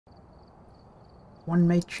One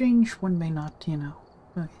may change, one may not, you know.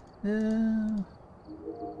 Okay.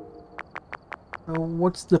 So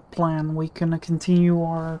what's the plan? We gonna continue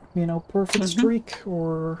our, you know, perfect streak,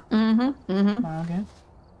 or? Okay.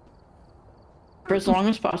 For as long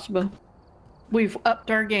as possible. We've upped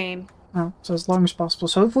our game. Oh, so as long as possible.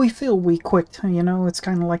 So if we fail, we quit. You know, it's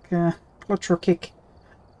kind of like a clutch or kick.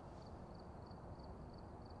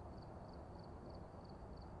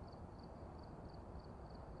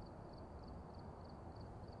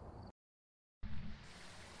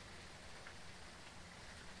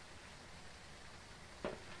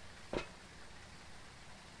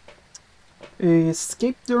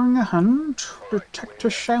 Escape during a hunt, detect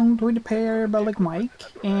a sound with a parabolic mic,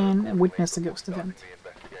 and witness a ghost event.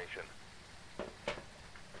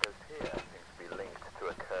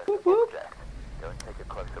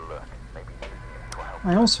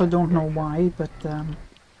 I also don't know why, but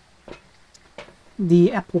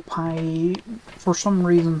the apple pie, for some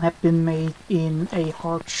reason, had been made in a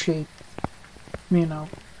heart-shaped, you know,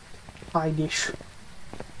 pie dish.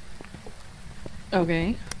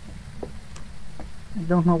 Okay. I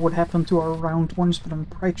don't know what happened to our round ones, but I'm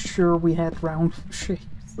quite sure we had round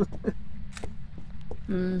shapes.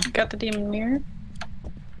 Got the demon mirror.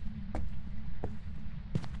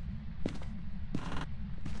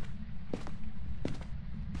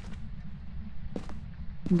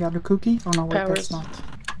 Got a cookie? Oh no, wait, Powers. that's not.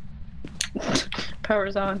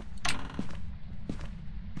 Power's on.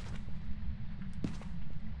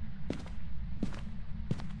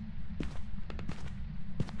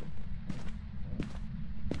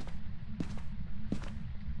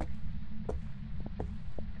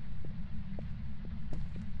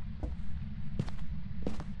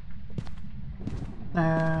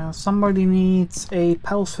 Somebody needs a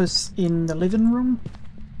pelvis in the living room.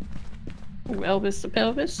 Elvis the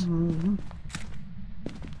pelvis?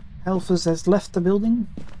 Pelvis has left the building.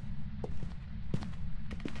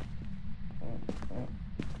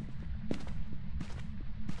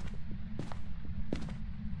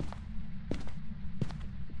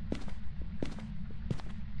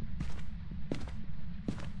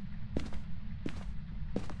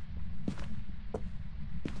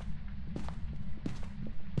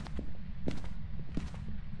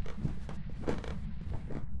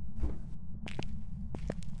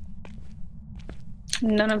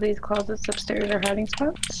 None of these closets upstairs are hiding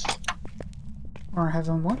spots. Or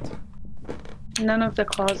having what? None of the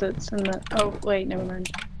closets in the... Oh, wait, never mind.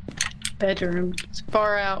 Bedroom. It's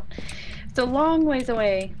far out. It's a long ways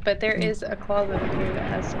away, but there is a closet up here that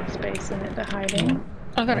has some space in it to hide in.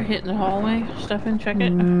 I got a hit in the hallway. Stefan, check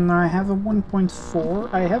it. I have a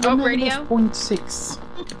 1.4. I have a negative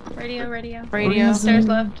 0.6. Radio. Radio. Stairs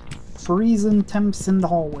left. Freezing temps in the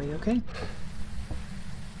hallway, okay?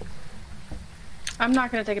 I'm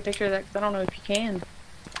not going to take a picture of that because I don't know if you can.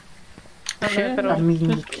 I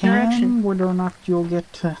mean, you can, whether or not you'll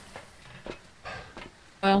get...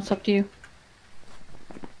 Well, it's up to you.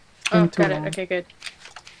 Oh, got it. Okay, good.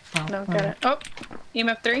 No, got it. Oh,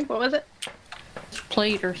 EMF 3, what was it?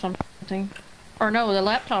 Plate or something. Or no, the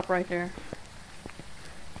laptop right there.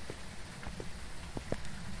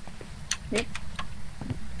 Yep.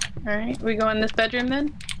 Alright, we go in this bedroom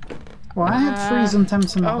then? Well, I had freezing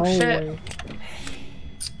temps in the hallway. Shit.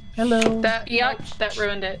 Hello. That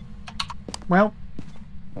ruined it. Well,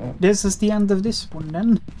 this is the end of this one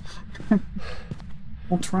then.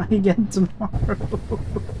 We'll try again tomorrow.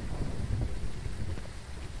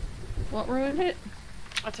 What ruined it?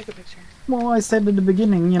 I'll take a picture. Well, I said at the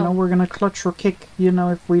beginning, you know, we're gonna clutch or kick, you know,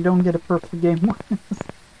 if we don't get a perfect game.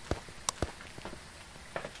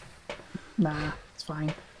 Nah, it's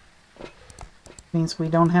fine. Means we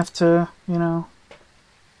don't have to, you know,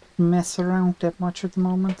 mess around that much at the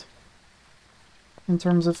moment. In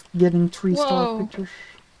terms of getting 3-star pictures.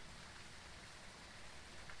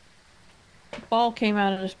 Ball came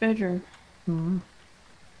out of this bedroom.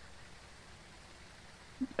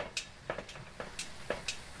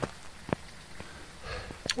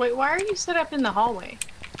 Wait, why are you set up in the hallway?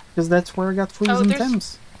 Because that's where I got freezing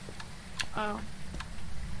temps. Oh.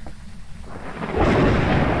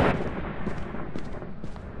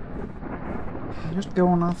 I'm just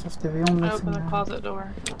going off of the only thing. Open the closet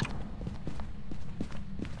door.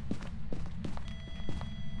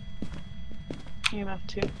 EMF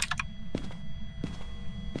 2.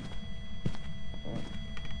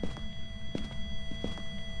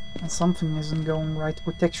 And something isn't going right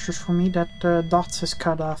with textures for me. That dots is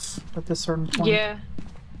cut off at a certain point. Yeah.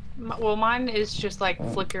 Well, mine is just like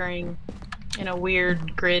flickering in a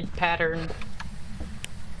weird grid pattern.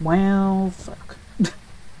 Well, fuck.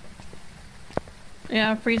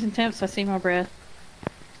 Yeah, freezing temps. I see my breath.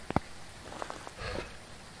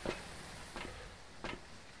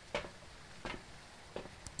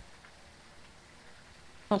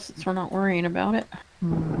 Well, since we're not worrying about it.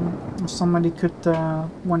 If somebody could,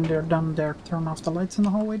 when they're done there, turn off the lights in the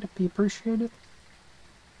hallway, that'd be appreciated.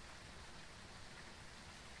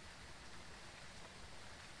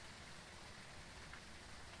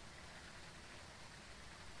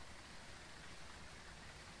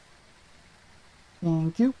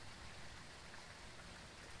 Thank you.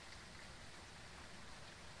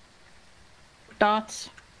 Dots.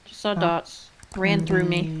 Just saw dots. Ran through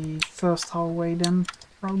me. The first hallway then.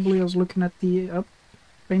 Probably I was looking at the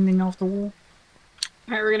painting off the wall.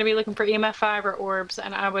 Alright, we're gonna be looking for EMF 5 or orbs,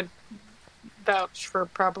 and I would vouch for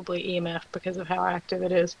probably EMF because of how active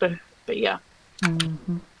it is, but yeah.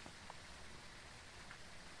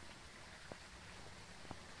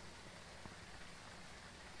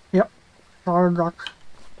 Yep. Solid rock.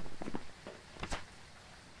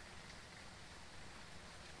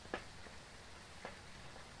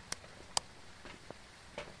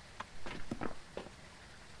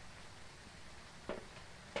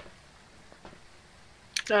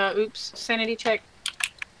 Oops, sanity check.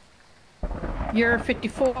 You're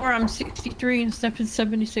 54, I'm 63, and Stefan's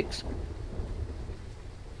 76.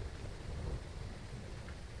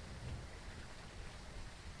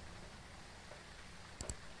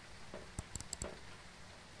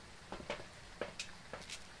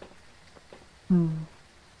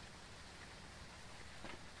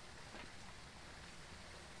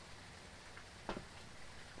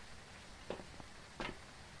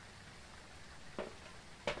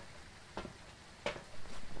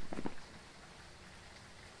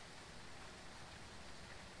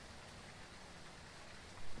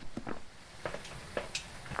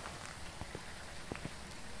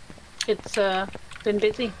 It's been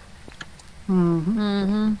busy.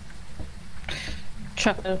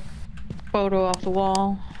 Chuck a photo off the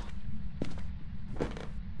wall.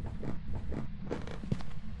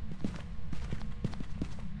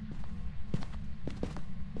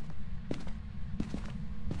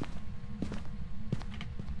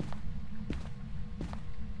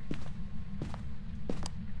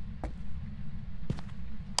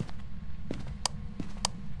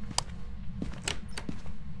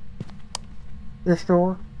 This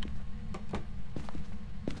door.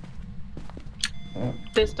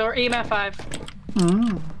 This door, EMF 5.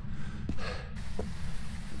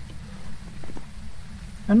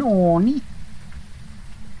 An Oni.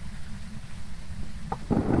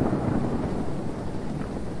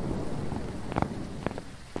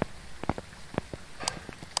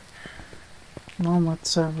 Well,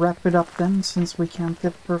 let's wrap it up then, since we can't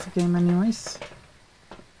get a perfect game anyways.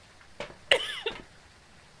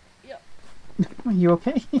 Yep. Are you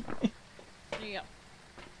okay? Yep.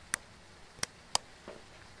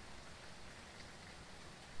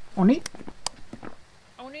 Oni?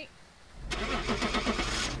 Oni.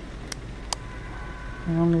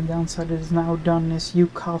 The only downside it is now done is you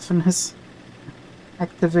coughing has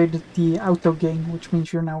activated the auto gain, which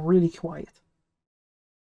means you're now really quiet.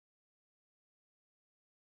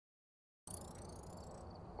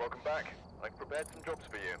 Welcome back. I've prepared some jobs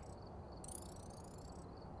for you.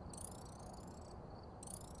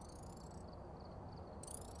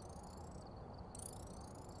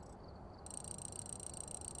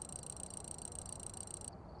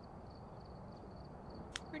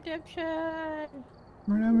 Redemption.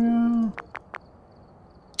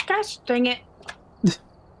 Gosh, dang it. That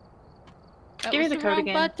Give me was the code wrong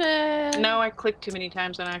again. Button. No, I clicked too many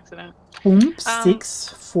times on accident.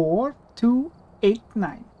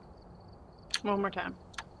 64289. One more time.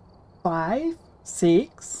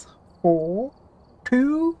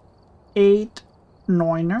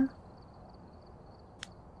 56429.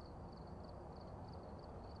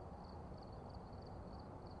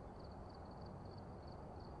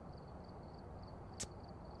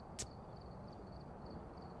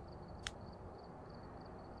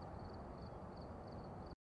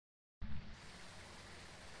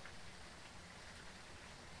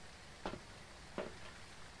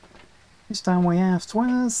 This time we have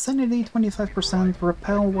sanity 25%,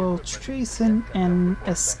 repel while chasing, and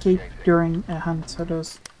escape during a hunt. So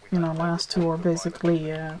those, last two are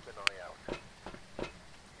basically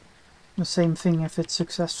the same thing if it's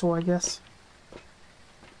successful, I guess.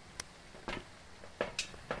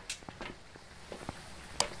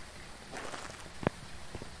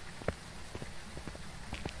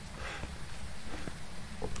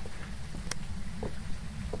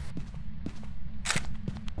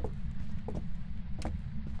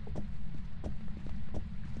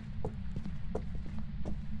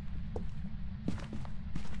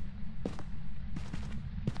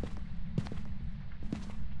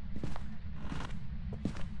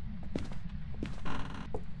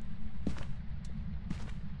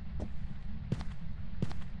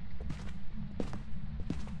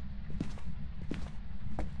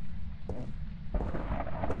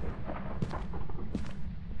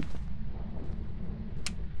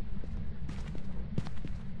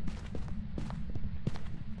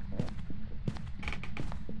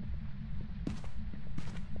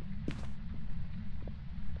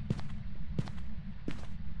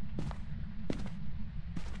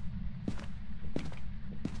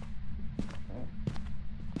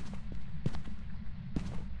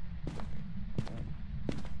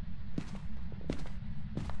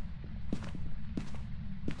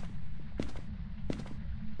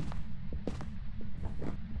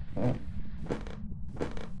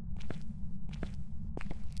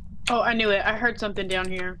 Oh, I knew it. I heard something down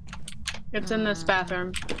here. It's in this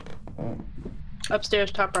bathroom.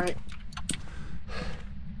 Upstairs, top right.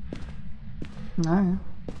 No.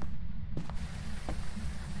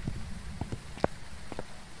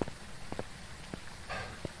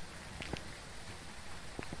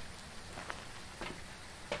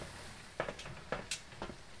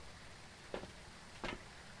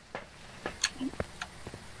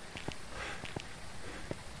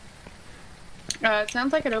 It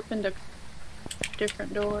sounds like it opened a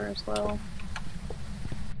different door as well.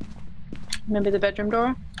 Maybe the bedroom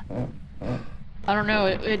door? I don't know.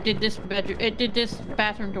 It did this bedroom. It did this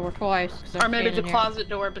bathroom door twice. Or maybe the closet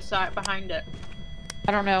door behind it.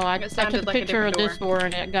 I don't know. I It took sounded a like a picture of different this door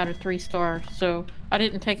and it got a 3-star. So I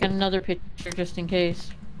didn't take another picture just in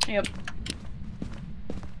case. Yep.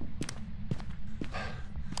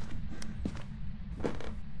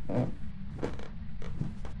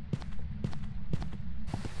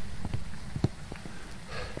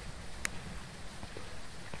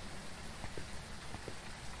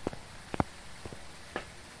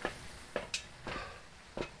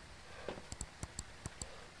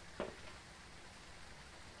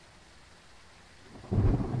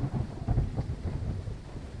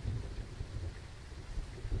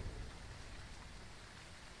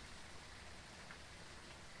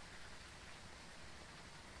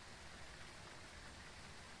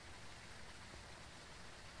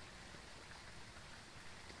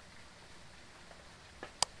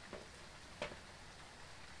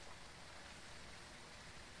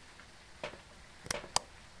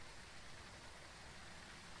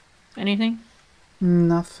 Anything?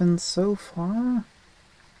 Nothing so far.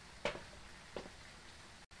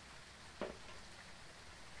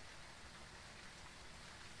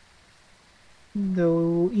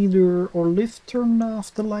 Though either Olive turned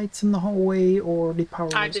off the lights in the hallway or the power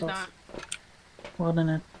I is did off. not. Well, then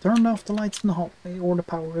it turned off the lights in the hallway or the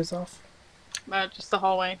power is off. Just the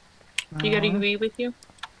hallway. You got a Alright. UV with you?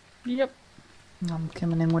 Yep. I'm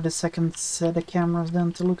coming in with a second set of cameras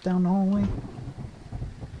then to look down the hallway.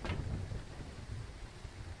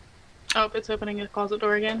 Oh, it's opening a closet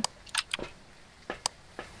door again.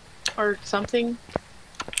 Or something.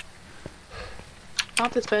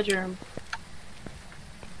 Not this bedroom.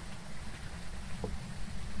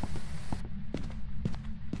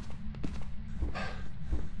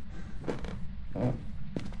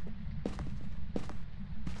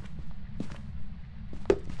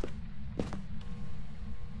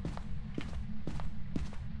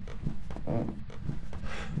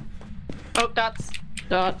 Oh, dots.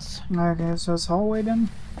 Dots. Okay, so it's hallway then?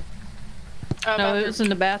 No, Bathroom. it was in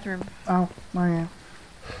the bathroom. Oh yeah.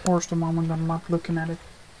 Forced the moment I'm not looking at it.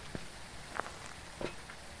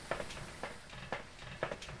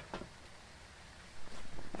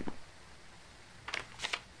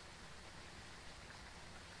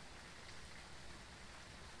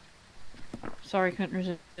 Sorry, couldn't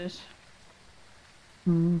resist this.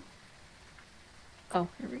 Hmm. Oh,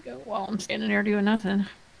 here we go. While I'm standing there doing nothing.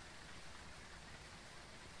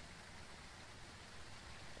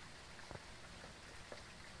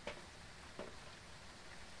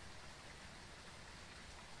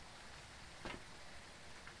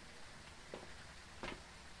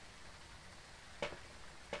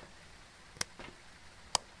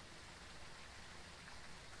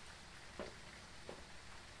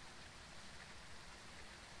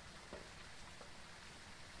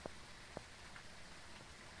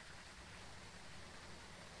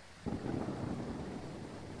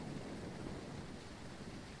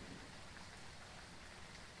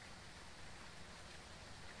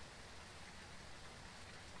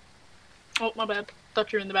 Oh, my bad.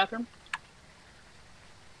 Thought you were in the bathroom.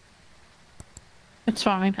 It's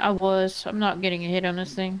fine. I was. I'm not getting a hit on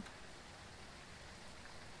this thing.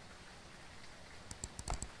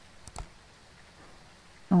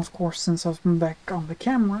 And of course, since I've been back on the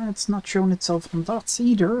camera, it's not showing itself in dots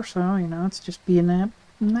either, so, you know, it's just being an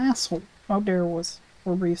asshole. Oh, there it was.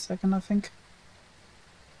 For a brief second, I think.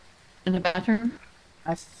 In the bathroom?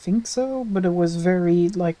 I think so, but it was very,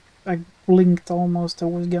 like, I blinked almost, it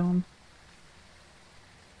was gone.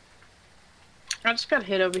 I just got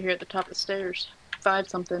hit over here at the top of the stairs. 5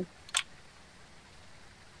 something.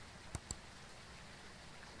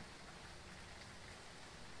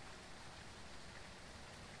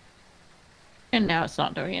 And now it's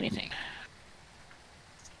not doing anything.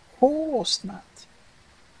 Of course not.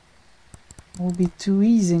 It would be too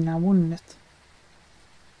easy now, wouldn't it?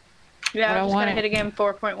 Yeah, What I I just got wanted- hit again.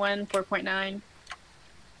 4.1, 4.9.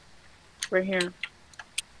 Right here.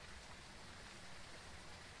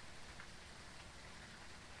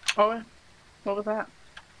 Oh, what was that?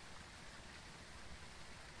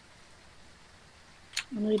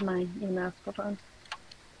 I need my EMF. Hold on.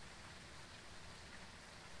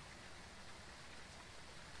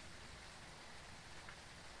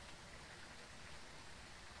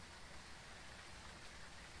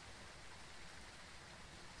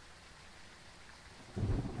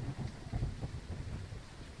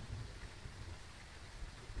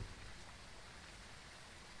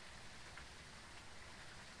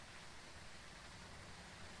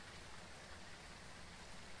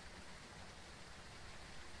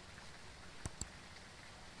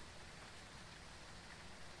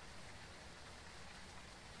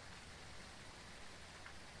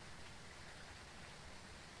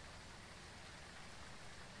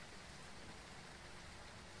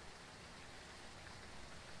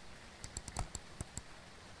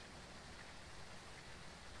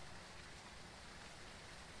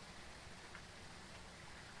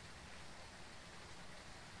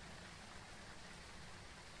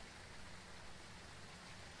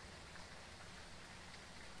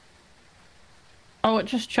 Oh, it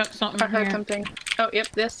just chucked something I heard here. something. Oh, yep,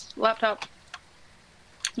 this laptop.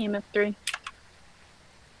 EMF 3.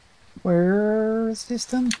 Where is this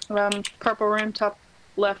then? Purple room, top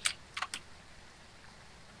left.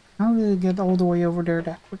 How did it get all the way over there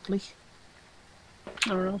that quickly? I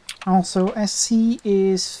don't know. Also, SC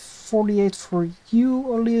is 48 for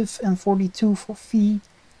you, Olive, and 42 for Fee.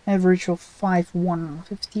 Average of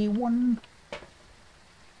 51.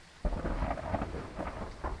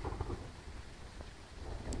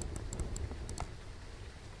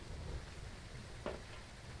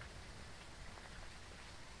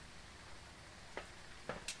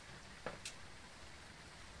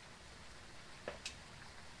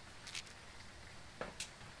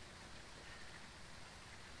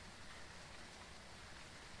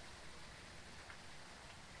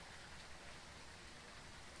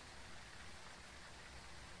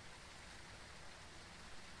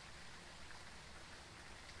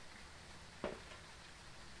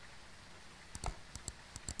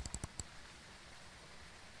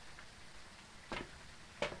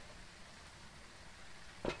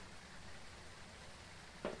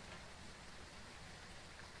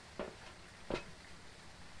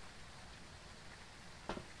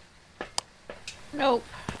 Nope.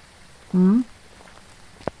 Hmm?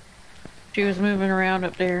 She was moving around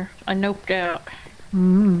up there. I noped out.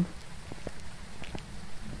 Hmm.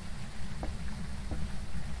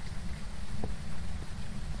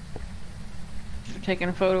 Taking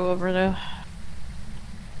a photo of her though.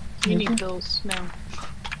 You need pills now.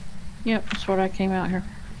 Yep, that's what I came out here.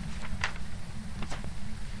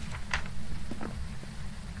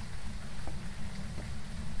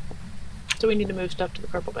 So we need to move stuff to the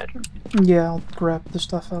purple bedroom. Yeah, I'll grab the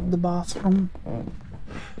stuff out of the bathroom.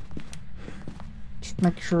 Just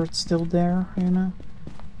make sure it's still there, you know?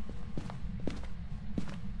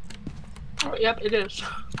 Oh, yep, it is.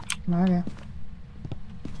 Okay.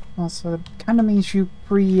 Also, it kinda means you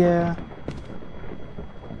pre-salted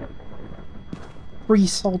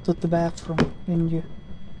the bathroom, didn't you?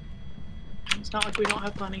 It's not like we don't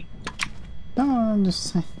have plenty. No, I'm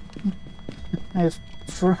just saying. I have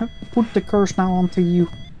put the curse now onto you.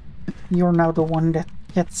 You're now the one that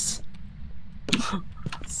gets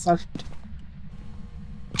salted.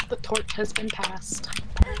 The torch has been passed.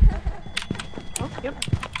 Oh, yep.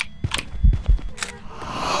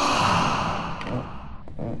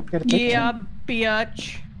 Get a picture? Yeah,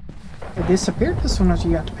 bitch. It disappeared as soon as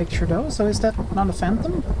you got the picture though, so is that not a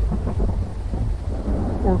phantom?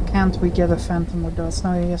 Or can't we get a phantom with us?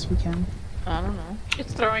 No, yes we can. I don't know.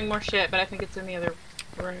 It's throwing more shit, but I think it's in the other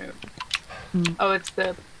room. Hmm. Oh, it's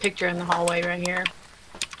the picture in the hallway right here.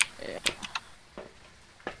 Yeah.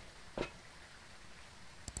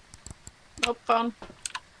 Oh, phone.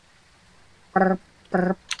 Brr,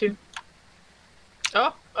 brr. 2.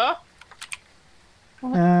 Oh, oh.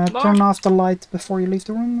 Turn off the light before you leave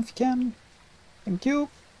the room if you can. Thank you.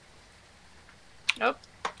 Oh.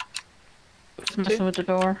 It's messing with the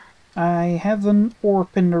door. I have an orb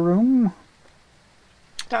in the room.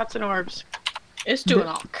 Dots and orbs. It's doing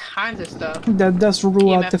all kinds of stuff. That does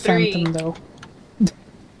rule out the EMF 3. phantom though.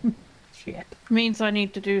 Shit. Means I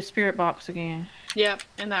need to do spirit box again. Yep,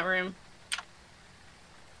 in that room.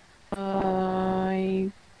 I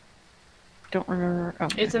don't remember. Oh,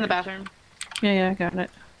 It's in the bathroom. yeah, I got it.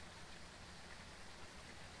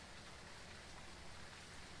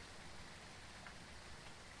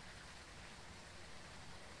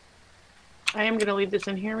 I am going to leave this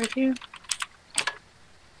in here with you.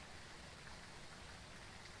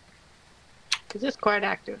 Because it's quite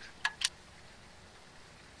active.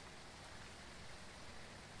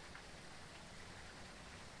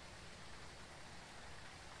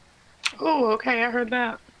 Oh, okay, I heard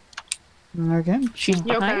that. Okay. She's so-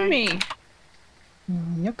 behind me.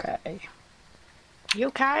 yokai.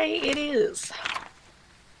 Yokai it is.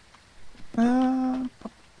 Yoki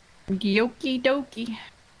dokie.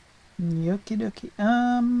 Yoki dokie.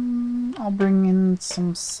 I'll bring in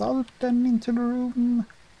some salt then into the room.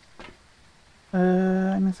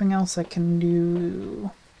 Anything else I can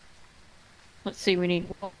do? Let's see, we need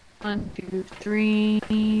 1, 2,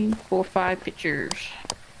 3, 4, 5 pictures.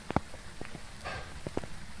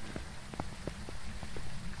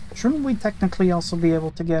 Shouldn't we technically also be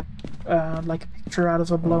able to get, like a picture out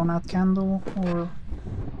of a blown-out candle, or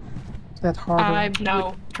is that harder? I No.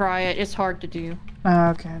 would try it. It's hard to do.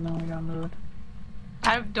 Okay, no, we don't do it.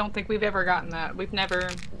 I don't think we've ever gotten that. We've never.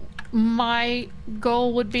 My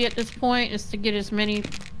goal would be at this point is to get as many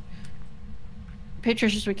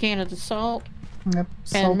pictures as we can of the salt, Yep.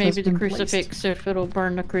 Salt and has maybe the been crucifix placed. if it'll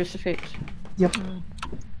burn the crucifix. Yep.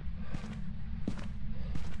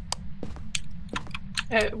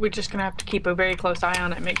 We're just gonna have to keep a very close eye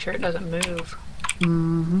on it and make sure it doesn't move.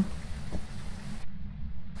 Mm-hmm.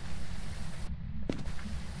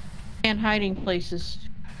 And hiding places.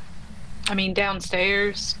 I mean,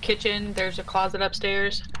 downstairs, kitchen, there's a closet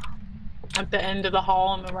upstairs. At the end of the hall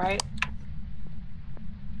on the right.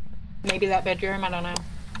 Maybe that bedroom, I don't know.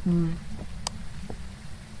 Mm.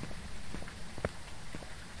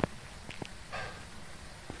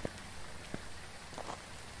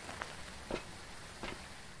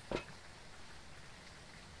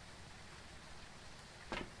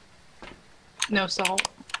 No salt.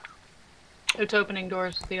 It's opening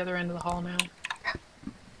doors to the other end of the hall now.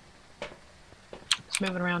 It's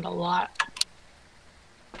moving around a lot.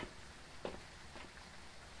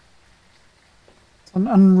 An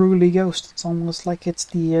unruly ghost. It's almost like it's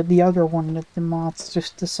the other one that the mods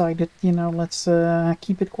just decided, you know, let's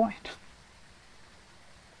keep it quiet.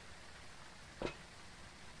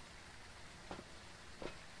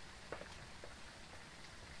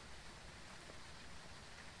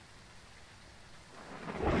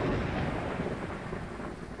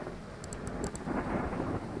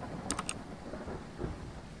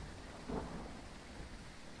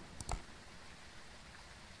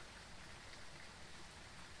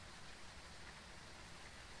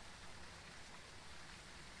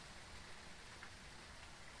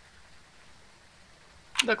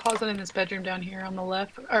 The closet in this bedroom down here on the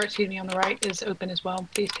left, or excuse me, on the right, is open as well.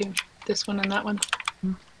 These two. This one and that one.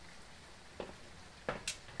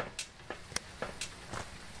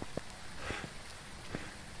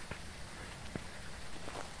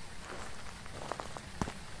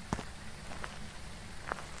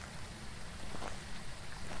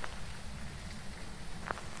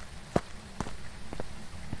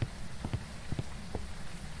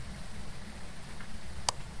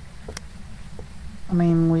 I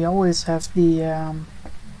mean, we always have the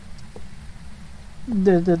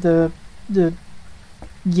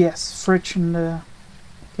yes, fridge in the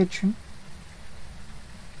kitchen.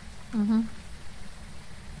 Mm-hmm.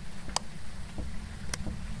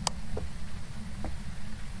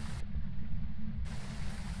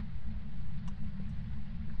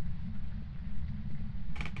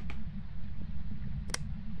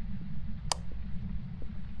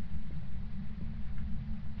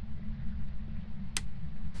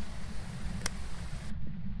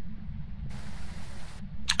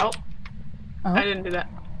 Oh, Oh, I didn't do that.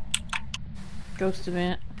 Ghost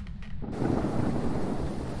event.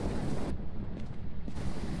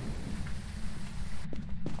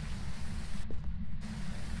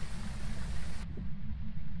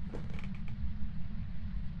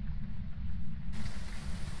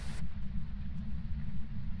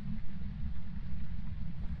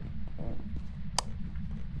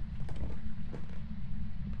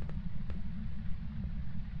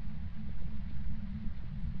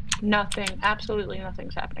 Nothing. Absolutely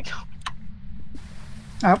nothing's happening.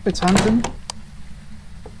 oh, it's hunting.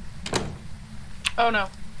 Oh no.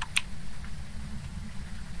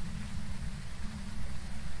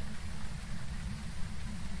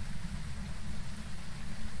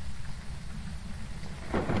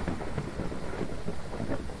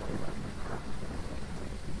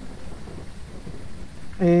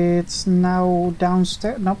 It's now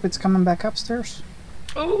downstairs. Nope, it's coming back upstairs.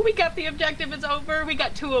 Oh, we got the objective. It's over. We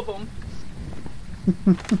got 2 of them.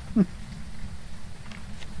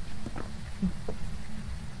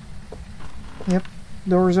 Yep,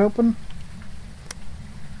 door's open.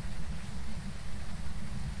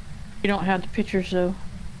 You don't have the pictures though.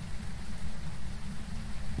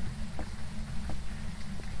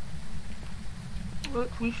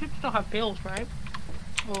 Look, we should still have pills, right?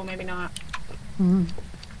 Oh, maybe not. Mm.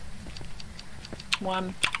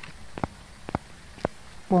 1.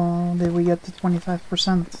 Well, did we get to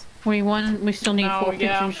 25%? We still need 4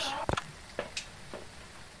 pictures.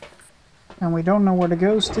 And we don't know where the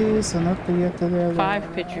ghost is, and up to get to the other.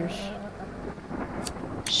 5 pictures.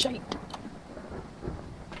 Shite.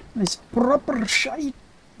 It's proper shite.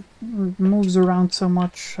 It moves around so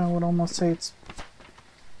much, I would almost say it's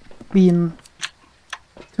being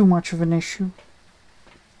too much of an issue.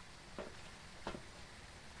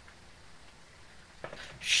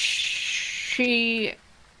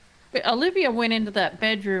 Olivia went into that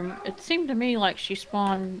bedroom. It seemed to me like she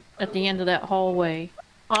spawned at the end of that hallway.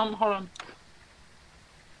 Hold on.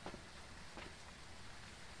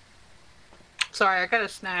 Sorry, I got a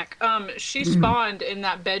snack. She spawned in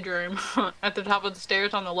that bedroom at the top of the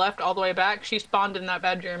stairs on the left all the way back. She spawned in that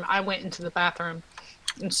bedroom. I went into the bathroom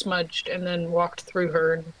and smudged and then walked through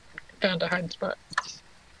her and found a hiding spot.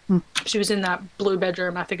 She was in that blue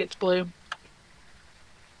bedroom. I think it's blue.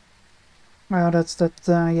 Oh, that's that,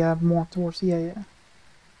 yeah, more towards, yeah.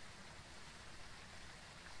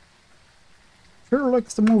 Sure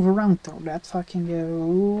likes to move around though, that fucking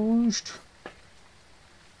ghost.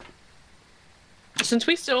 Since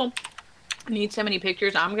we still need so many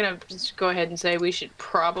pictures, I'm gonna just go ahead and say I should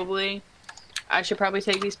probably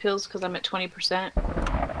take these pills because I'm at 20%.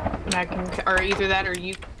 And I can, or either that or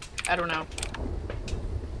you, I don't know.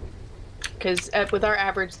 Because with our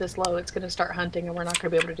average this low, it's gonna start hunting and we're not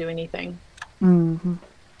gonna be able to do anything. Mm-hmm.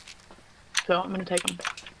 So I'm gonna take them.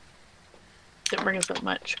 Didn't bring us up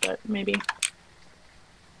much, but maybe.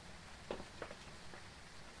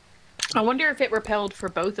 I wonder if it repelled for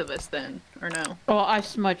both of us then, or no. Well, I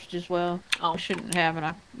smudged as well. Oh. I shouldn't have, and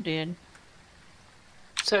I did.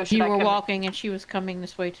 So should You I were come... walking, and she was coming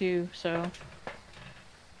this way too, so...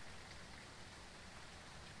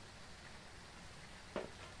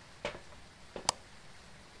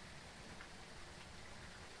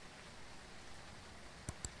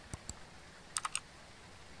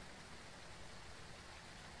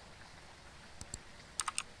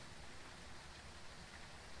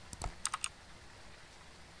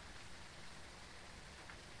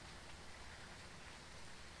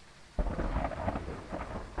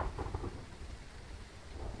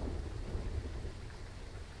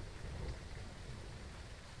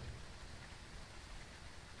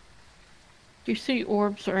 Do you see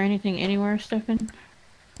orbs or anything anywhere, Stefan?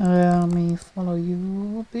 Let me follow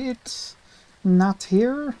you a bit. Not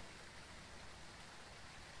here.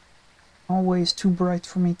 Always too bright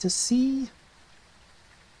for me to see.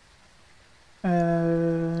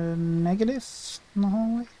 Negative in the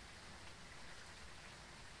hallway.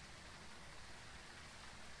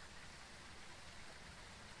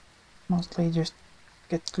 Mostly just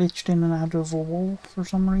get glitched in and out of a wall for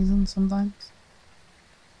some reason sometimes.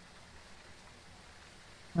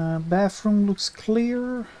 Bathroom looks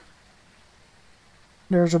clear.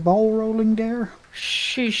 There's a ball rolling there.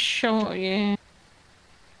 She's showing, yeah.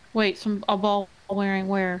 Wait, a ball wearing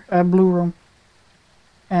where? Blue room.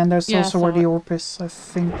 And that's Yeah, also I where saw the it. orb is, I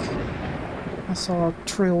think. I saw a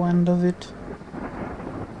trail end of it.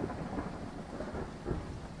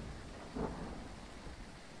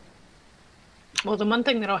 Well, the one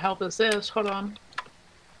thing that'll help is this. Hold on.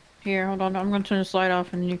 Here, hold on. I'm going to turn the light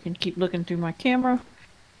off, and you can keep looking through my camera.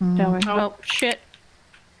 Tell me. Oh, shit.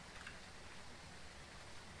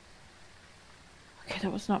 Okay,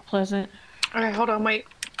 that was not pleasant. Alright, hold on, wait.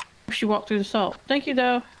 She walked through the salt. Thank you,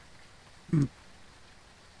 though.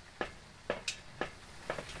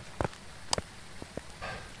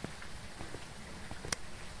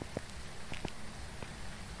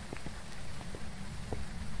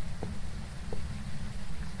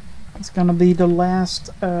 It's gonna be the last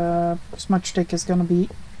smudge stick is gonna be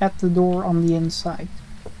at the door on the inside.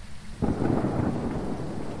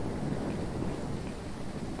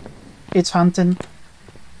 It's hunting.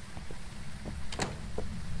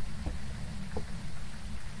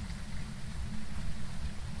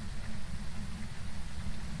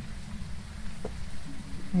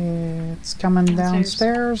 It's coming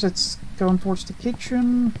downstairs. It's going towards the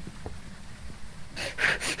kitchen.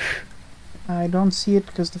 I don't see it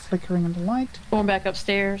because the flickering of the light. Going back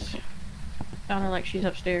upstairs. Sounded like she's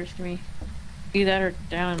upstairs to me. Either that or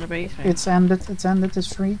down in the basement. It's ended. It's ended.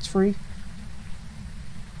 It's free. It's free.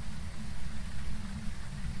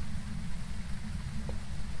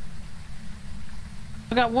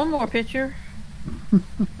 I got one more picture.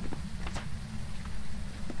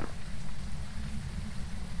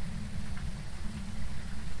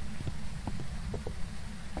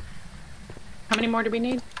 How many more do we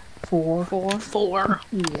need? 4. 4.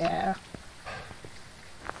 Yeah.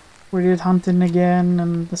 We did hunting again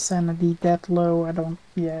and the sanity that low. I don't.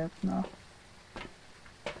 Yeah, no.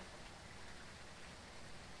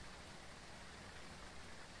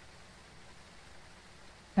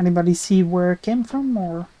 Anybody see where it came from,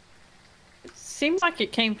 or? It seems like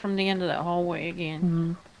it came from the end of that hallway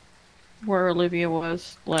again. Mm. Where Olivia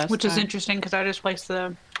was last Which is time. interesting because I just placed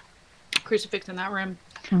the crucifix in that room.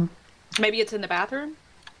 Hmm. Maybe it's in the bathroom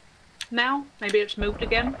now? Maybe it's moved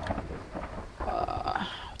again?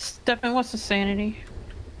 Stefan, what's the sanity?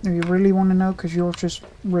 Do you really want to know? Because yours is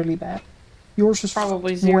really bad. Yours is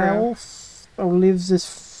Probably 0. 12. Oliv's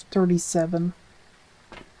is 37.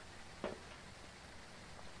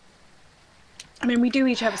 I mean, we do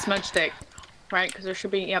each have a smudge stick, right? Because there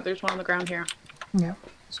should be, yeah, there's one on the ground here. Yeah.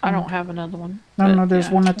 I don't have another one. No, but, there's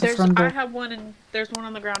yeah. one at the front door. I have one, and there's one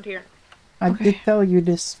on the ground here. I Okay. did tell you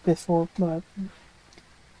this before, but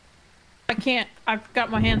I can't. I've got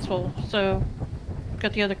my hands full, so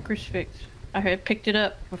got the other crucifix. I had picked it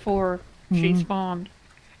up before she spawned.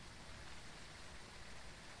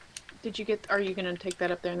 Did you get? Are you gonna take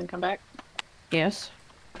that up there and then come back? Yes.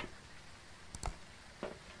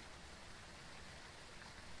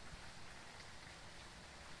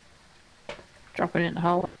 Drop it in the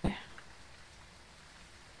hallway.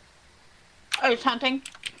 Oh, it's hunting?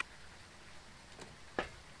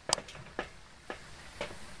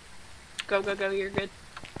 Go, go, go, you're good.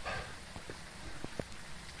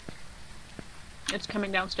 It's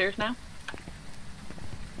coming downstairs now.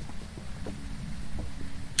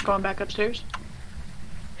 Going back upstairs.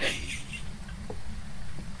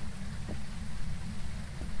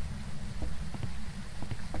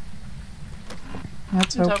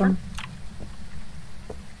 that's It's open. over.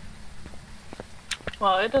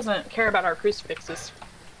 Well, it doesn't care about our crucifixes.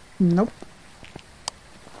 Nope.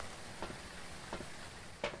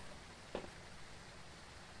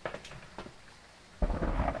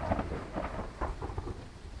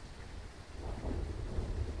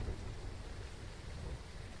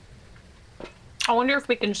 I wonder if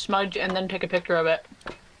we can smudge and then take a picture of it.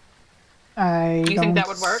 I Do you think that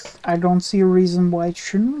would work? I don't see a reason why it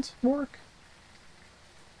shouldn't work.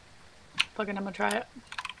 Fucking, I'm gonna try it.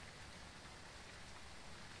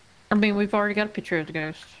 I mean, we've already got a picture of the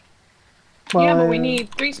ghost. Yeah, but we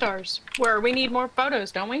need 3 stars. Where we need more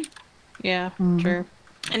photos, don't we? Yeah, Mhm. true.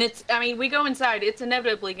 And it's, I mean, we go inside, it's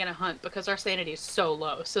inevitably gonna hunt because our sanity is so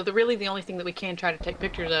low. So really the only thing that we can try to take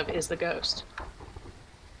pictures of is the ghost.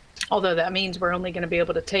 Although that means we're only gonna be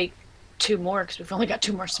able to take 2 more because we've only got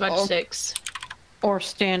 2 more smudge Oh. sticks. Or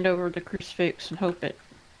stand over the crucifix and hope it.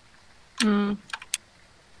 Mm.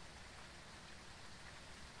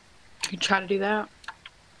 You can try to do that.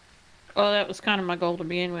 Well, that was kind of my goal to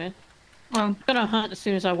begin with. I'm gonna hunt as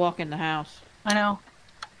soon as I walk in the house. I know.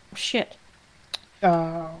 Shit.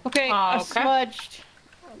 Uh, Okay, Oh, I okay. smudged.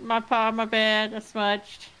 My bad, I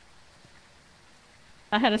smudged.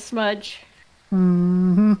 I had a smudge.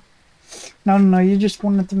 mm-hmm. No, you just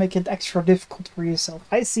wanted to make it extra difficult for yourself.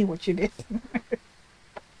 I see what you did.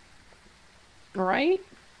 Right?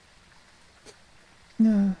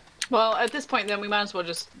 Yeah. Well, at this point then we might as well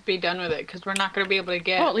just be done with it because we're not gonna be able to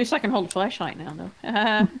get... Well, at least I can hold the flashlight now, though.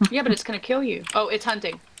 Yeah, but it's gonna kill you. Oh, it's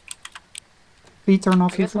hunting. Please turn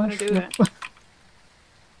off I your guess I'm gonna flash. do Yeah.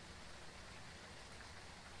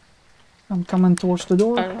 I'm coming towards the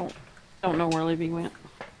door. I don't know where Libby went.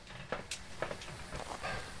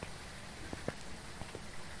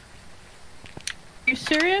 You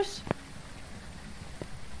serious?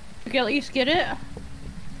 You can at least get it?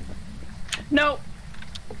 No.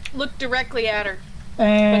 Look directly at her.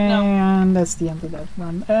 And that's the end of that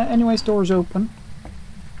run. Anyways, door's open.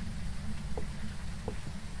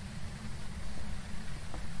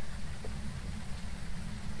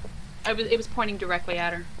 It was pointing directly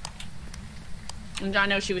at her. And I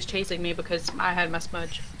know she was chasing me because I had my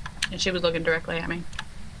smudge. And she was looking directly at me.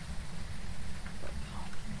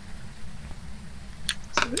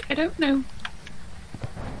 So, I don't know.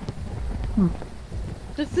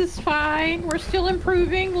 This is fine. We're still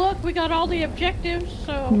improving. Look, we got all the objectives,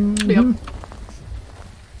 so... Mhm.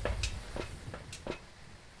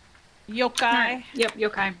 Yokai. Alright. Yep,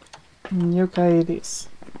 yokai. Yokai it is.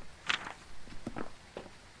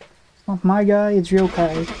 It's not my guy, it's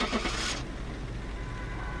yokai.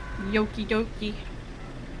 Yoki doki.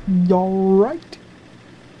 Alright.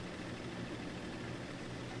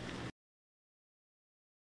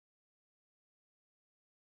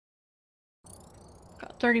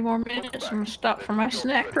 Got 30 more minutes. I'm gonna stop for my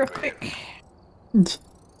snack real quick.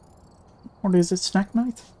 What is it, snack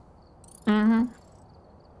night? Mm-hmm.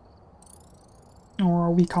 Or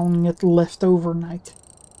are we calling it leftover night?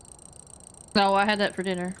 No, I had that for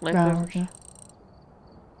dinner. Ah, Leftovers. okay.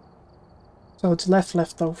 So it's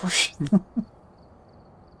leftovers.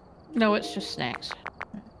 No, it's just snacks.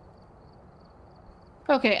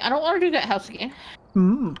 Okay, I don't want to do that house again.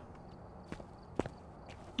 Hmm.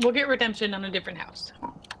 We'll get redemption on a different house.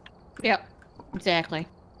 Yep, exactly.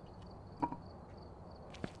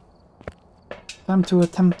 Time to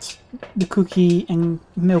attempt the cookie and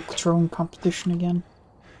milk throwing competition again.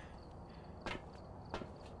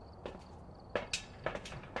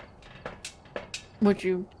 Would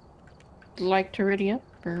you like to ready up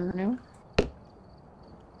or no?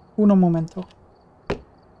 Uno momento.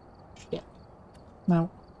 Yeah. Now.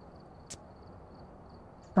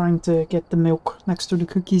 Trying to get the milk next to the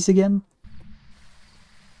cookies again.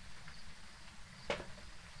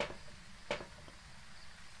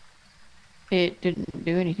 It didn't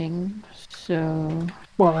do anything, so...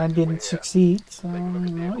 Well, I didn't succeed, so, you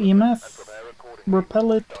know, EMF,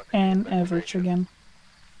 repel it, and average again.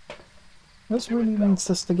 This really wants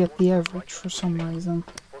us to get the average for some reason.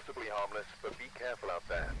 Possibly harmless, but be careful out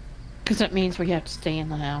there. Because that means we have to stay in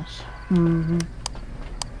the house. Mm-hmm.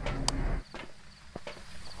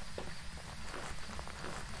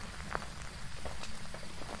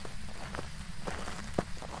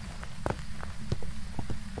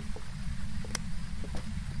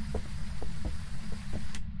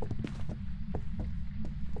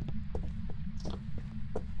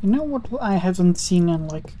 You know what I haven't seen in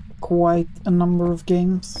like quite a number of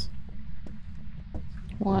games?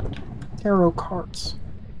 What? Tarot cards.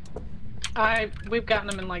 We've gotten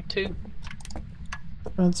them in like 2.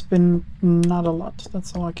 It's been not a lot,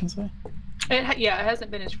 that's all I can say. Yeah, it hasn't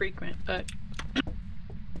been as frequent, but...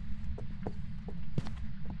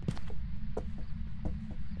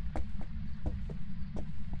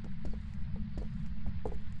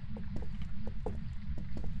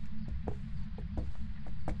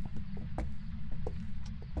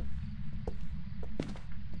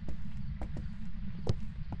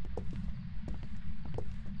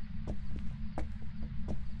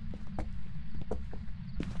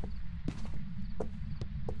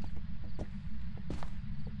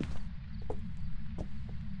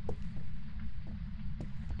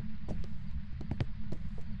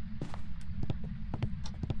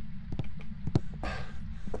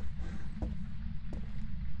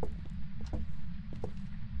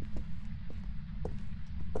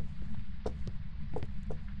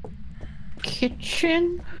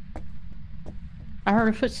 Kitchen? I heard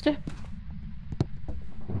a footstep.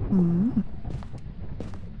 Mm.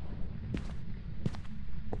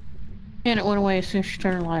 And it went away as soon as she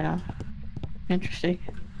turned the light on. Interesting.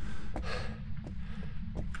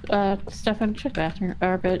 Stuff in the bathroom,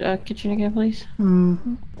 or kitchen again, please.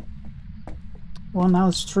 Mm-hmm. Well, now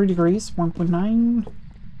it's 3 degrees, 1.9,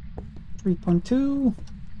 3.2,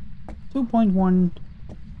 2.1,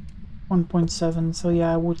 1.7, so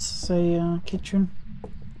yeah, I would say kitchen.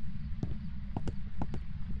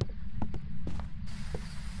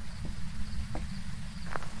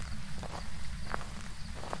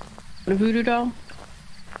 The voodoo doll?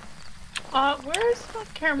 Where's the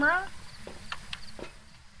camera?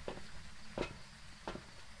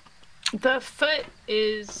 The foot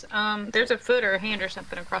is, there's a foot or a hand or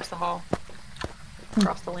something across the hall.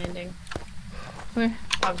 Across the landing. Where?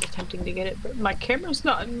 I was attempting to get it, but my camera's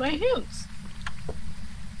not in my hands.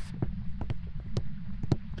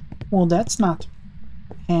 Well, that's not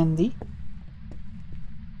handy.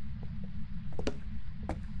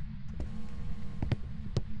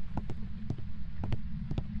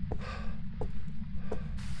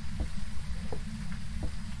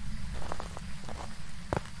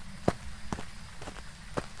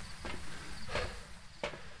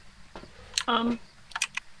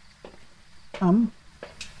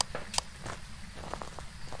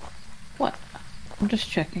 What? I'm just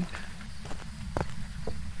checking.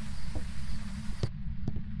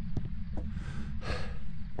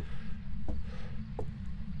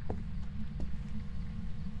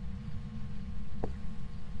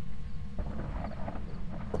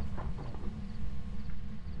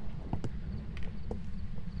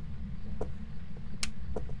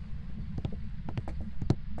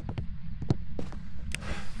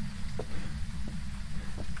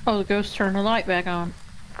 Oh, the ghost turned the light back on.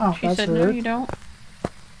 Oh, She that's said, weird. no, you don't.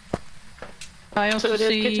 I also So it is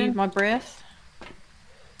see kitchen? my breath.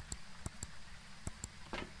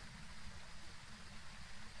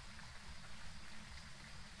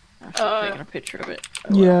 I should have taken a picture of it. Oh,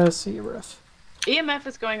 well. Yeah, I see your breath. EMF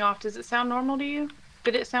is going off. Does it sound normal to you?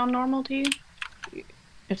 Did it sound normal to you?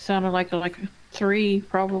 It sounded like a 3,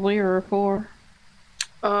 probably, or a 4.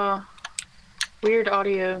 Weird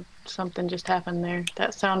audio. Something just happened there.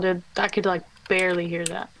 That sounded... I could, like, barely hear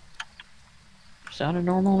that. Sounded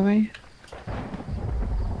normal to me.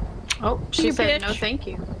 Oh, she You said no bitch. thank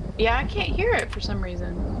you. Yeah, I can't hear it for some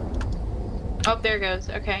reason. Oh, there it goes.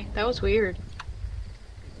 Okay, that was weird.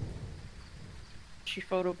 she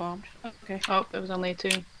photobombed. Okay. Oh, it was only 2.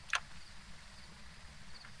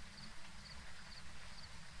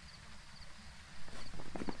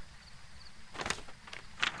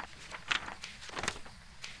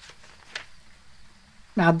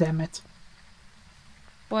 Ah, damn it.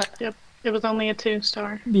 What? Yep, it was only a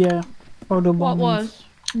 2-star. Yeah, photo What bombing. was?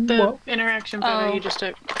 The Well, interaction photo Oh. you just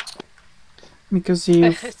took. because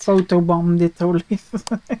you photo bombed it totally.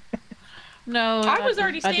 No, I was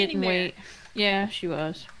already I standing didn't there. wait. Yeah, she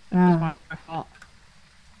was. It Ah. was my fault.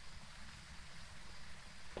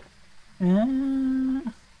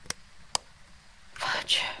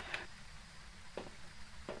 Fudge.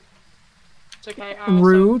 It's okay. I also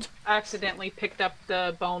Rude. accidentally picked up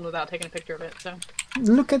the bone without taking a picture of it, so.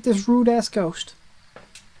 Look at this rude ass ghost.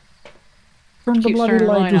 Turn the Keeps bloody turning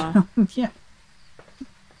light light on. down. Yeah.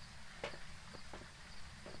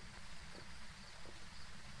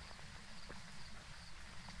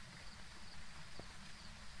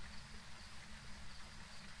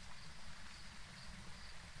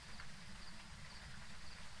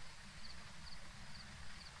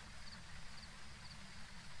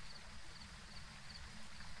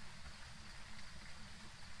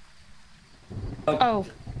 Oh,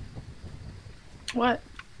 What?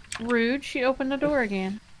 rude. She opened the door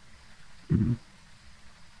again.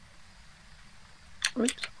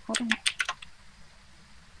 Oops, hold on.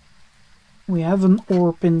 We have an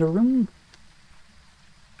orb in the room.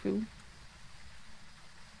 Cool.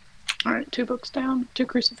 Alright, 2 books down, 2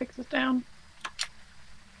 crucifixes down.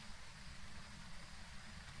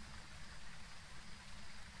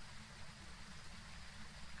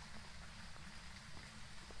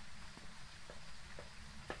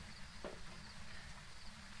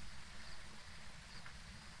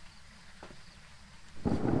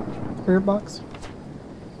 Spirit box.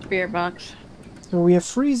 Spirit box. So we have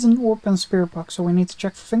freezing orb and spirit box, so we need to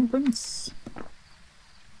check for fingerprints.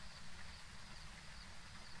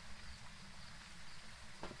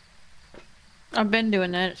 I've been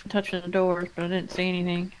doing that. It's touching the doors, but I didn't see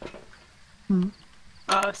anything.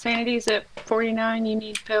 Sanity's at 49, you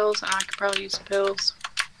need pills, and I could probably use some pills.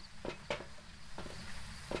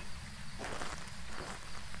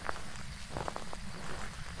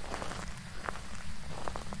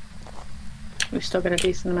 We've still got a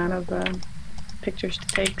decent amount of pictures to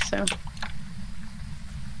take, so.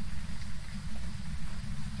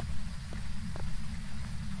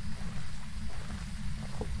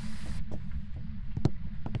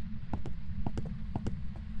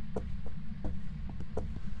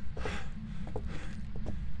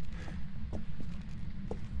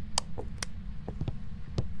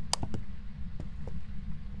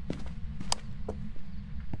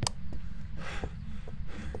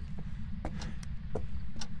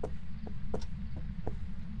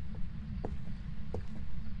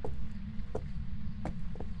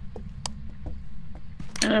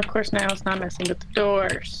 And of course now it's not messing with the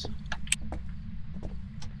doors.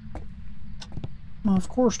 Well, of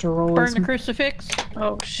course they're Burn always... the crucifix.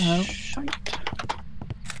 Oh, No. shite.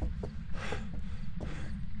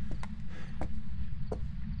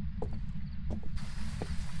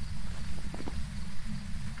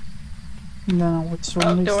 No, what's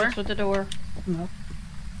wrong with door. What's with the door? No.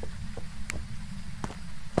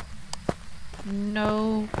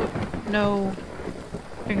 No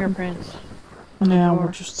fingerprints. Yeah, door. we'll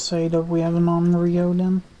just say that we have an on Rio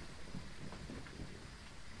then.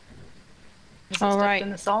 Is it All stuffed right. in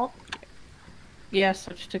the salt? Yes,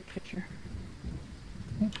 I just took a picture.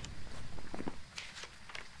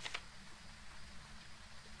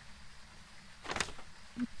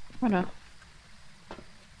 Oh no.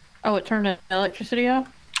 Oh, it turned the electricity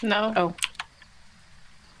off? No. Oh.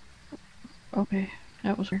 Okay,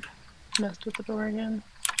 that was weird. Messed with the door again.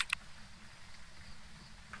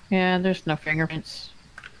 Yeah, there's no fingerprints.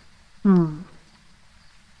 Hmm.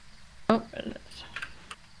 Oh, it is.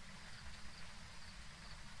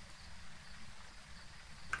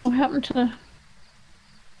 What happened to the...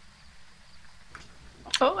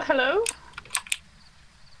 Oh, hello.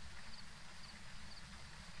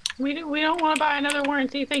 We don't want to buy another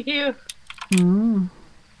warranty, thank you. Hmm.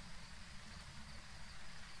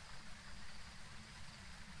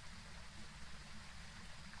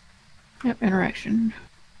 Yep, interaction.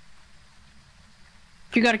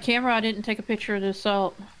 If you got a camera, I didn't take a picture of the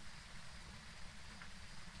salt.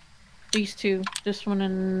 These two, this one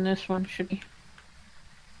and this one should be.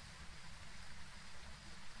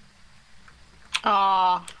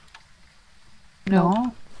 Ah, No.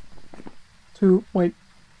 No. Two. Wait.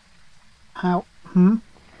 How? Hmm?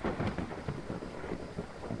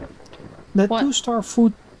 That What? 2-star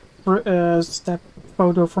food step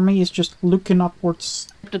photo for me is just looking upwards.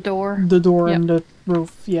 The door. The door Yep. and the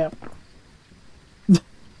roof, yeah.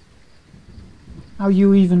 How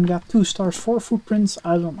you even got 2 stars for footprints,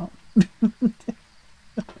 I don't know.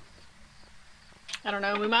 I don't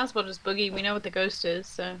know. We might as well just boogie. We know what the ghost is,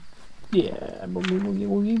 so Yeah, boogie, boogie,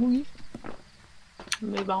 boogie, boogie.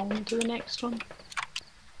 move on to the next one.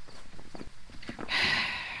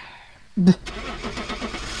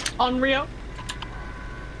 Unreal.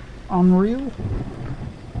 Unreal.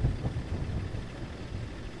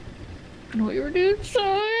 I know what you were doing,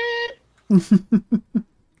 son.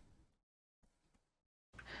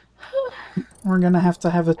 We're gonna have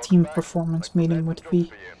to have a team performance meeting with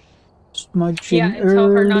V. Smudging Yeah, and tell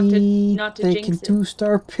her early, not to taking jinx it.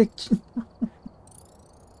 2-star picture.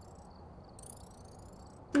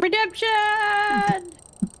 Redemption!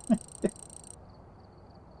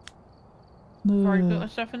 Already put my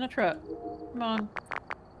stuff in the truck. Come on.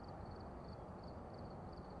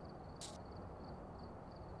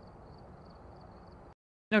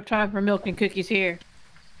 No time for milk and cookies here.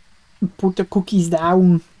 Put the cookies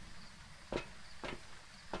down.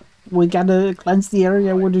 We gotta cleanse the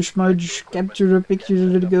area with the smudge, capture a picture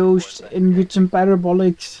of the ghost, and get some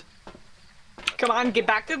parabolics. Come on, get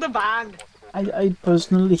back to the van. I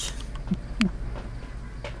personally...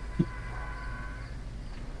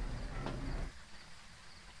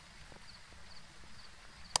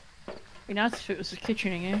 Be nice if it was the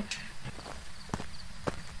kitchen again.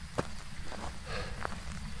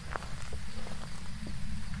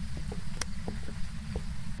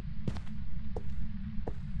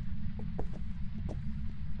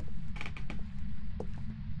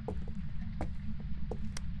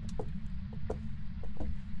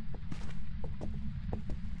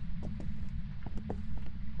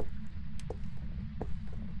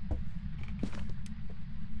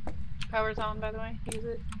 Power's on, by the way. Use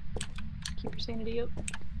it. Keep your sanity up.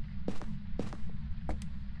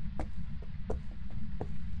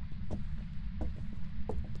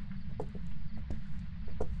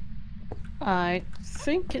 I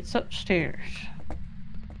think it's upstairs.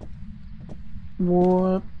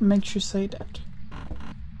 What makes you say that?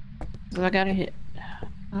 'Cause I got a hit.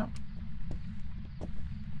 Oh.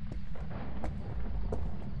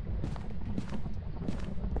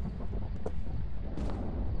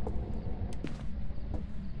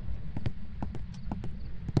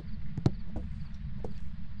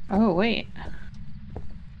 Oh, wait.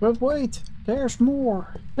 But wait, there's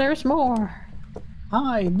more. There's more.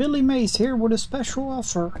 Hi, Billy Mays here with a special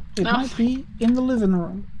offer. It Oh. might be in the living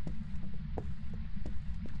room.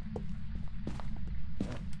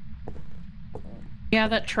 Yeah,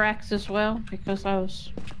 that tracks as well, because I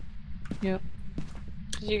was... Yep.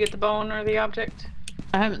 Did you get the bone or the object?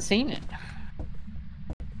 I haven't seen it.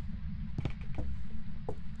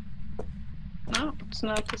 No, it's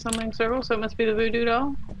not the summoning circle, so it must be the voodoo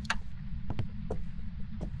doll.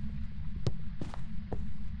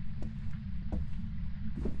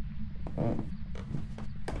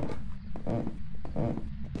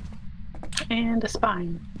 And a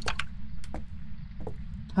spine.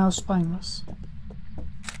 How spineless.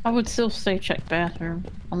 I would still say check bathroom,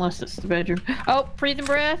 unless it's the bedroom. Oh, breathing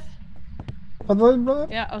breath!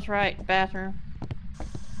 Yeah, I was right. Bathroom.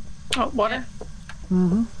 Oh, water.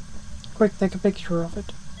 Mm-hmm. Quick, take a picture of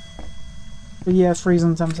it. But yeah,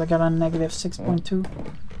 freezing temps, I got a negative 6.2.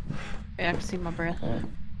 Yeah, I can see my breath.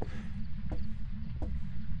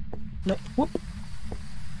 Whoop.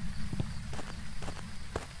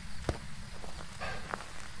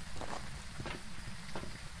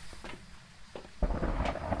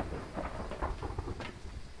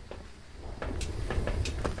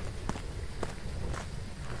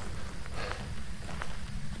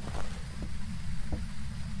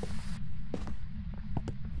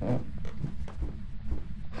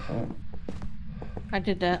 I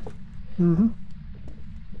did that. Mm-hmm.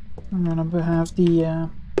 I'm gonna have the, Am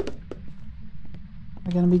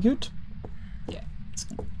I gonna be good? Yeah, it's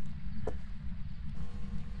gonna...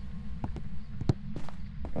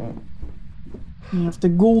 You have the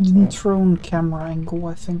golden throne camera angle,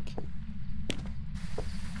 I think.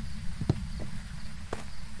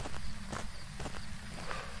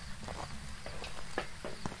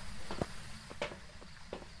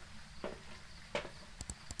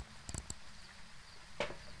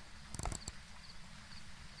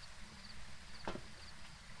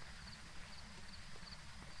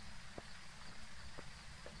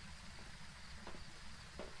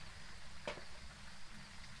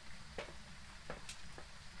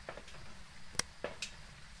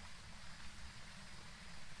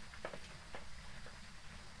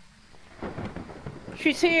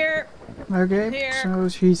 She's here! Okay, Here. so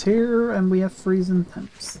she's here and we have freezing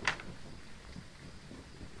temps.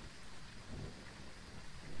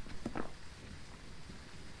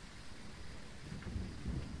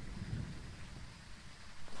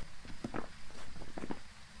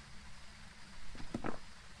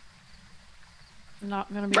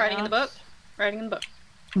 not gonna be Writing in the book. nice. Writing in the book.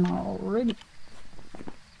 Alrighty.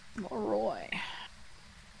 Roy.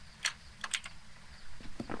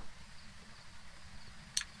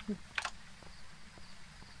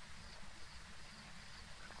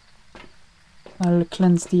 I'll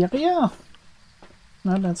cleanse the area.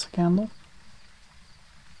 No, that's a candle.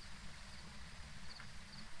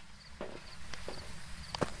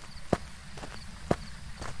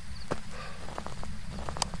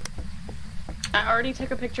 I already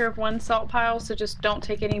took a picture of one salt pile, so just don't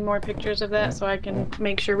take any more pictures of that so I can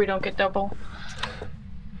make sure we don't get double.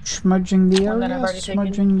 Smudging the One that I've area, already taken.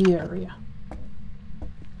 smudging the area.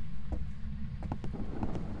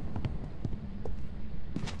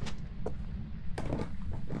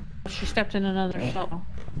 She stepped in another cell.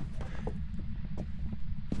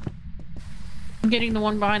 I'm getting the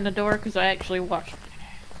one behind the door because I actually watched.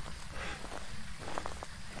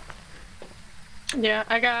 Yeah,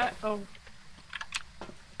 I got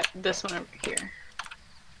this one over here.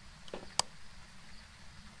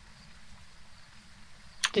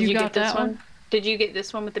 Did you got get this that one? Did you get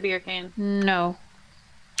this one with the beer can? No.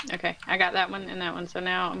 Okay, I got that one and that one. So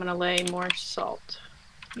now I'm gonna lay more salt.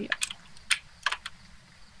 Yeah.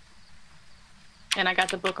 And I got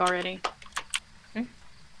the book already. Okay.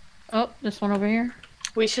 Oh, this one over here.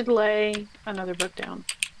 We should lay another book down.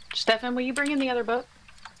 Stefan, will you bring in the other book?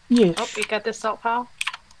 Yes. Oh, you got this salt pile?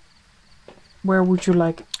 Where would you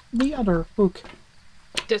like the other book?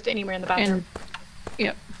 Just anywhere in the bathroom. And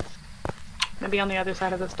yep. Maybe on the other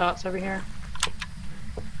side of those dots over here.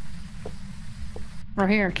 Right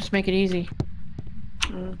here. Just make it easy.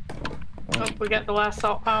 Oh, we got the last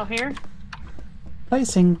salt pile here.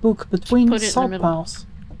 Placing book between Put it in the salt middle. piles.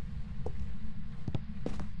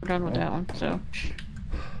 We're done with that one, so.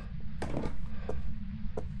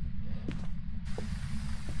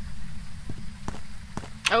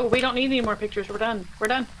 Oh, we don't need any more pictures. We're done. We're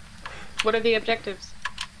done. What are the objectives?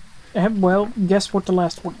 Well, guess what the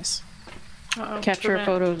last one is? Uh-oh, Capture a prevent.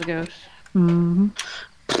 photo of the ghost. Mm-hmm.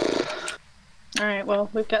 Alright, well,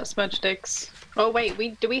 we've got smudge sticks. Oh, wait,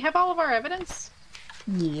 do we have all of our evidence?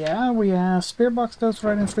 Yeah, we have Spirit Box, Ghost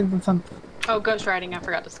Riding, Sleep and Thunder. Oh, ghost riding, I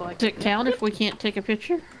forgot to select. Does it count if we can't take a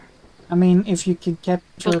picture? I mean, if you could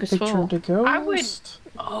capture a Book is picture full. of the ghost, I would...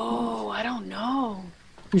 Oh, I don't know.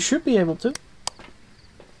 you should be able to.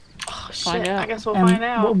 Oh, shit. Find out. I guess we'll And find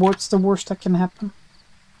out. what's the worst that can happen?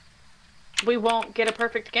 We won't get a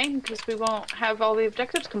perfect game because we won't have all the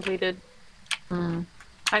objectives completed. Hmm.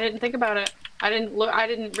 I didn't think about it. I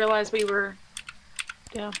didn't realize we were...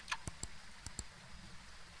 Yeah.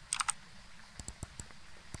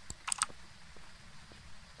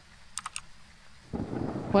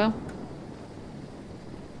 Well.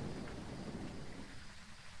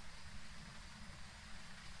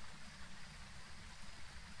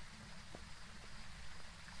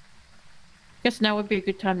 Guess now would be a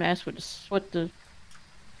good time to ask what the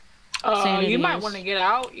sanity You might is. want to get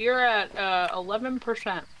out. You're at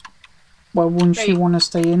 11%. Well, wouldn't you Wait. want to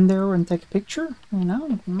stay in there and take a picture? You know?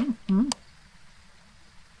 Mm-hmm.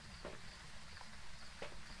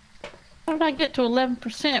 How did I get to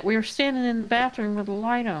 11%? We were standing in the bathroom with the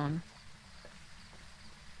light on.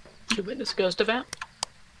 You witness ghost event?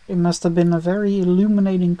 It must have been a very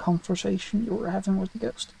illuminating conversation you were having with the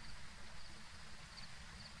ghost.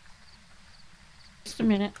 Just a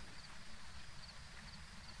minute.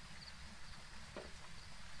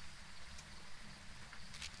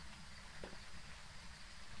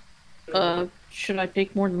 Should I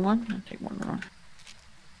take more than one? I'll take more than one.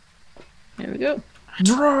 There we go.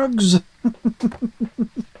 Drugs!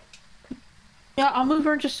 Yeah, I'll move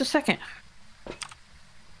her in just a second.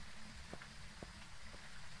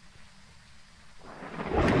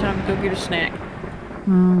 Time to go get a snack.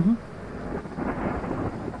 Mm-hmm.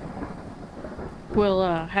 We'll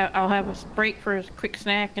I'll have a break for a quick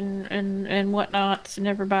snack and whatnots and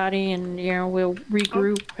everybody, and you know we'll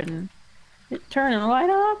regroup and turning the light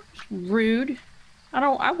off. Rude.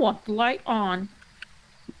 I want the light on.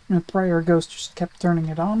 The prior ghost just kept turning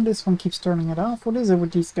it on. This one keeps turning it off. What is it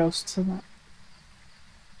with these ghosts and that?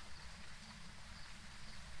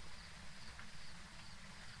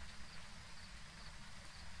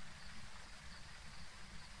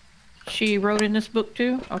 She wrote in this book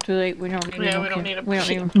too. Oh, too late. We don't need. Yeah, we don't need a- We don't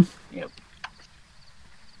need. 'em. Yep.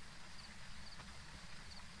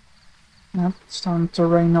 Yep, it's starting to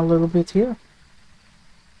rain a little bit here.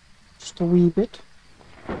 Just a wee bit.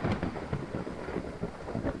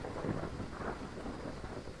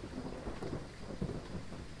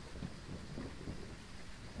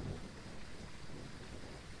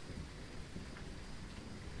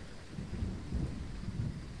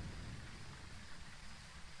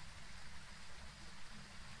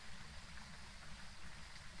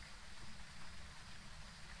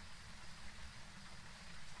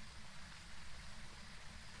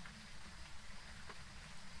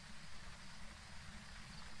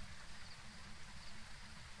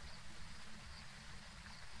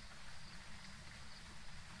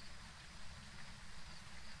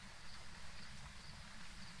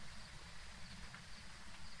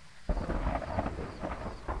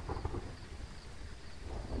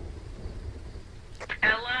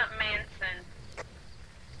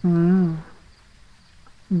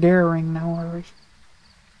 daring now, hurry.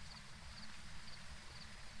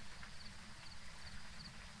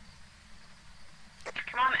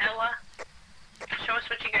 Come on, Ella. Show us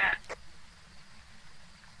what you got.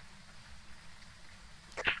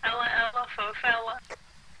 Ella, faux fella.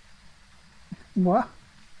 What?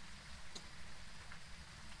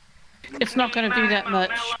 It's not going to do that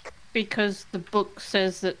much because the book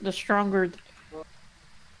says that the stronger,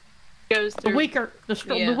 Goes the through. weaker,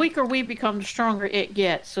 the weaker we become, the stronger it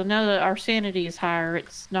gets. So now that our sanity is higher,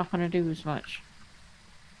 it's not going to do as much.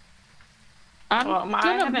 I'm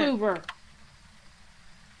gonna move her.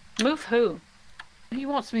 Move who? He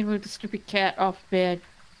wants me to move the stupid cat off bed.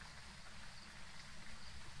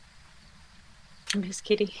 Miss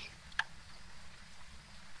Kitty.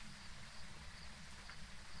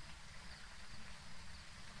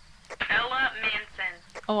 Ella Manson.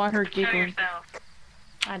 Oh, I heard Show giggling. yourself.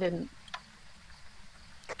 I didn't.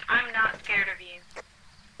 I'm not scared of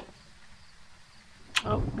you.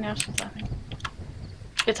 Oh, now she's laughing.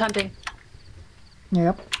 It's hunting.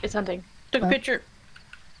 Yep. It's hunting. Took a picture.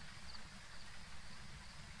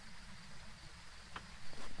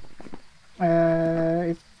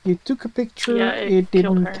 If you took a picture, Yeah, it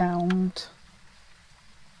killed didn't her. count.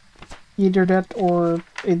 Either that or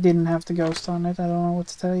it didn't have the ghost on it. I don't know what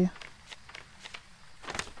to tell you.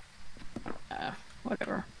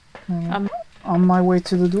 Whatever. I'm on my way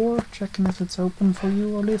to the door, checking if it's open for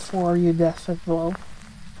you, Olive, or are you deaf as well?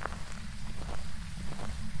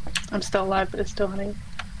 I'm still alive, but it's still hunting.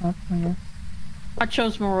 Oh, yeah. I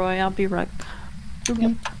chose Maroy. I'll be right back.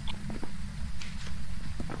 Okay.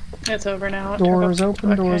 It's over now. Door is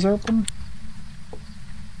open, door is Okay. open.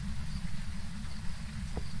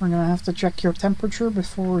 We're gonna have to check your temperature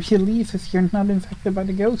before you leave if you're not infected by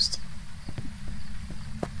the ghost.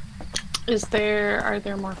 Are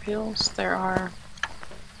there more pills? There are.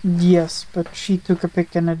 Yes, but she took a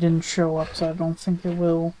pic and it didn't show up, so I don't think it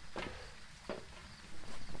will.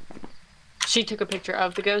 She took a picture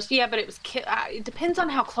of the ghost. Yeah, but it was. It depends on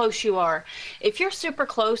how close you are. If you're super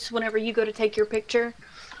close, whenever you go to take your picture,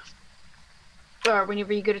 or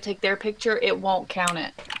whenever you go to take their picture, it won't count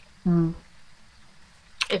it. Hmm.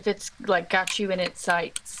 If it's like got you in its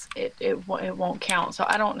sights, it won't count. So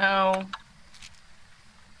I don't know.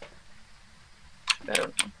 I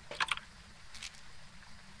don't know.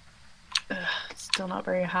 Ugh, it's still not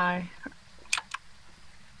very high.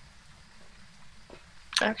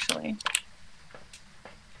 Actually.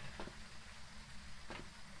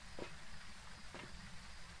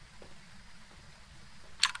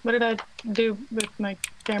 What did I do with my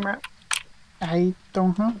camera? I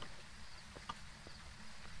don't know.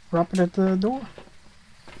 Drop it at the door.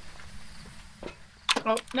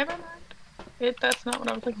 Oh, never mind. That's not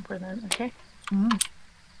what I was looking for then. Okay. Mm.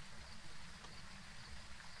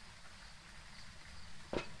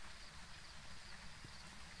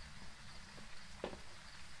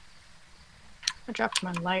 I dropped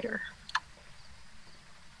my lighter.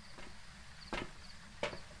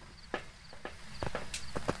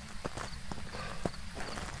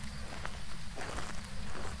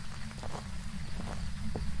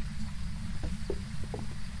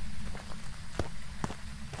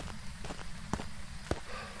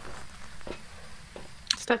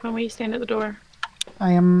 Stefan, will you stand at the door?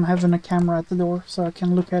 I am having a camera at the door so I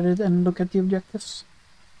can look at it and look at the objectives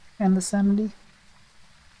and the sanity.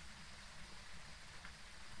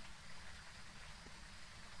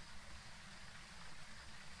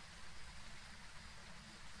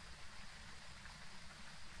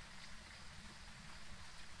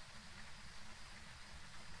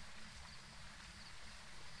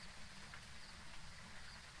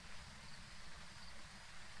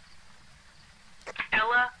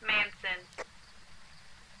 Ella Manson.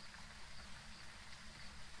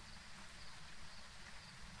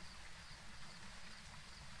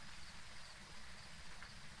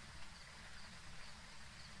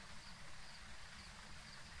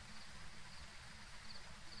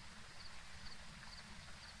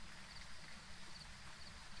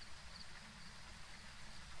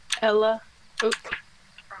 Ella. Oop.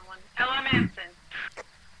 Wrong one. Ella Manson.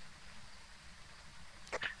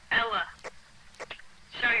 Ella.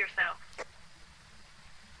 Show yourself.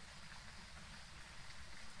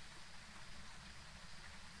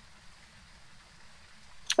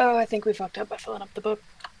 Oh, I think we fucked up by filling up the book.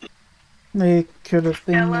 It could have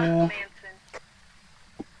been, Ella yeah. Manson.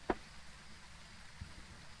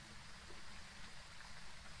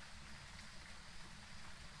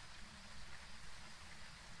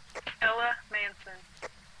 Ella Manson.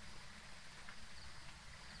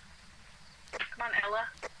 Come on, Ella.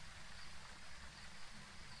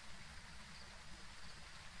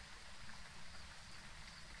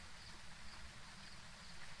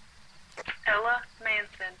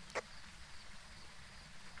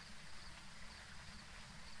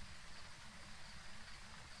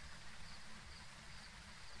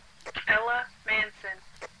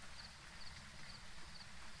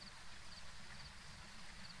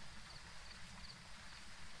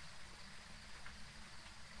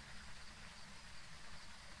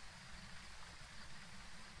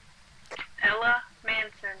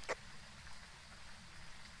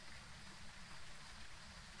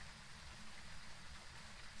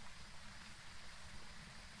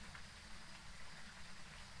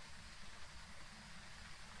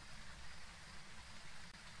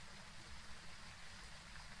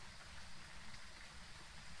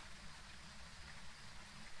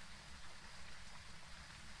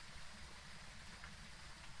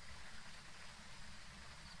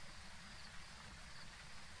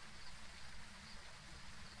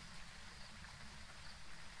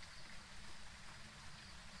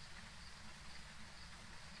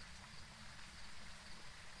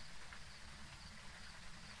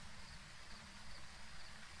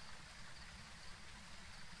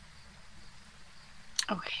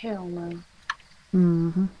 Oh, hell no.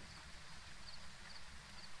 Mm-hmm.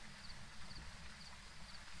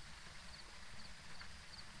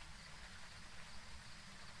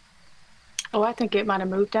 Oh, I think it might have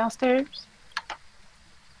moved downstairs.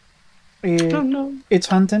 It, Oh no. It's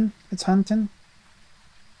hunting. It's hunting.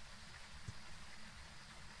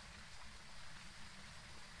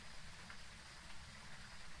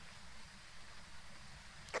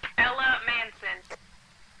 Ella Manson.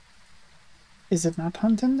 Is it not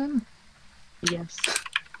hunting then? Yes.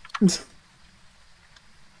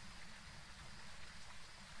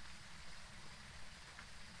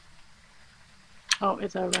 Oh,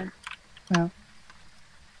 it's over. Yeah.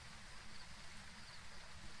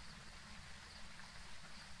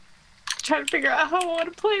 Trying to figure out how I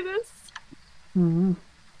want to play this. Mm-hmm.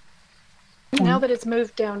 Now that it's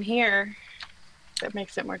moved down here, that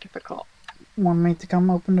makes it more difficult. Want me to come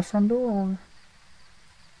open the front door, or?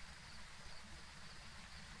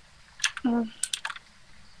 I'm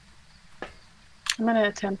gonna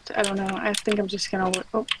attempt. I don't know. I think I'm just gonna.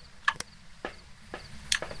 Oh,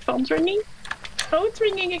 phone's ringing. Oh, it's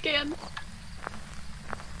ringing again.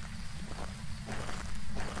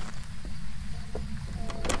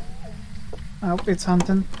 Oh, it's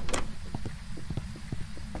hunting.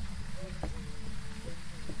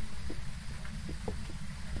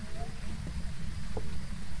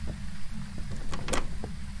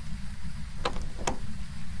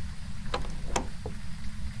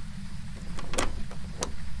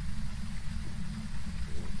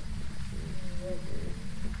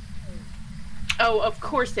 Oh, of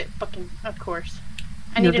course it fucking. Of course.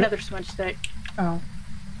 I You're need another smudge stick. Oh.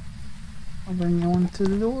 I'll bring you one to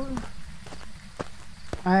the door.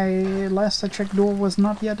 Last I checked, door was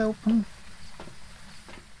not yet open.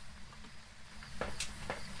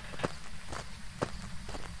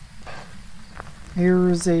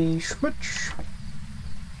 Here's a smudge.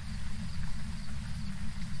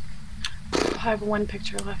 I have one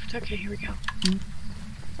picture left. Okay, here we go.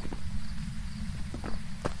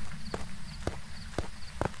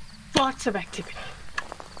 Lots of activity.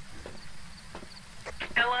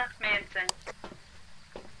 Ella Manson.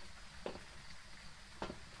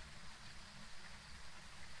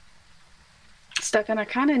 Stefan, I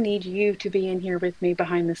kind of need you to be in here with me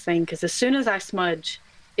behind this thing, because as soon as I smudge,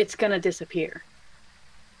 it's going to disappear,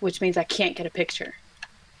 which means I can't get a picture.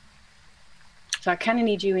 So I kind of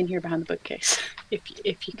need you in here behind the bookcase,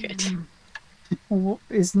 if you could. Well,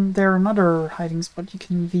 isn't there another hiding spot you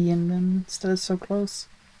can be in then, instead of so close?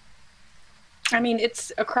 I mean,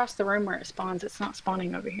 it's across the room where it spawns. It's not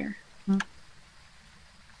spawning over here.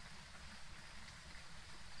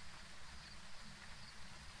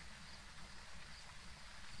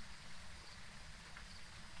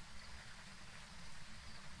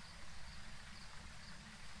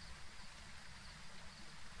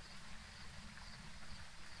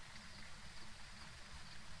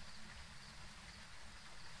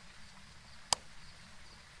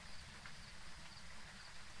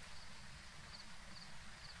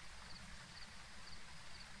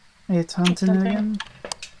 It's hunting hunting. again.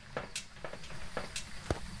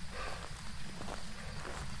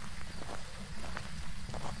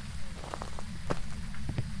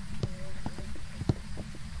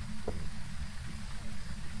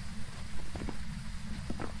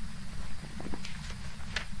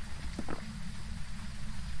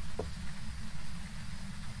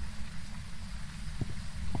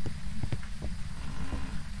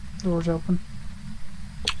 Door's open.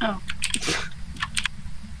 Oh.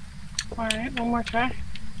 Alright, one more try.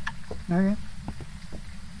 Okay.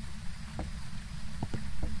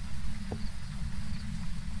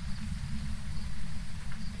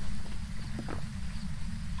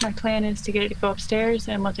 My plan is to get it to go upstairs,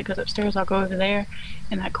 and once it goes upstairs, I'll go over there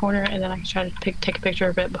in that corner, and then I can try to take a picture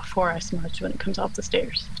of it before I smudge when it comes off the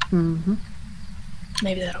stairs. Mm-hmm.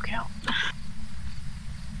 Maybe that'll count.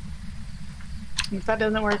 If that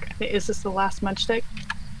doesn't work, is this the last smudge stick?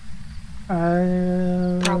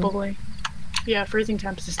 Probably. Yeah, freezing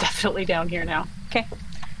temps is definitely down here now. Okay.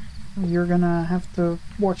 You're gonna have to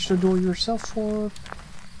watch the door yourself for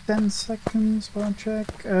 10 seconds while I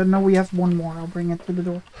check. No, we have one more. I'll bring it to the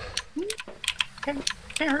door. Okay.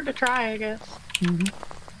 Can't hurt to try, I guess. Mm-hmm.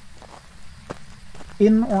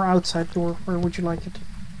 In or outside door? Where would you like it?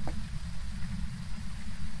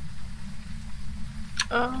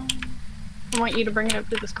 I want you to bring it up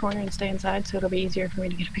to this corner and stay inside, so it'll be easier for me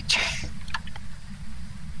to get a picture.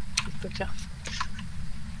 Just good job.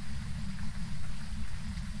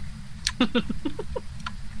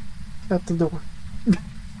 At the door.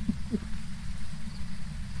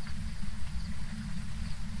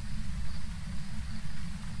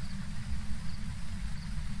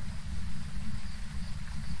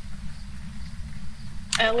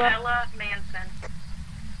 Ella Manson.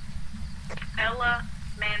 Ella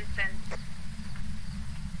Manson.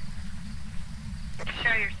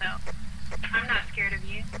 Show yourself. I'm not scared of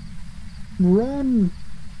you. Run!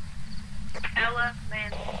 Ella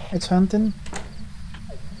Manson. It's hunting.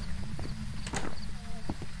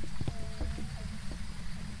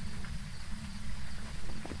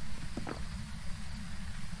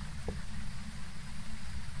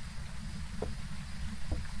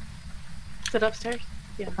 Is it upstairs?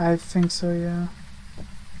 Yeah. I think so, yeah.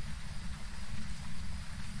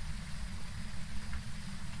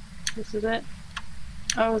 This is it.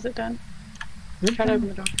 Oh, is it done? Yep. Try to open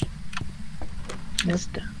the door. Yep. It's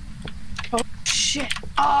done. Oh, shit.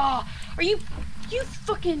 Oh, are you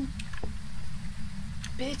fucking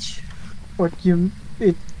bitch. But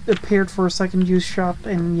it appeared for a second, you shot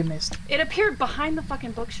and you missed. It appeared behind the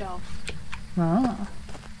fucking bookshelf. Ah.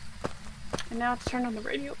 And now it's turned on the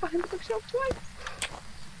radio behind the bookshelf twice.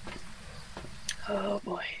 Oh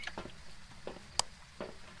boy.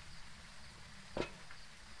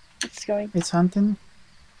 It's going. It's hunting?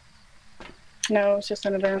 No, it's just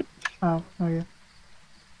an event. Oh, yeah.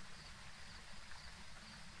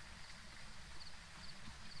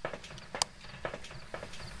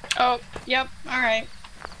 Oh, yep, alright.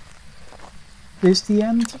 This the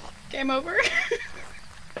end? Game over.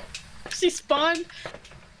 She spawned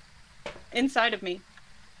inside of me.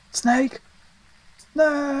 Snake!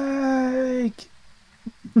 Snake!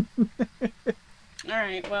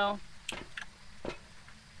 Alright, well.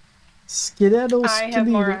 Skedaddle, I have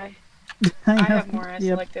more skedaddle. I have more I Yep.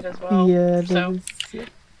 selected as well. Yeah, so yep.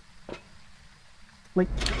 Like,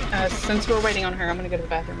 since we're waiting on her, I'm gonna go to the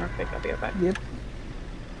bathroom real quick. I'll be right back. yep.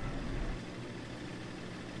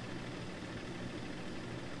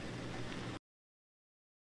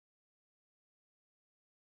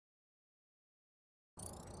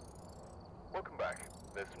 Welcome back.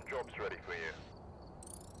 There's some jobs ready for you.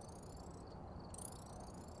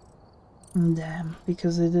 Damn,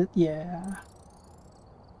 because it yeah.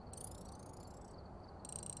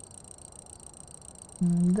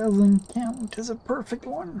 Doesn't count as a perfect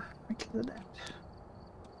one. I can do that.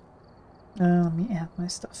 Let me add my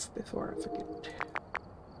stuff before I forget.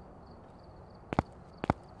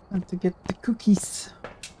 I have to get the cookies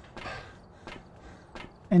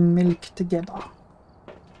and milk together.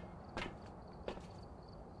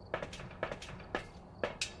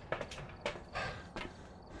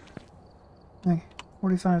 Okay,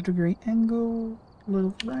 45-degree angle,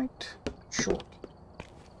 little right, short.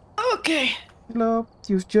 Okay. Hello,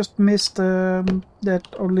 you've just missed that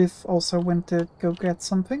Olive also went to go get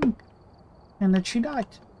something, and that she died.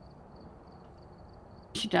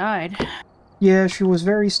 She died. Yeah, she was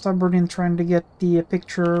very stubborn in trying to get the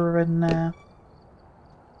picture, and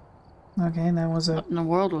okay, that was What in the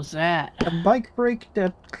world was that? a bike brake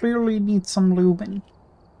that clearly needs some lubing.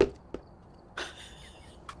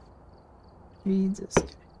 Jesus.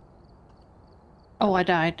 Oh, I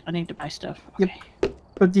died. I need to buy stuff. Yep. Okay.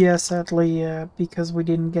 But yeah, sadly, because we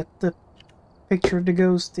didn't get the picture of the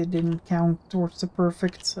ghost, it didn't count towards the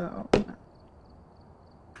perfect, so...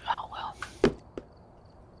 Oh, well.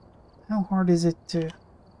 How hard is it to...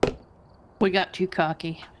 We got too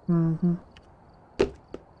cocky. Mm-hmm. Come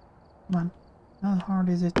on. How hard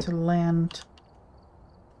is it to land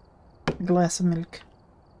a glass of milk?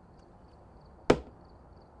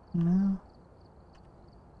 No.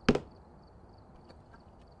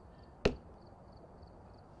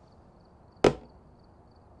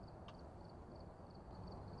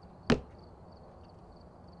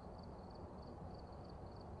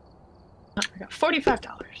 Oh, I got $45.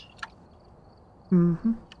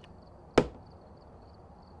 Mm-hmm.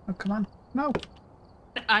 Oh, come on. No.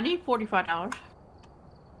 I need $45.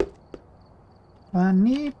 I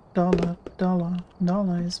need dollar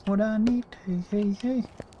is what I need. Hey.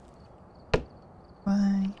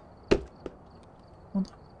 Bye.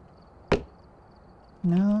 Hold on.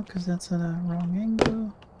 No, because that's at a wrong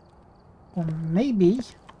angle. Or maybe...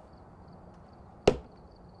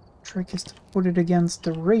 trick is to put it against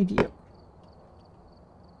the radio.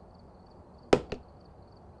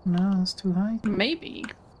 No, that's too high. Maybe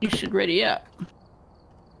you should ready up.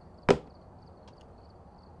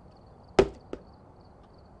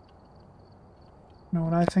 Know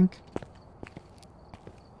what I think?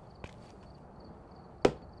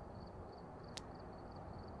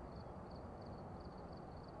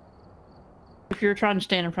 If you were trying to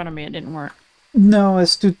stand in front of me, it didn't work. No, I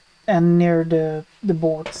stood and near the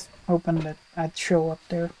boards, hoping that I'd show up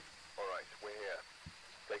there. Alright, we're here.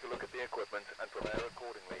 Take a look at the equipment and prepare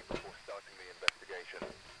accordingly before starting the investigation.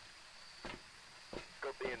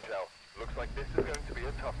 Scope the intel. Looks like this is going to be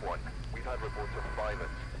a tough one. We've had reports of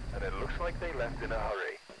violence, and it looks like they left in a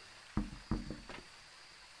hurry.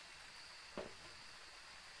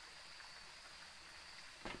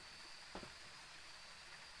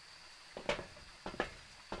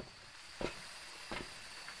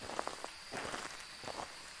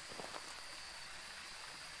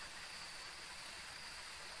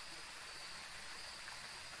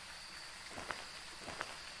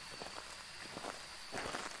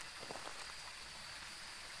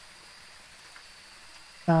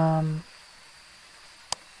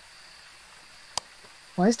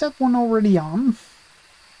 Why is that one already on?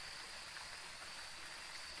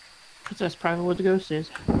 Because that's probably what the ghost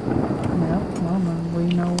is. Yeah, well then we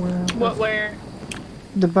know What, where?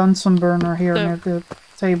 the Bunsen burner here The- near the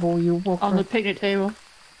table you walk On the right. picnic table.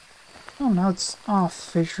 Oh, now it's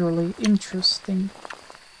off visually. Interesting.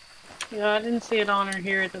 Yeah, I didn't see it on or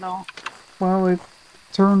hear it at all. Well, it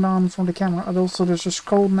turned on from the camera, and also there's a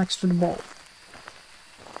skull next to the ball.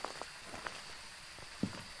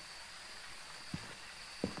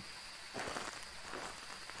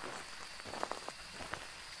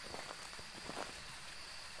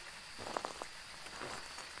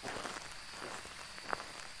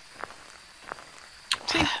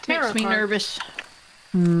 See, tarot Makes me cards. nervous.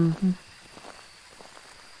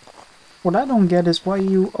 What I don't get is why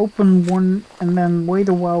you open one and then wait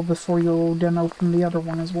a while before you then open the other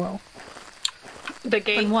one as well. The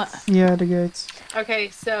gate. And what? Yeah, the gates. Okay,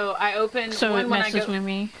 so I open So one it when I messes go. with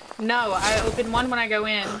me. No, I open one when I go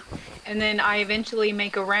in, and then I eventually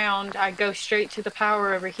make a round. I go straight to the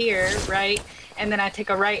power over here, right? And then I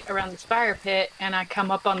take a right around the fire pit, and I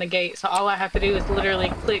come up on the gate. So all I have to do is literally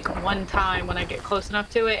click one time when I get close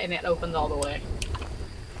enough to it, and it opens all the way.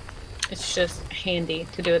 It's just handy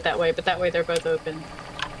to do it that way, but that way they're both open.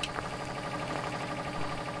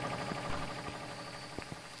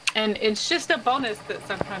 And it's just a bonus that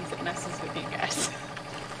sometimes it messes with you guys.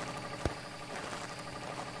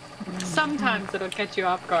 Sometimes it'll catch you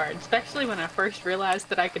off guard, especially when I first realized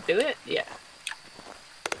that I could do it. Yeah.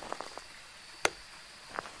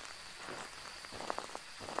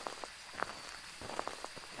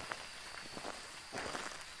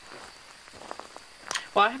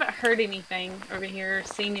 Well, I haven't heard anything over here,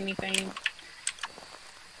 seen anything.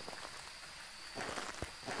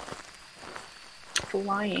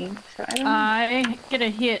 Flying, so I don't know. I get a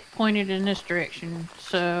hit pointed in this direction,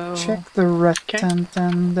 so... Check the red Okay. tent,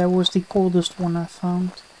 and that was the coldest one I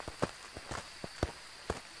found.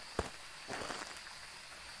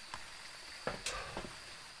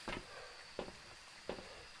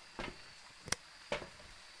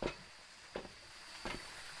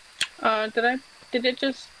 Did it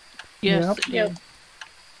just, Yes, Yep. it Yep. did.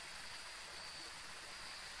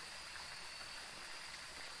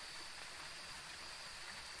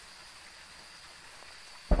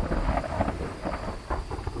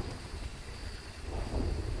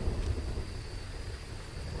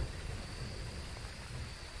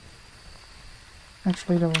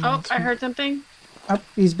 Actually, that Oh, reminds I me. heard something. Up,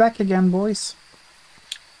 he's back again, boys.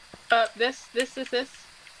 This.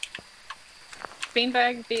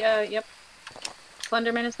 Beanbag, yep.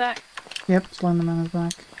 Slenderman is back. Yep, Slenderman is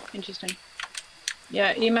back. Interesting.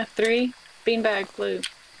 Yeah, EMF 3, beanbag blue.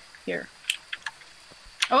 Here.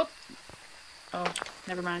 Oh! Oh,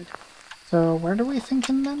 never mind. So, where do we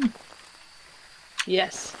thinking then?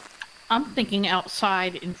 Yes. I'm thinking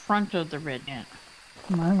outside in front of the red tent.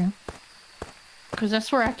 Okay. Because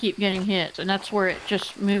that's where I keep getting hits, and that's where it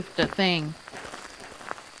just moved the thing.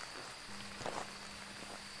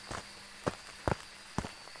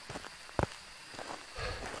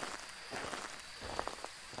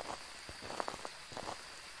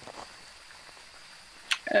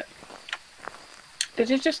 did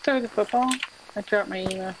you just throw the football? I dropped my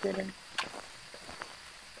email reader.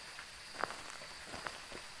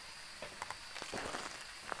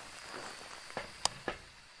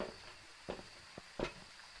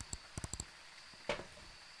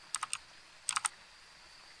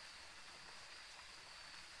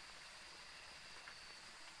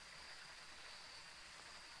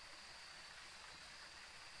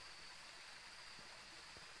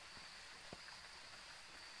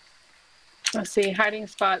 Let's see, hiding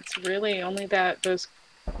spots, really only those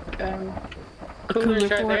coolers cooler right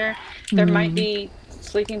fort? there. There might Hmm. be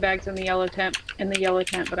sleeping bags in the yellow tent,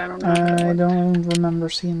 but I don't know. I don't remember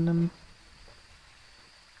seeing them.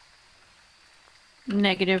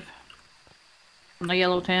 Negative. On the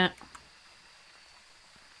yellow tent.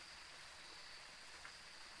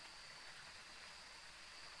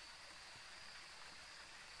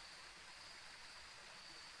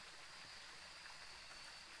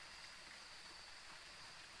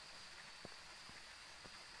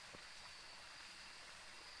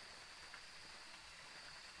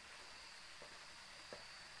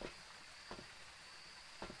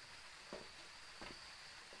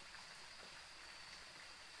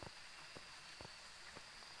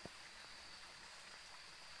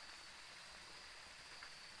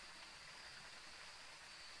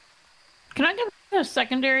 Can I get a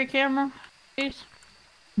secondary camera, please?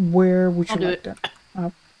 Where would you I'll do like it.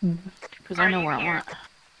 that? Because I know where I want.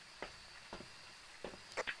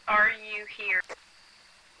 Are you here?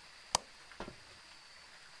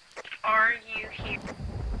 Are you here?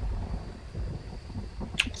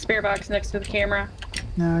 Spirit box next to the camera.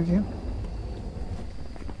 Okay.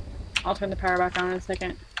 I'll turn the power back on in a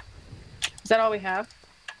second. Is that all we have?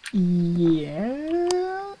 Yeah.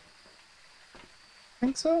 I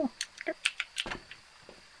think so. Okay.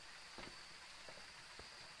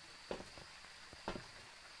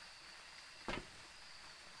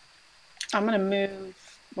 I'm gonna move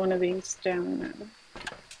one of these down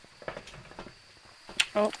now.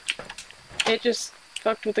 Oh, it just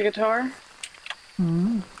fucked with the guitar.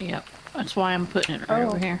 Mm. Yep. That's why I'm putting it right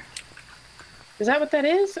over here. Is that what that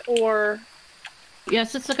is? Or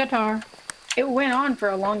Yes, it's a guitar. it went on for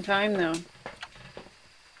a long time though.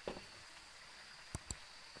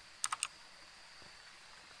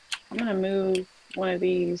 I'm gonna move one of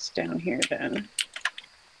these down here then.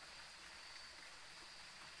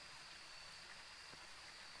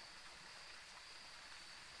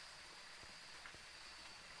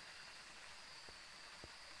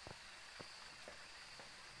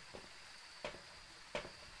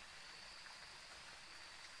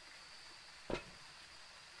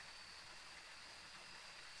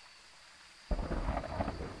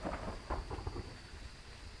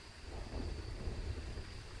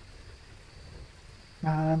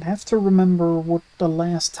 I'd have to remember what the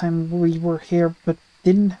last time we were here but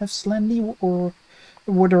didn't have Slendy, or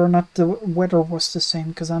whether or not the weather was the same,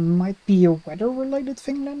 because that might be a weather-related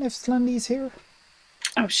thing then if Slendy's here.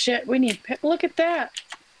 Oh shit, we need look at that!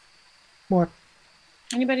 What?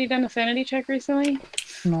 Anybody done a sanity check recently?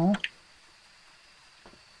 No.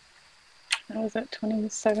 I was at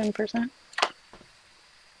 27%.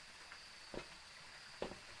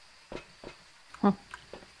 Huh.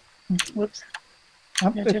 Whoops.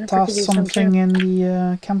 Up, Yeah, it Jennifer tossed could use some something too. in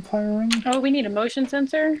the campfire ring. Oh, we need a motion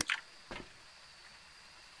sensor.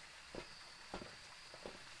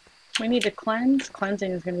 We need to cleanse.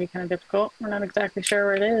 Cleansing is going to be kind of difficult. We're not exactly sure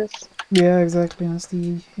where it is. Yeah, exactly. That's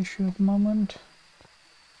the issue at the moment.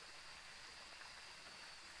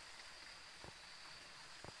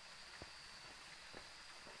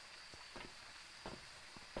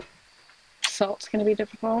 Salt's going to be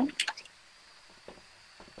difficult.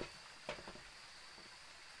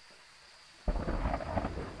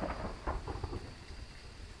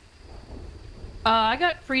 I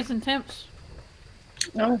got freezing temps.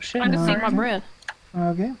 Oh shit. I can see my Okay. breath.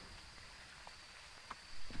 Okay.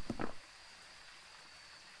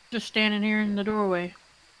 Just standing here in the doorway.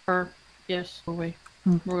 Or, yes, doorway.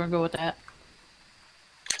 Hmm. We're gonna go with that.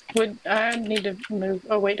 Would I need to move?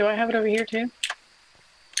 Oh wait, do I have it over here too?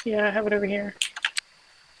 Yeah, I have it over here.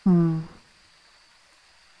 Hmm.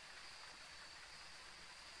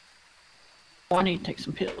 Oh, I need to take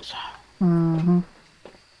some pills. Mm-hmm.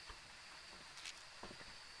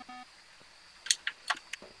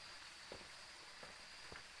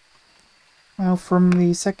 Well, from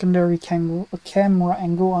the secondary camera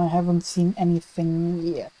angle, I haven't seen anything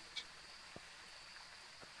yet.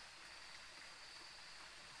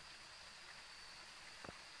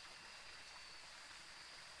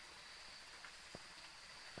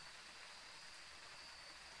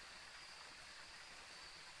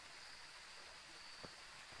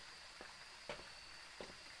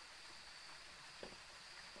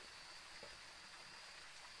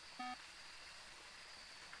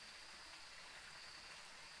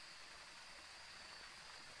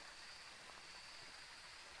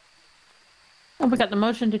 Oh, we got the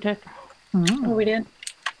motion detector. Mm. Oh, we did.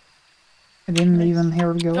 I didn't Nice. even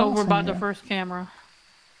hear it go Over off by in the here. first camera.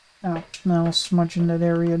 Oh, no, smudging that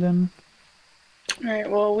area then. All right.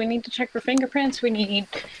 Well, we need to check for fingerprints. We need.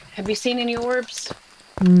 Have you seen any orbs?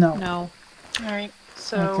 No. No. All right.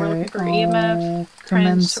 So we're Okay, looking for EMF, I'll prints,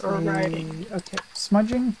 commence or writing. Okay,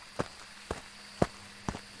 smudging.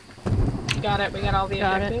 Got it. We got all the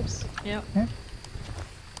Got it. objectives. Yep. Okay.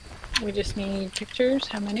 We just need pictures.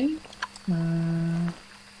 How many?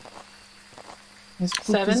 This book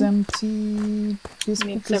 7? is empty. This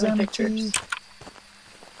We need book is 7 empty. pictures.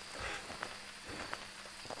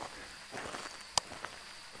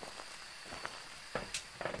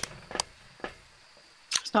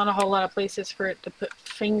 There's not a whole lot of places for it to put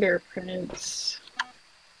fingerprints.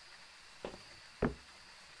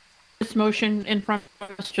 This motion in front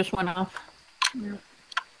of us just went off. Yeah.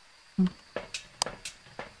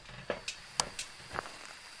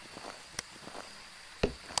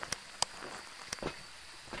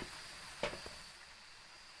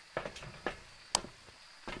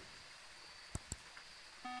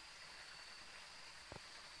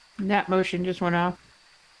 That motion just went off.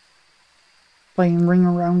 Playing Ring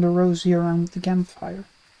Around the Rosie around the campfire.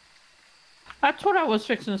 That's what I was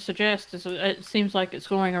fixing to suggest. Is it seems like it's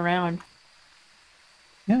going around.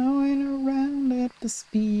 Going around at the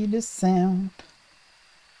speed of sound.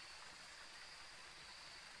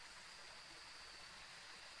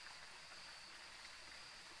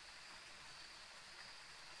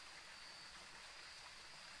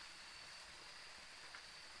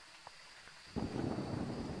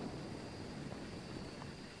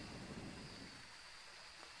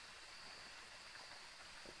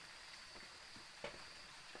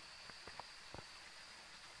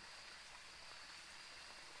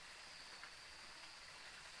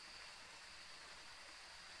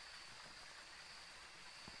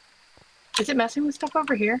 Is it messing with stuff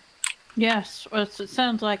over here? Yes, well, it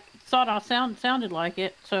sounds like sounded like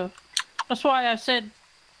it. So that's why I said.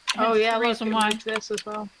 Oh yeah, the reason look, why this as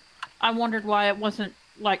well. I wondered why it wasn't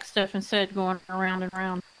like Stefan said, going around and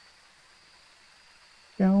around.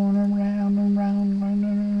 Going around and round, round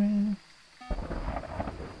and around.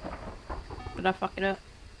 Did I fuck it up?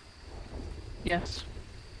 Yes.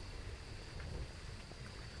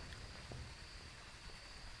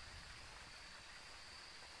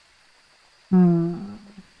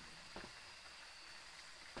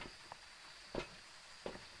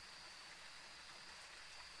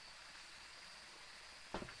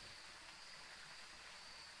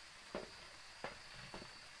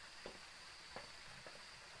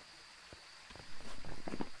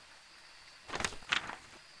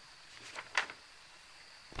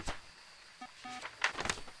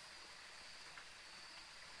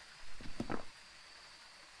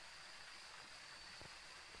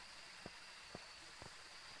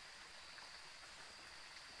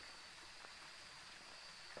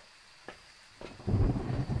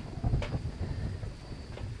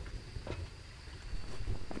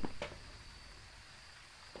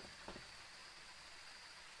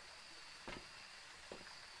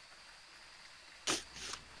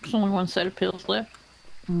 There's only one set of pills left.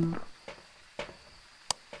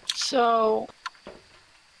 So.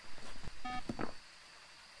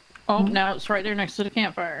 Oh, now it's right there next to the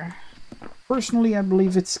campfire. Personally, I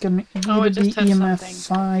believe it's gonna either it just be has EMF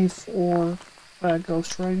something. 5 or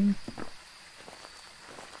ghost writing.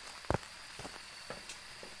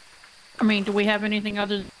 I mean, do we have anything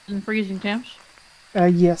other than freezing temps?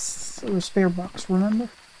 Yes, a spare box, remember?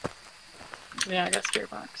 Yeah, I got spirit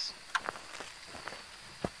box.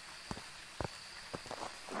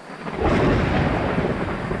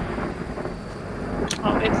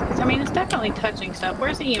 Oh, I mean, it's definitely touching stuff.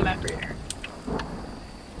 Where's the EMF reader?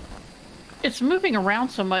 It's moving around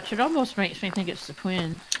so much, it almost makes me think it's the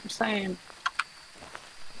twins. I'm saying.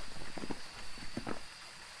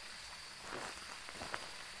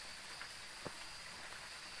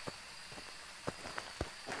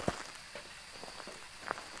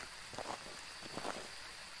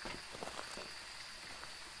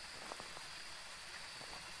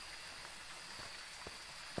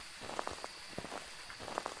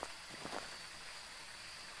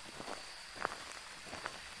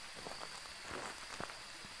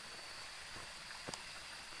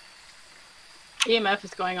 EMF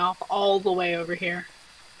is going off all the way over here.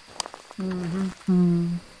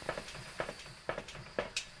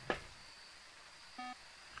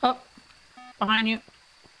 Oh, behind you.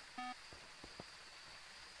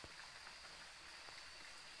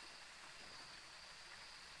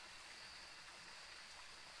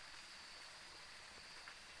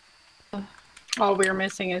 All we're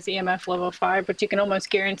missing is EMF level 5, but you can almost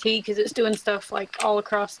guarantee because it's doing stuff like all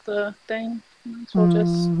across the thing. So we'll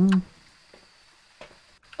just.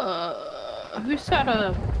 Who's got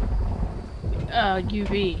a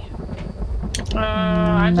UV?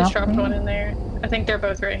 I just dropped Nothing. one in there. I think they're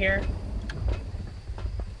both right here.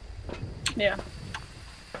 Yeah.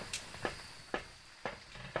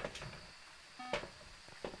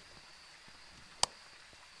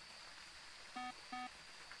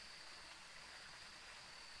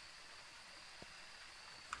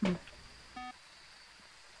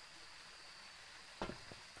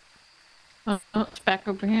 Oh, it's back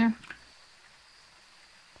over here.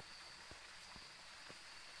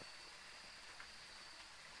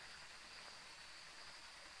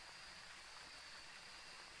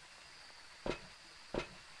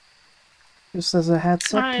 Just as a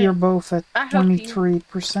heads up, Alright. you're both at I hope you-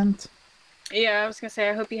 23%. Yeah, I was gonna say,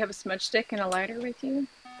 I hope you have a smudge stick and a lighter with you.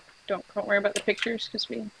 Don't worry about the pictures because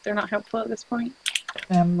they're not helpful at this point.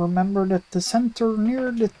 And remember that the center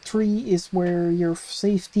near the tree is where your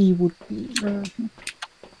safety would be.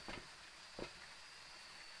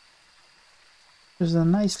 There's a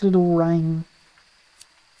nice little rhyme.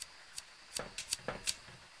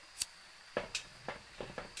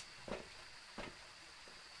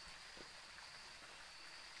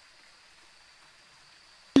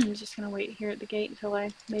 I'm just gonna wait here at the gate until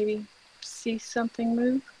I maybe see something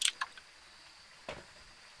move.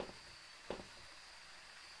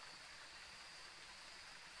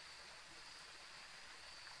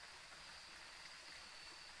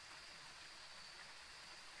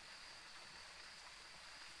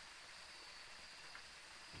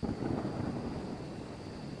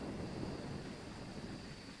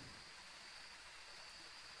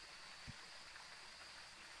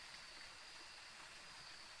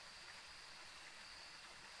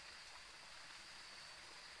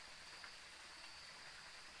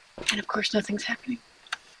 And of course, nothing's happening.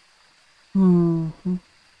 Mm-hmm.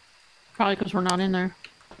 Probably because we're not in there.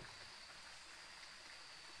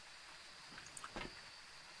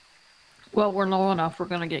 Well, we're low enough. We're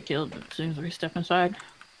gonna get killed as soon as we step inside.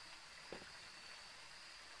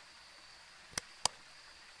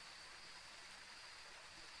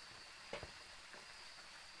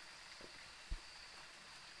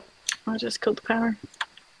 I just killed the power.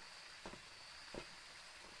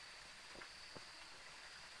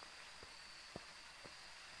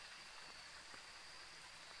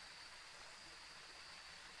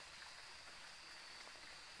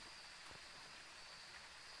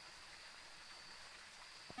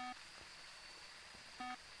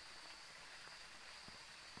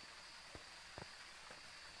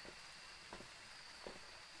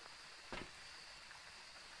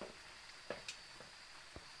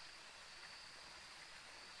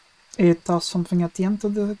 It does something at the end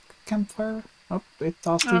of the campfire. Oh, it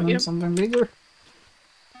does even yep. something bigger.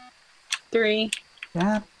 3.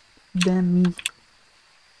 God damn me.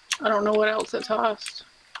 I don't know what else it tossed.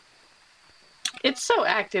 It's so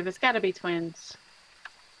active. It's got to be twins.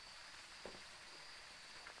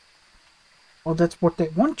 Well, that's what they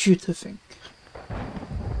want you to think.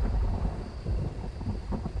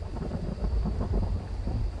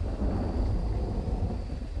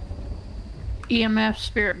 EMF,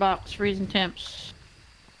 spirit box, freezing temps.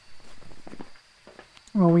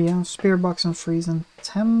 Well, we have spirit box and freezing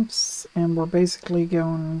temps, and we're basically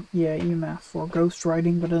going, yeah, EMF or ghost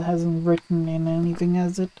writing, but it hasn't written in anything,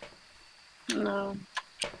 has it? No.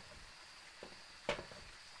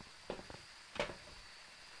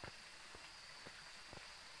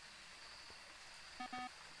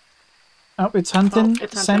 Oh, it's hunting. Oh,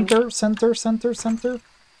 it's hunting. Center.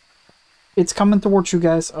 It's coming towards you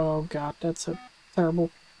guys. Oh god, that's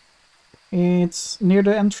terrible. It's near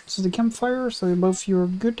the entrance to the campfire, so both of you are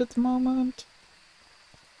good at the moment.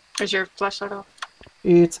 Is your flashlight off?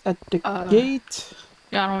 It's at the gate.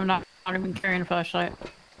 Yeah, I'm not even carrying a flashlight.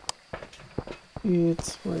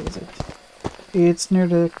 It's, where is it? It's near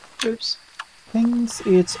the Oops. things.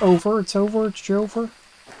 It's over. It's over.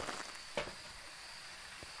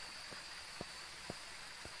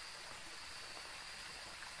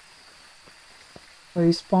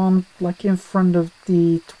 They spawn like in front of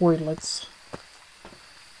the toilets.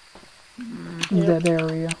 In that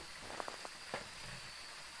area.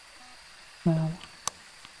 Now,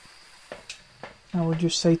 I would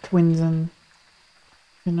just say twins and,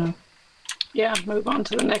 you know. Yeah, move on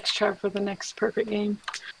to the next chart for the next perfect game.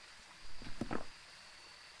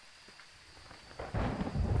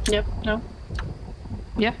 Yep, no.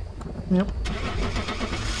 Yeah. Yep.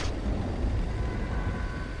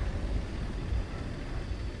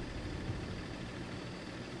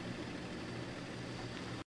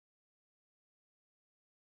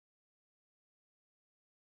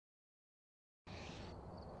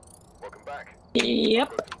 Welcome back.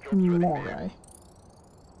 Yep. More guy.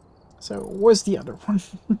 So, what's the other one?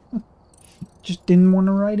 Just didn't want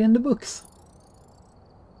to write in the books.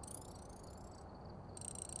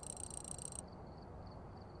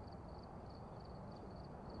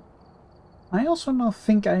 I also now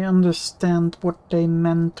think I understand what they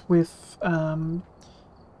meant with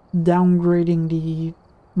downgrading the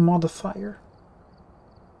modifier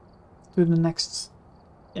to the next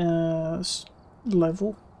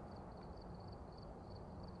level.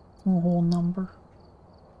 A whole number.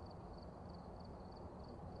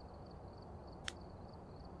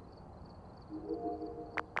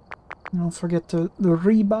 Don't forget to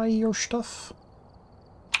rebuy your stuff.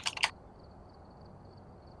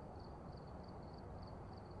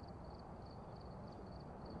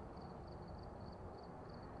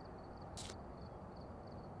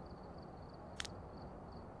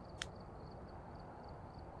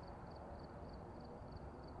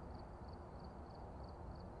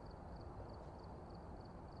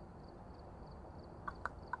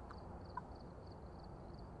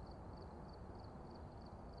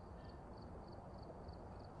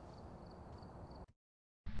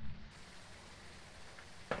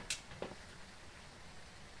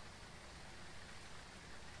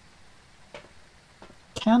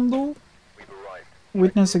 candle, We've arrived.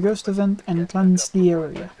 witness a ghost event, and cleanse the area.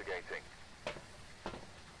 Investigating.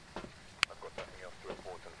 I've got nothing else to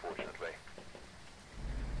report, unfortunately.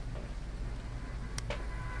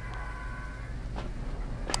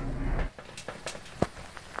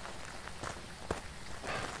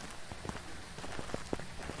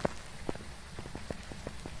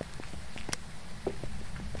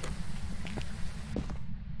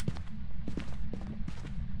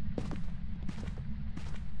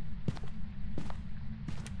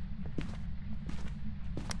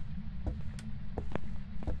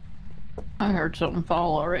 I heard something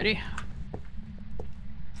fall already.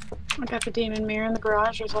 I got the demon mirror in the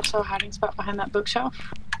garage. There's also a hiding spot behind that bookshelf.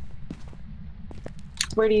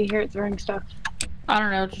 Where do you hear it throwing stuff? I don't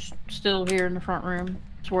know, just still here in the front room.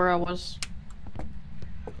 It's where I was.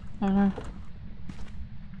 I don't know.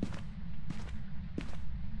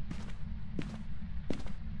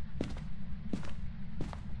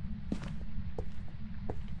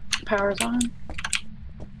 Power's on.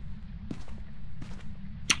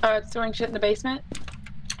 It's throwing shit in the basement.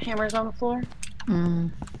 Hammers on the floor.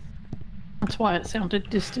 That's why it sounded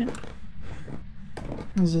distant.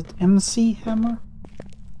 Is it MC Hammer?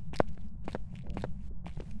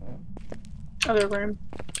 Other room.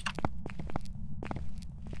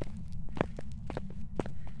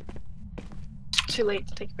 Too late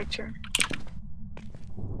to take a picture.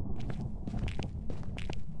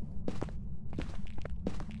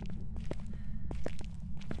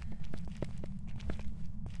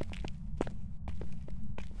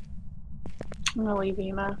 I'm gonna leave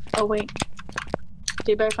Ema. Oh wait. Did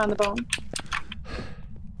you better find the bone?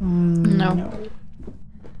 No.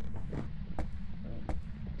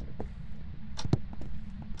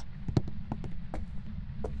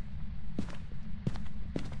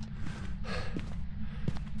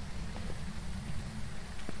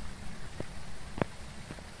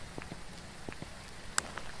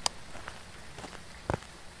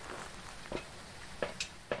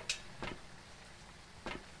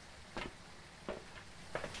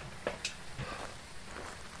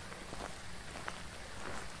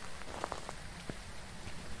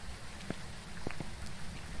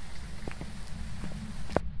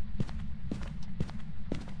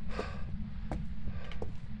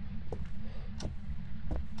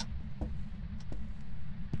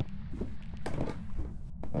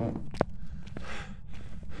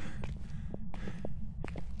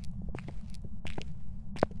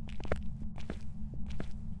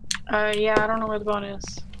 Yeah, I don't know where the bone is.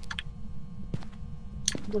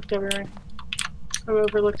 Looked everywhere. I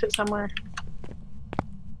overlooked it somewhere.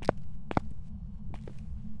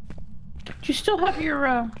 Do you still have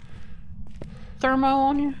your thermo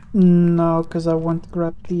on you? No, because I went to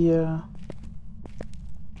grab the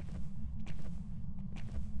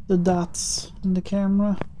dots in the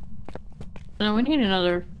camera. No, we need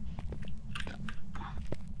another.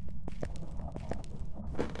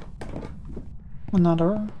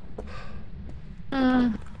 Another.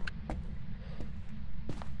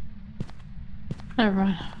 Never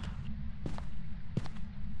mind.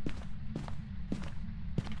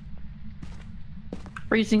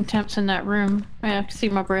 Freezing temps in that room. Yeah, I can see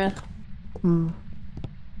my breath.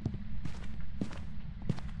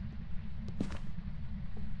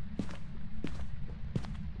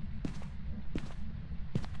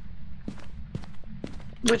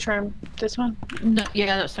 Which room? This one? No,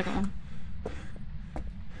 yeah, that second one.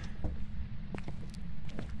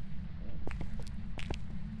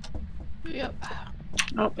 Yep.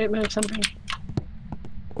 Oh, it moved something.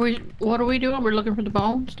 What are we doing? We're looking for the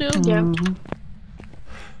bone still? Yeah.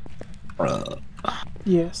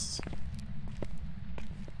 Yes.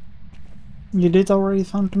 You did already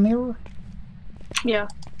find the mirror? Yeah.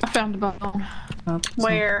 I found the bone. No, it's not.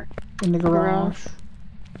 Where? In the garage.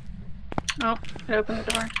 Oh, it opened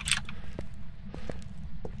the door.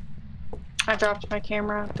 I dropped my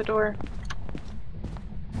camera at the door.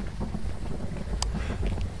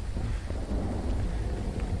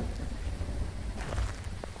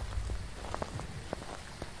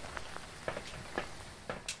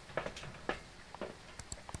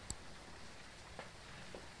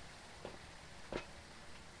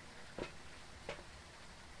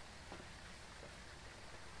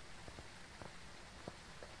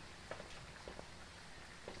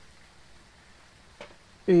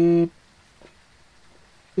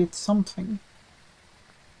 It's something.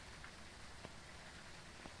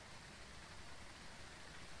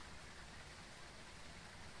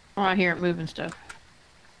 Oh, I hear it moving stuff.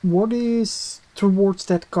 What is towards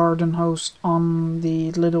that garden host on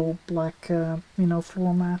the little black,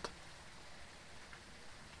 floor mat?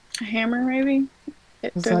 A hammer, maybe?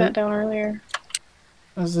 It Is threw that- that down earlier.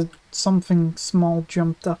 As it something small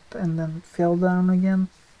jumped up and then fell down again.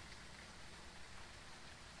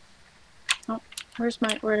 Oh, where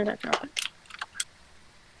did I drop it?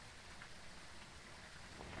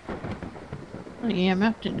 The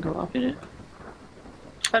EMF didn't go off, did it?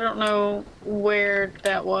 I don't know where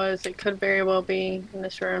that was. It could very well be in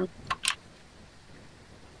this room.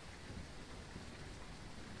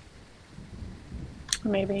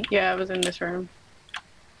 Maybe. Yeah, it was in this room.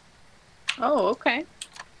 Oh, okay.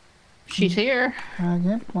 She's here.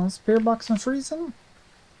 Okay, one spirit box and freezing.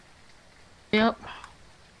 Yep.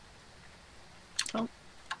 Oh.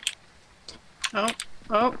 Oh.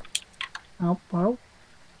 Oh. Oh, oh.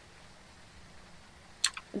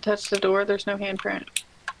 Touch the door. There's no handprint.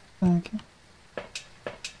 Okay.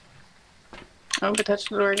 Oh, but touch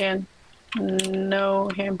the door again. No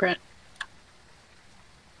handprint.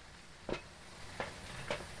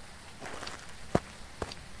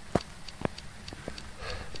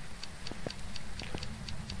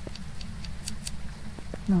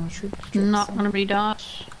 No, I should check Not some. gonna be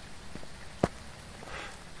dots.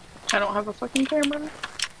 I don't have a fucking camera.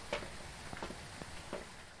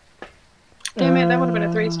 Damn it, that would have been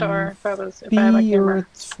a 3-star if I had my B, you're camera.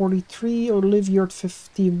 at 43, Olivia, you're at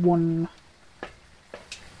 51.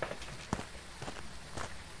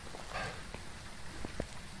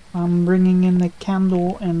 I'm bringing in the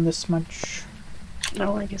candle and the smudge.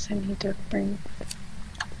 No, I guess I need to bring...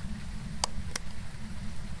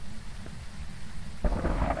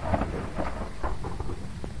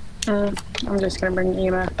 I'm just gonna bring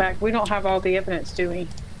EMF back. We don't have all the evidence, do we?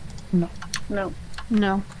 No. No.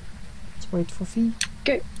 No. Let's wait for Fee.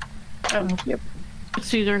 Good. Oh, yep.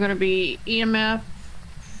 It's either gonna be EMF,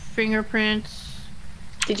 fingerprints,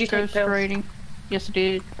 Did you take ghost pills? writing. Yes, I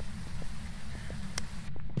did.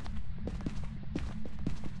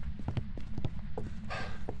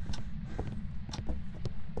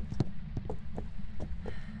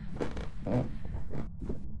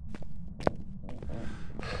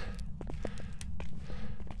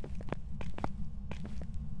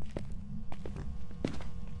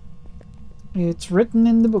 It's written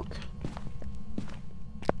in the book.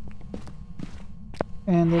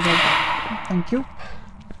 And it thank you.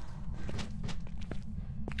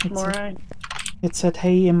 It said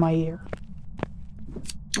hey in my ear.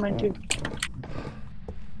 Mine too.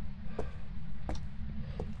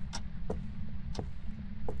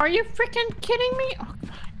 Are you freaking kidding me? Oh,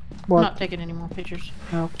 God. What? I'm not taking any more pictures.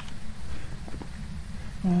 No.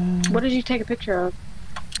 What did you take a picture of?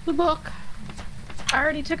 The book. I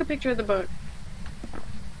already took a picture of the book.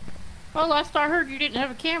 Well, last I heard, you didn't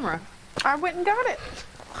have a camera. I went and got it.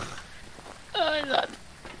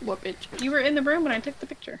 What bitch? You were in the room when I took the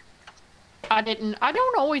picture. I didn't. I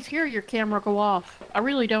don't always hear your camera go off. I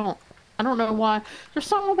really don't. I don't know why. There's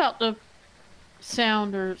something about the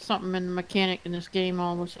sound or something in the mechanic in this game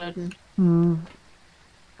all of a sudden.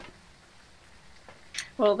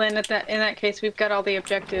 Well, then in that case, we've got all the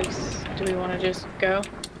objectives. Do we want to just go?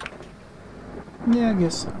 Yeah, I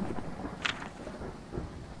guess so.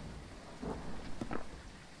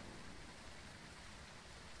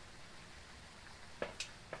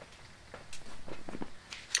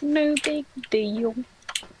 No big deal.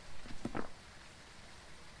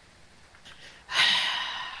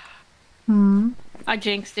 I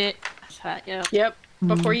jinxed it. That's hot, yeah. Yep.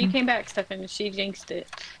 Before you came back, Stefan, she jinxed it.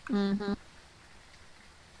 Mm-hmm.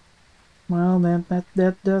 Well,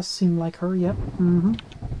 that does seem like her. Yep.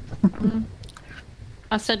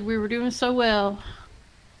 I said we were doing so well.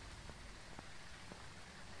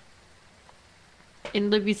 And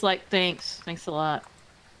Libby's like, thanks. Thanks a lot.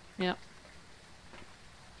 Yep.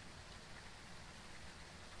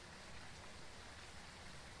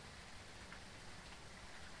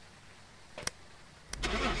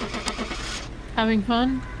 Having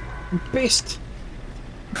fun? I'm pissed.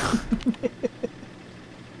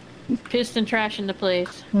 Pissed and trashing the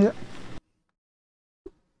place. Yep.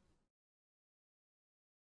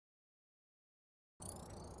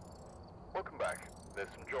 Welcome back. There's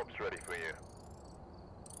some jobs ready for you.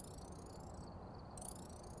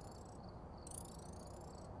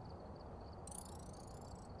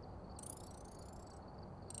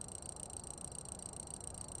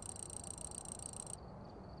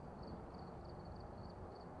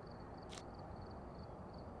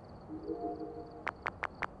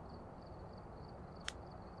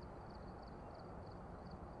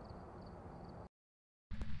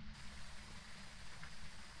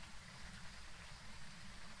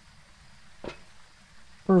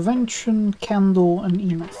 Prevention, candle, and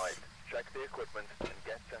EMF. Right. Check the equipment and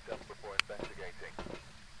get set up before investigating.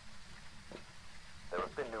 There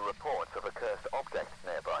have been new reports of a cursed object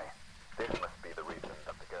nearby. This must be the reason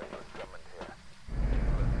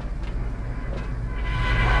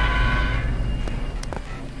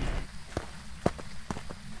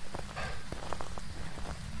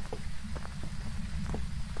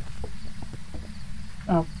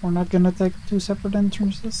Oh, we're not gonna take two separate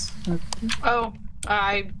entrances? Okay. Oh,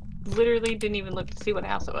 I literally didn't even look to see what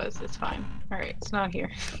house it was. It's fine. Alright, it's not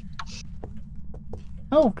here.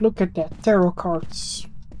 Oh, look at that. Tarot cards.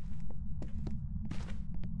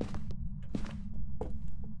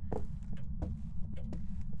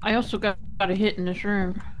 I also got a hit in this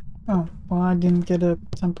room. Oh, well, I didn't get a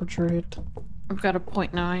temperature hit. I've got a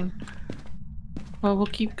 0.9. Well, we'll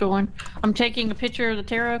keep going. I'm taking a picture of the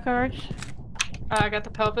tarot cards. I got the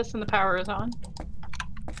pelvis and the power is on.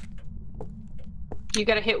 You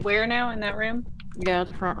gotta hit where now in that room? Yeah,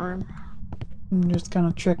 the front room. I'm just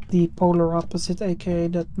gonna check the polar opposite, aka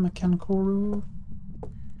that mechanical rule.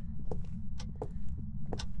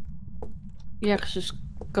 Yeah, 'cause it's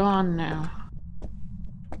gone now.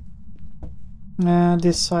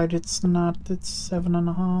 This side it's not, it's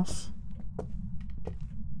 7.5.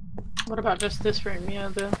 What about just this room? Yeah,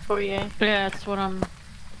 the foyer. Yeah, that's what I'm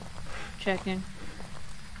checking.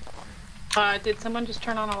 Did someone just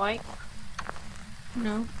turn on a light?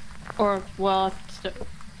 No. Or, well,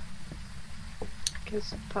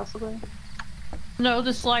 Because possibly. no,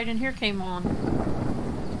 this light in here came on.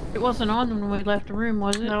 It wasn't on when we left the room,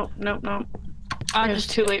 was it? Nope. I It was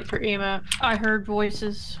just too late for EMF. I heard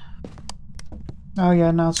voices. Oh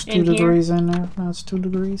yeah, now it's 2 In here? degrees in there. Now it's 2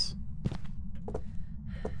 degrees.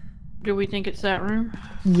 Do we think it's that room?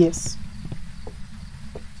 Yes.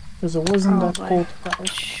 Because it wasn't that Probably. cold prior.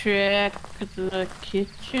 Check the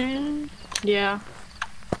kitchen. Yeah.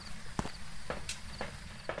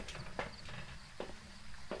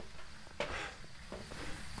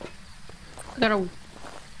 Got a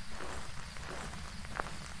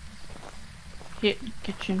hit in the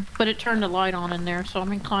kitchen, but it turned the light on in there, so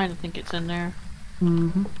I'm inclined to think it's in there.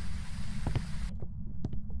 Mm-hmm.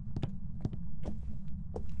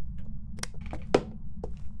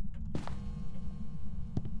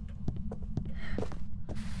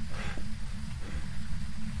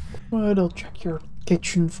 But I'll check your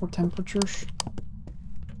kitchen for temperatures.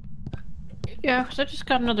 Yeah, because I just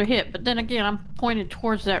got another hit, but then again, I'm pointed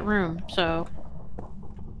towards that room, so...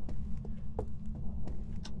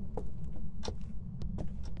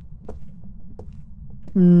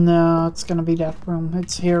 No, it's gonna be that room.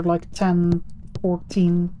 It's here like 10,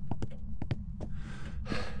 14.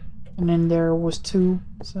 And in there was 2,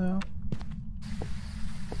 so...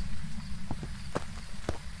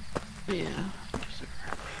 Yeah.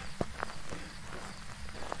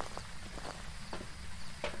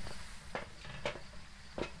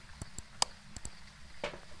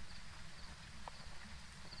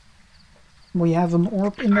 We have an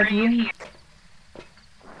orb in that room.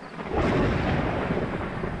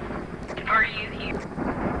 Are you here?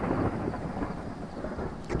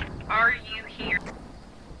 Are you here?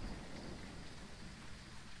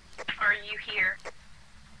 Are you here?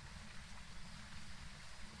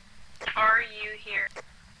 Are you here?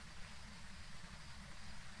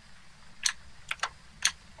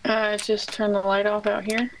 Just turn the light off out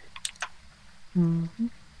here. Mm-hmm.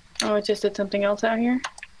 Oh, it just did something else out here.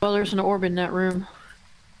 Well, there's an orb in that room.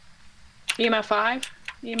 EMF 5?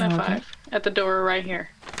 EMF Okay. 5. At the door right here.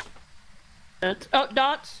 That's... Oh,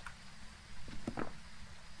 dots!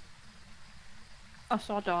 I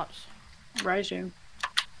saw dots. Rise you.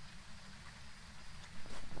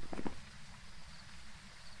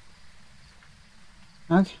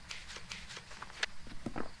 Okay.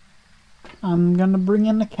 I'm gonna bring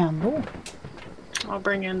in a candle. I'll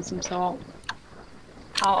bring in some salt.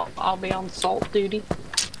 I'll be on salt duty.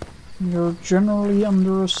 You're generally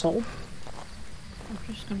under assault. I'm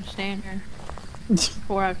just gonna stand here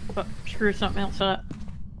before I screw something else up.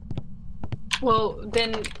 Well,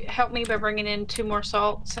 then help me by bringing in 2 more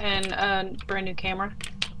salts and a brand new camera.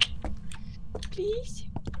 Please.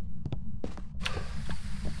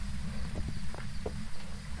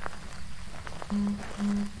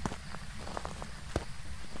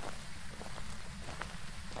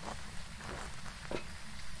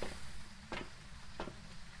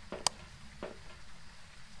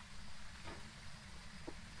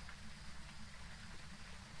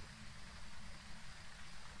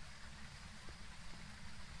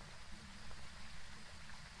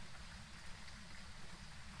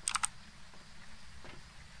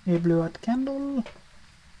 A blue out candle.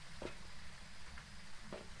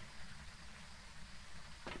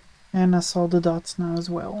 And I saw the dots now as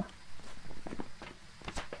well.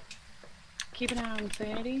 Keep an eye on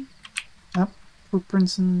sanity. Yep,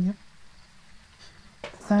 footprints and yep.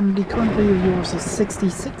 Sanity currently of yours is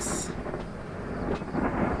 66.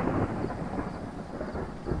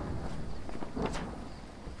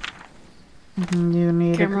 You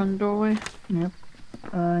need Camera on the doorway. Yep.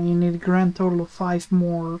 You need a grand total of 5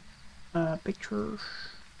 more Pictures.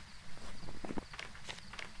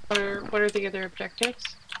 What are the other objectives?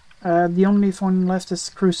 The only one left is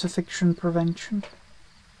crucifixion prevention.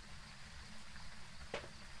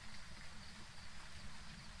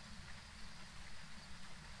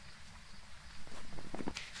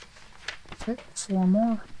 Okay, 4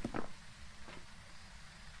 more.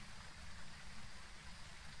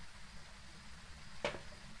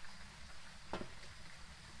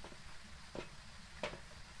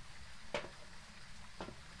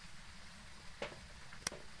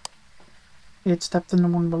 It stepped in the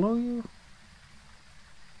one below you.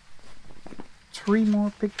 3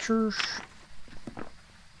 more pictures.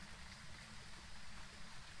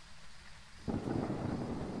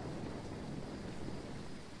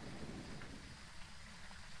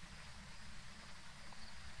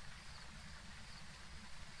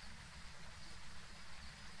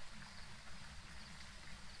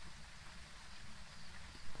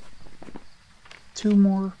 Two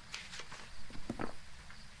more.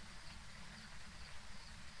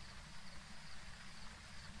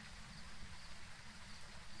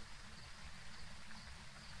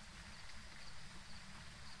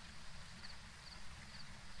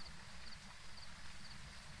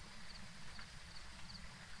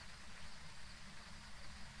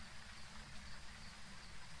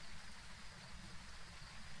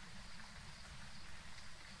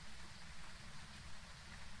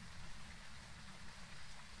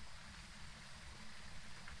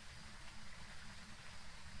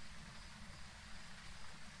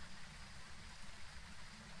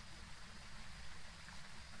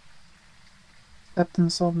 Stepped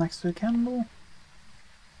and sold next to the candle.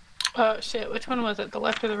 Oh shit, which one was it? The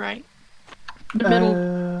left or the right? The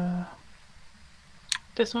middle.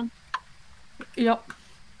 This one? Yep.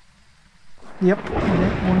 Yep.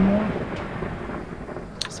 Okay, one more.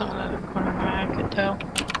 Someone out of the corner of my eye could tell.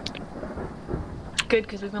 Good,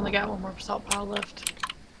 because we've only got one more salt pile left.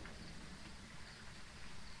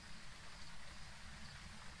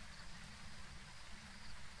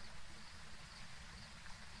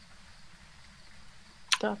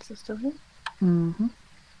 Dots is still here. Mm-hmm.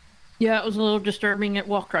 Yeah, it was a little disturbing. It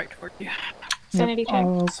walked right toward you. Sanity check.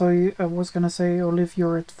 Also, I was gonna say, Olive,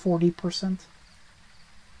 you're at 40%.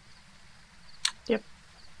 Yep.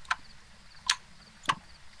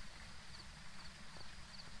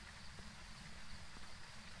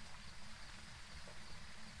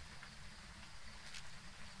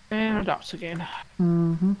 And dots again.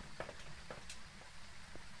 Mm-hmm.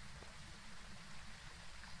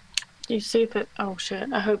 You see if it. Oh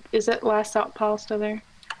shit! I hope is that last salt pile still there?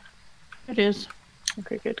 It is.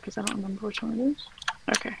 Okay, good, because I don't remember which one it is.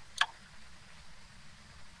 Okay.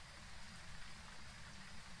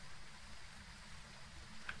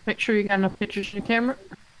 Make sure you got enough pictures in the camera.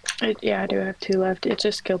 Yeah, I do have 2 left. It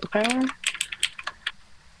just killed the power.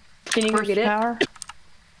 Can you go First get it? power.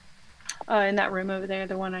 In that room over there,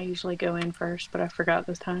 the one I usually go in first, but I forgot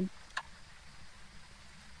this time.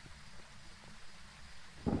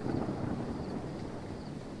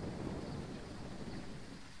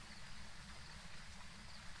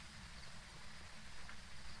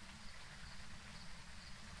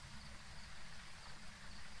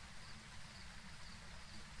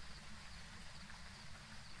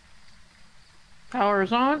 Power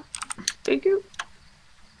is on. Thank you.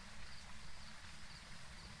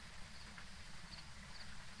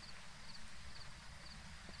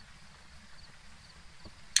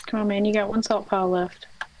 Come on, man, you got 1 salt pile left.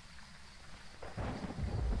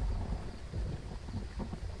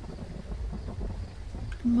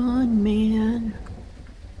 Come on, man.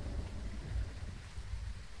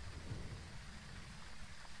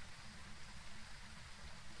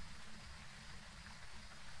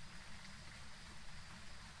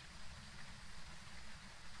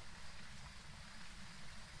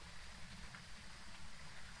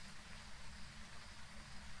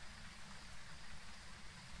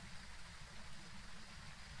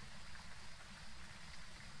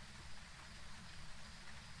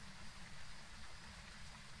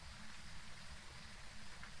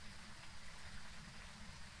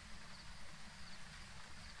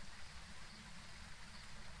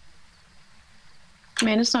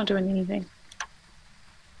 Man, it's not doing anything.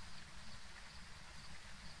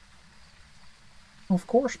 Of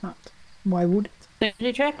course not. Why would it?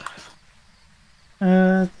 Sanity check.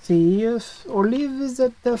 See if Olive is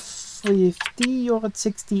at the 50, you're at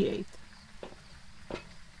 68.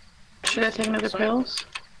 Should I take another pills?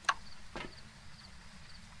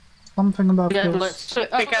 Something about Yeah, pills. let's. They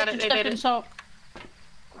got it, they step made in it. salt.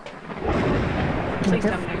 Please Okay.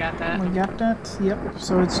 tell me I got that. We got that, yep.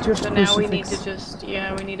 So it's just So now we need crucifix. to just,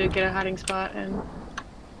 yeah, we need to get a hiding spot and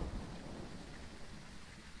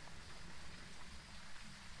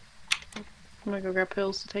I'm gonna go grab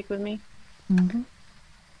pills to take with me. Mm-hmm.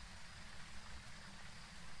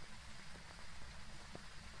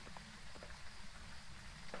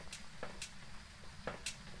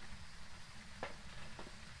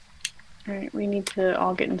 Alright, we need to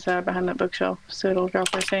all get inside behind that bookshelf so it'll drop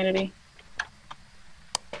our sanity.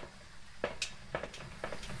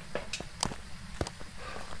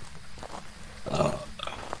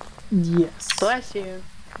 Yes. Bless you.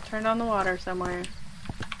 Turned on the water somewhere.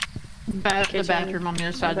 The Kitchen, bathroom on the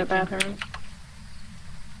other side the of the kitchen. bathroom.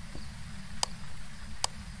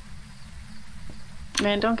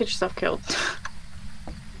 Man, don't get yourself killed.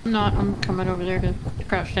 No, I'm coming over there to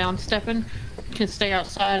crouch down. Stefan can stay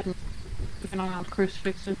outside and keep an eye on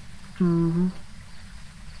crucifixes. Mm-hmm.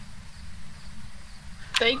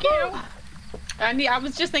 Thank you. I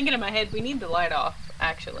was just thinking in my head, we need the light off,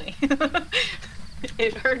 actually.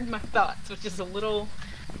 It hurt my thoughts, which is a little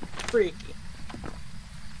freaky.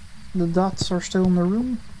 The dots are still in the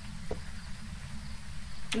room?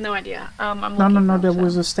 No idea. I'm No, looking that outside.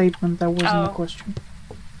 was a statement. That wasn't a Oh. question.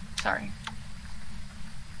 Sorry.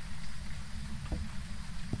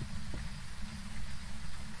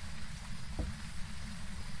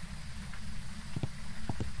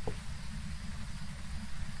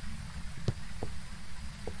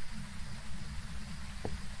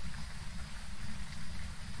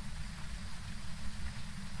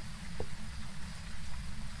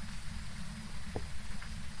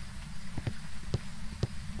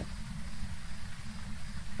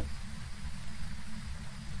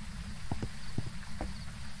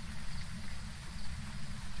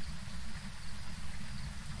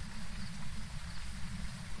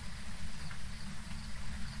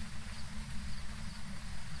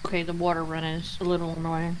 Okay, the water running is a little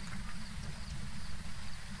annoying.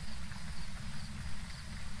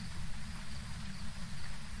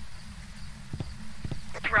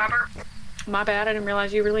 Robert, My bad, I didn't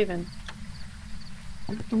realize you were leaving.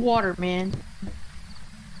 The water, man.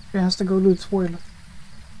 She has to go to the toilet.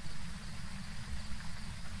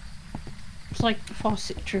 It's like the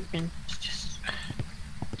faucet tripping. It's just...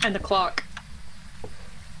 And the clock.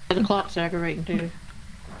 The clock's aggravating too.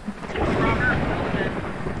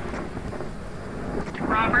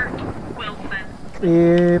 Robert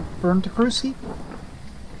Wilson. Burnt the cruci?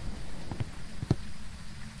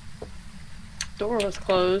 Door was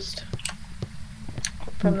closed.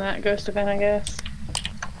 From that ghost event, I guess.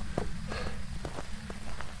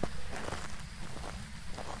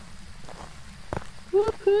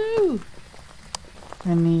 Woohoo!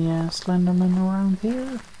 Any Slenderman around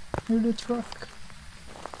here? Near the truck?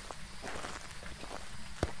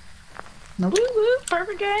 Nope. Woo-woo!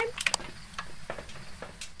 Perfect game!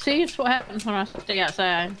 See, it's what happens when I stay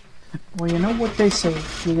outside. Well, you know what they say.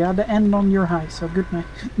 You gotta end on your high, so good night.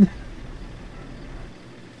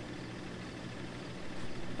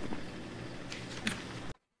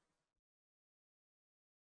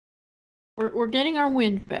 We're getting our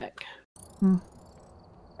wind back.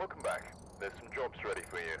 Welcome back. There's some jobs ready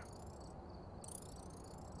for you.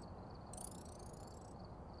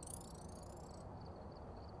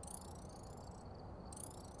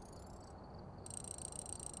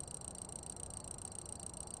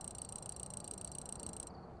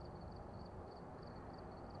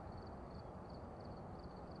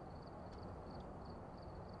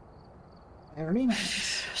 Very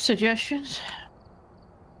nice. Suggestions?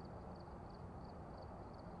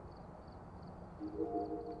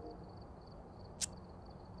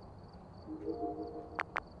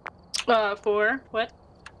 For what?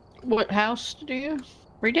 What house to do?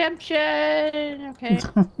 Redemption! Okay.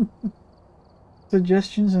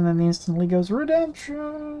 Suggestions, and then instantly goes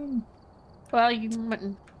redemption. Well, you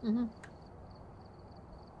wouldn't.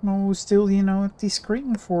 No, still, at the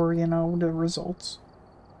screen for, the results.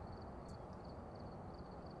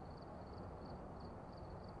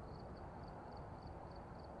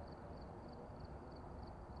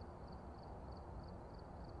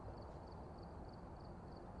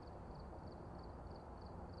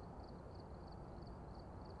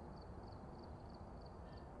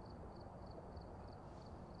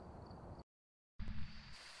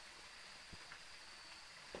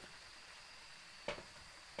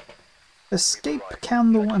 Escape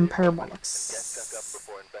candle and Get set up parabolics.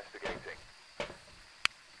 before investigating.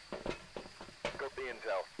 Got the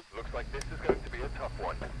intel. Looks like this is going to be a tough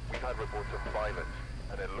one. We've had reports of violence,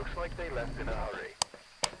 and it looks like they left in a hurry.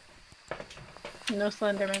 No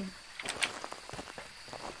Slenderman.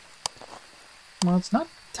 Well, it's not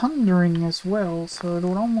thundering as well, so it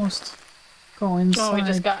would almost go inside. Oh, we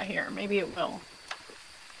just got here. Maybe it will.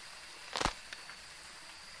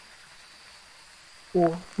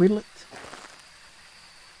 Or will it?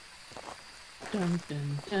 Dun,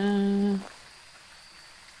 dun, dun.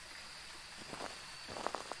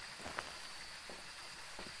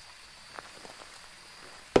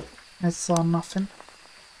 I saw nothing.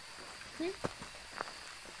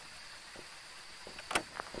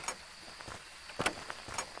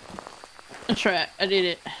 That's right, I did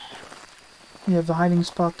it. You have a hiding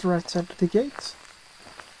spot right side of the gate.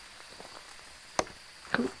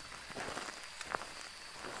 Cool.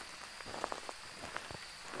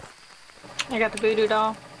 I got the voodoo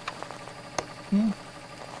doll. Yeah.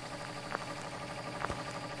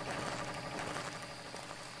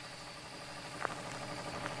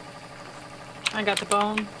 I got the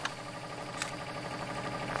bone.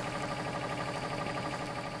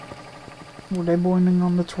 Were they boiling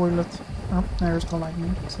on the toilet? Oh, there's the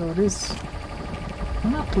lightning. So it is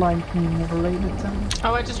not lightning related then.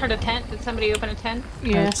 Oh, I just heard a tent. Did somebody open a tent?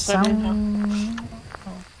 Yes, I did.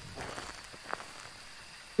 Oh.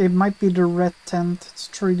 It might be the red tent. It's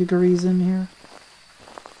 3 degrees in here.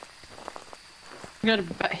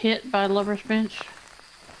 Got hit by a lover's bench.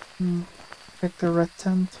 Pick the red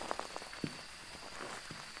tent.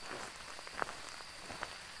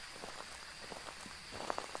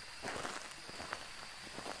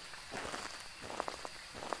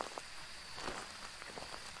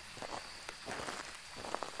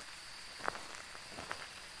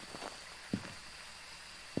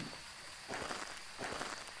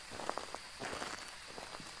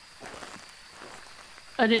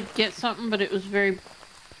 I did get something, but it was very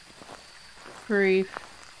brief.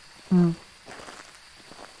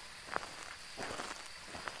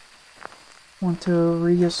 Want to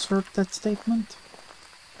reassert that statement?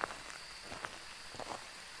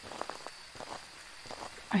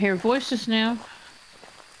 I hear voices now.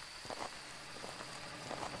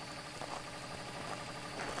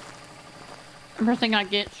 Everything I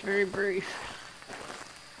get's very brief.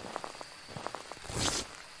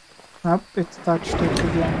 Up, it's touched it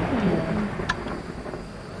again.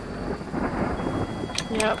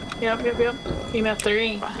 Yep. EMF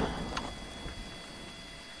 3.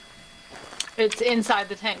 It's inside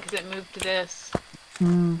the tent because it moved to this.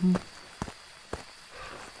 Mm-hmm.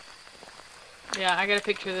 Yeah, I got a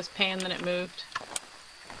picture of this pan that it moved.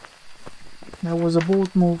 That was a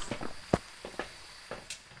bold move.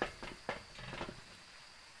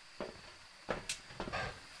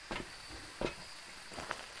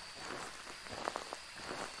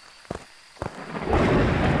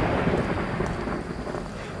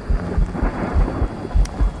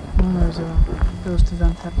 There's a ghost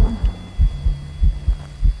event happening.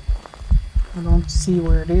 I don't see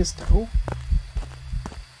where it is though.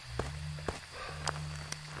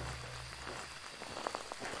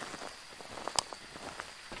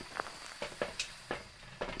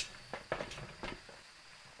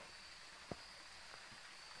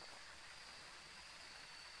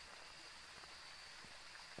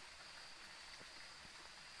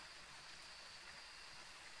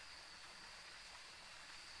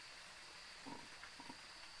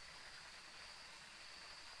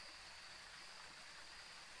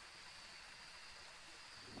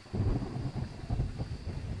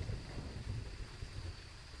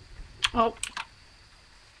 Oh.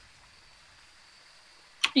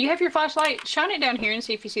 You have your flashlight. Shine it down here and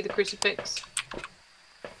see if you see the crucifix.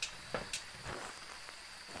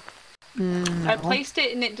 I placed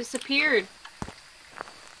it and it disappeared.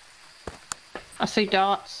 I see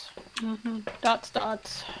dots.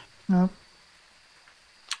 Dots. No.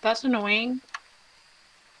 That's annoying.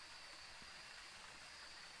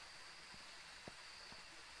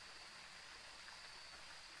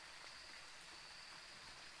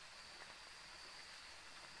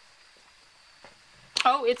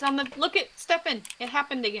 Oh, it's on the... Look at Stefan. It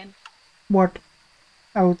happened again. What?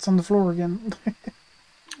 Oh, it's on the floor again.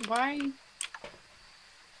 Why?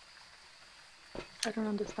 I don't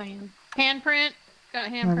understand. Handprint. Got a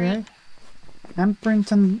handprint. Okay.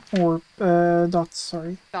 Handprint and or dots,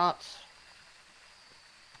 sorry. Dots.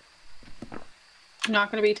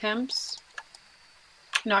 Not going to be temps.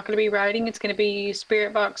 Not going to be writing. It's going to be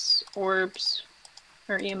spirit box, orbs,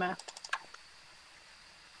 or EMF.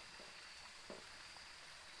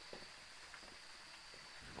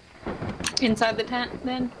 Inside the tent,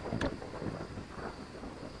 then?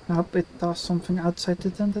 Nope, it does something outside the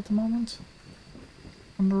tent at the moment.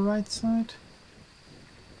 On the right side.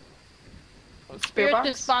 Spirit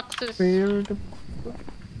boxes. Weird.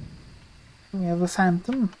 We have a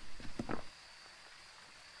phantom.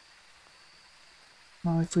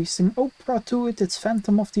 Now if we sing opera to it, it's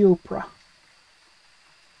Phantom of the Opera.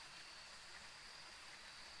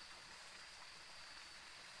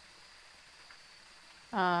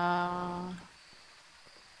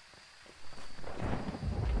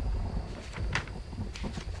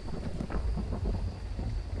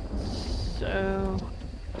 So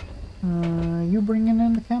You bringing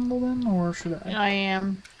in the candle then, or should I? I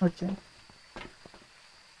am. Okay.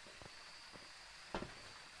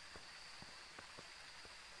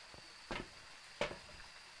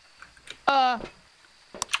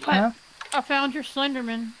 Huh? I found your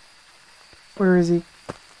Slenderman. Where is he?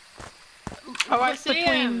 Oh, I Look see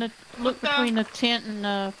between him. the Look between the tent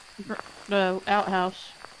and the outhouse.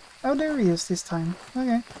 Oh, there he is this time.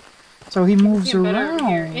 Okay. So he moves Getting better over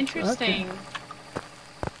here. around. Interesting.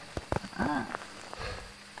 Okay.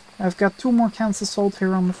 I've got 2 more cans of salt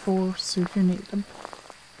here on the floor, so if you need them.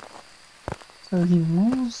 So he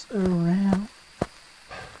moves around.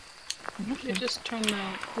 You just turn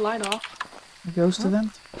the light off. A ghost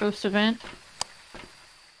event. Ghost event.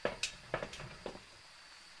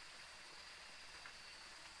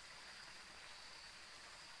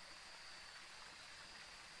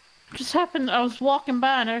 Just happened. I was walking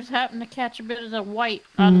by and I just happened to catch a bit of the white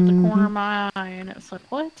out of the corner of my eye, and it's like,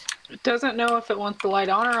 what? It doesn't know if it wants the light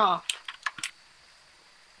on or off.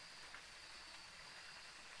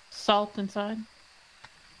 Salt inside.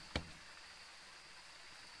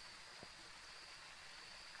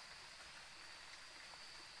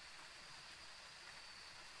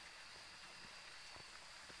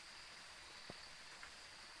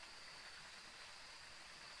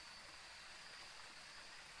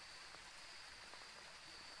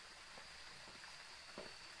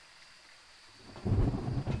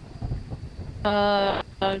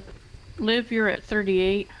 Liv, you're at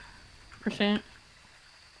 38%.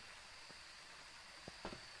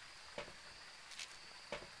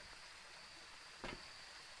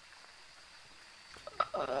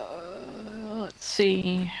 Let's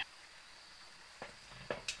see.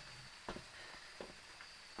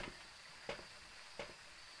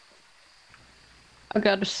 I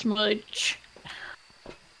got a smudge.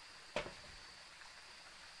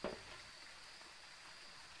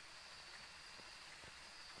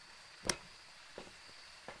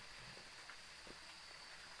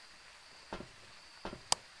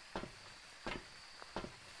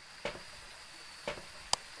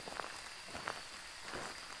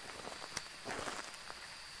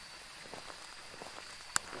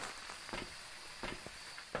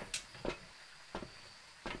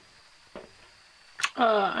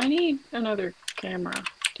 I need another camera.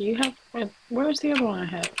 Do you have? Where's the other one I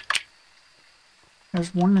had?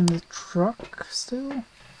 There's one in the truck still.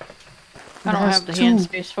 I don't have the hand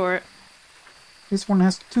space for it. This one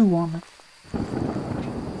has 2 on it.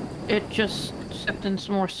 It just sipped in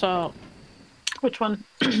some more salt. Which one?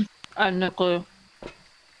 I have no clue.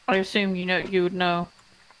 I assume you would know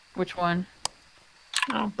which one.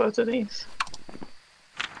 Oh, both of these.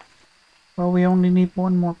 Well, we only need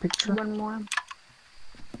 1 more picture. One more.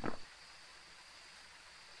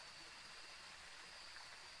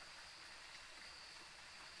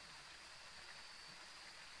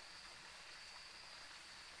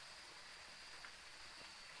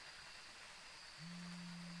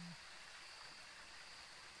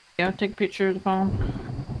 Yeah, take a picture of the phone.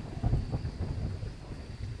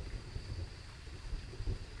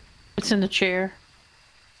 It's in the chair.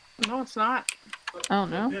 No, it's not. Oh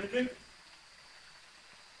no.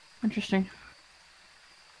 Interesting.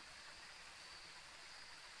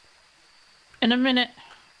 In a minute.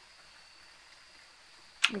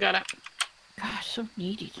 Got it. Gosh, so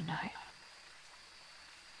needy tonight.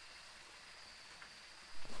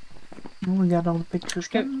 Well, we got all the pictures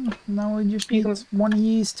done. Now we just need one of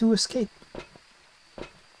these to escape.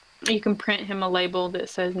 You can print him a label that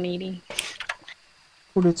says needy.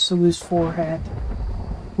 Put it to his forehead.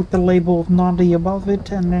 Put the label of naughty above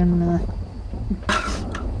it, and then...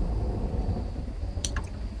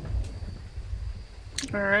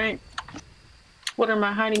 Alright. What are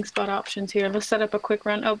my hiding spot options here? Let's set up a quick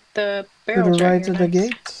run. Oh, the to barrel's the right here. of the Nice.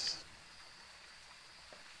 gate.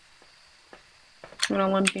 You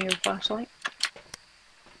wanna lend me your flashlight?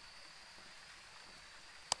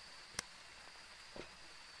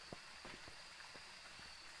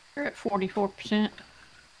 You're at 44%.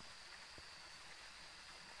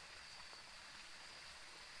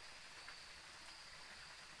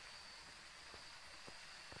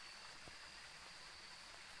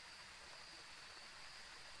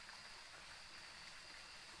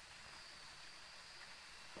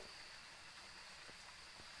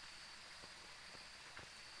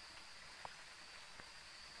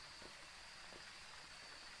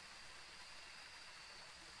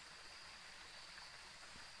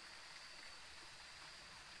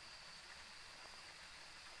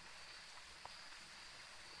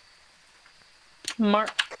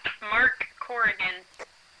 Mark. Mark Corrigan.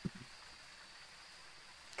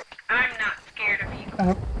 I'm not scared of you.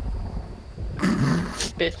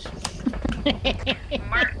 bitch.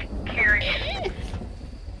 Mark Kerrigan.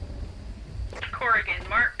 Corrigan.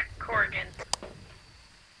 Mark Corrigan.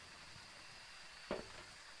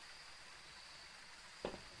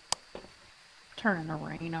 Turning the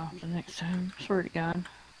rain off the next time. Swear to God.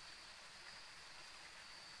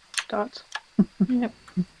 Dots. Yep.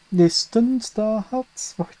 Distance the hot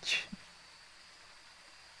switch.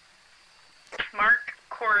 Mark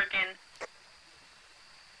Corrigan.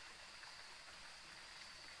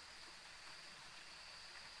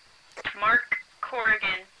 Mark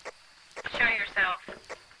Corrigan. Show yourself.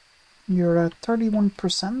 You're at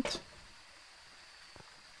 31%.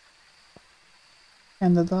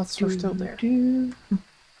 And the dots are still there.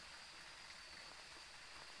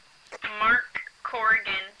 Mark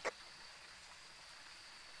Corrigan.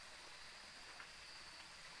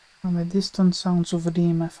 And the distant sounds of the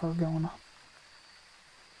EMF are going up.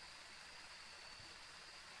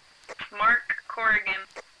 Mark Corrigan.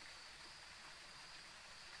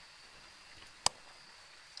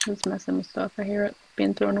 It's messing with stuff. I hear it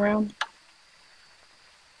being thrown around.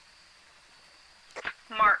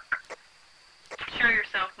 Mark. Show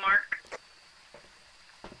yourself, Mark.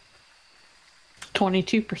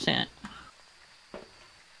 22%.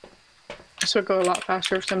 This would go a lot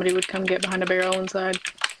faster if somebody would come get behind a barrel inside.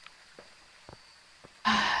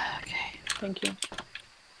 Okay. Thank you.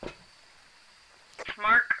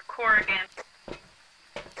 Mark Corrigan.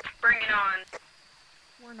 Bring it on.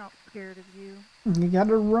 We're not scared of you. You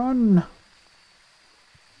gotta run.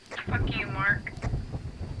 Fuck you, Mark.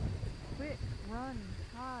 Quick, run,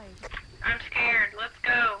 hide. I'm scared. Let's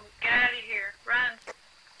go. Get out of here. Run.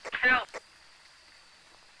 Help.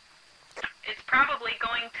 It's probably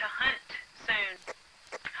going to hunt soon.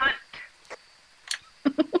 Hunt.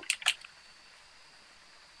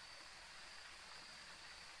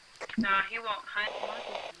 No, he won't hunt.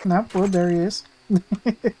 Nope, well, there he is.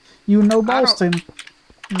 You know Boston.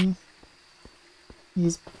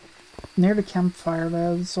 He's near the campfire,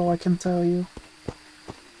 that's all I can tell you.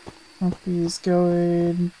 Oh, he's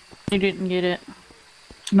going... You didn't get it.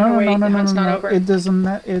 No, Oh, wait, no, no, the no, hunt's no, not no. over. It doesn't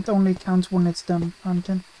it only counts when it's done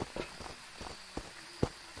hunting.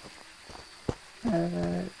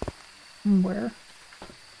 Where?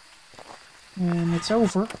 And it's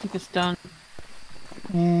over. I think it's done.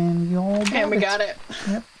 And you all got And we it. got it.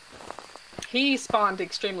 Yep. He spawned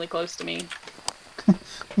extremely close to me.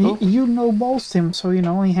 You know both him, so you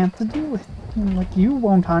know he had to do it. Like, you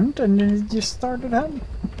won't hunt, and then it just started hunting.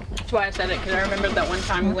 That's why I said it, because I remember that one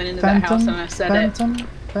time we went into that house and I said it.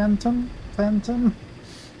 Phantom.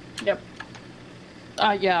 Yep.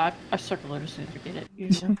 Yeah, I circle it as soon as I get it,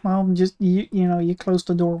 usually. Well, just, you know, you close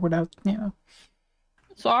the door without, you know.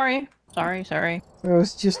 Sorry. So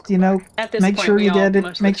it's just, you know, At this make point, sure we you all get it,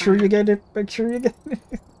 most of the make sure time. you get it, make sure you get it.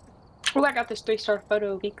 Oh, I got this 3-star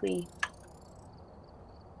photo weekly.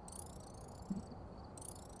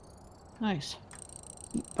 Nice.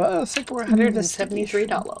 Perfect.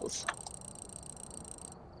 $473.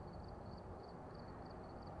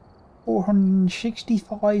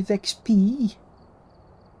 465 XP.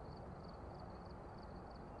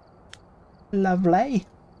 Lovely.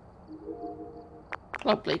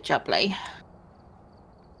 Lovely jubbly.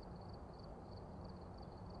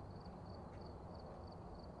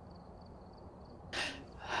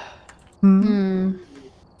 Hmm.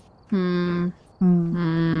 Hmm. Hmm.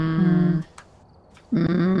 Hmm.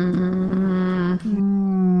 Hmm.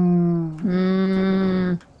 Hmm.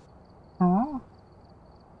 Hmm. Huh?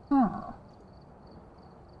 Huh.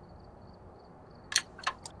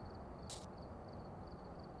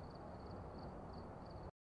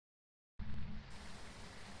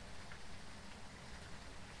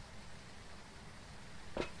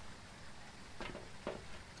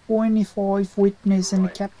 "25 witness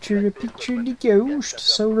and capture a picture of the ghost.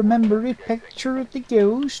 So remember it, picture of the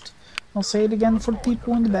ghost. I'll say it again for the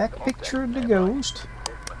people in the back. Picture of the ghost."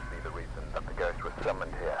 This must be the reason that the ghost was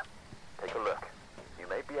summoned here. Take a look. You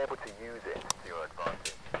may be able to use it to your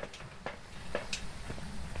advantage.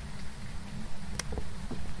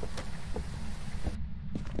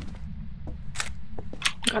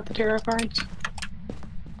 Got the tarot cards.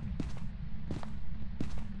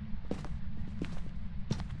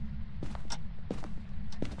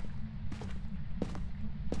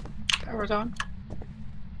 Power's on.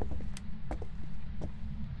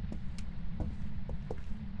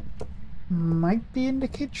 Might be in the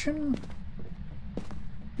kitchen.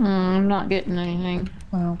 I'm not getting anything.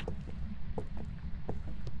 Well.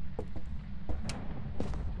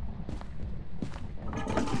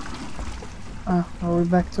 Are we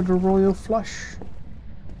back to the royal flush?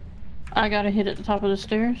 I gotta hit at the top of the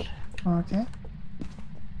stairs. Okay.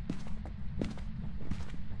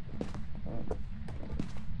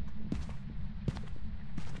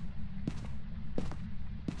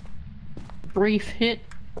 brief hit.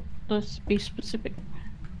 Let's be specific.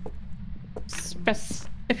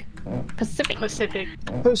 Specific. Pacific. Pacific.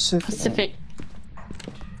 Pacific.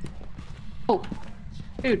 Oh,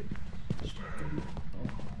 dude.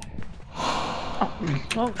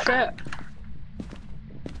 Oh shit.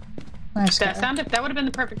 Nice guy. That would have been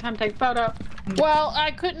the perfect time to take a photo. Well,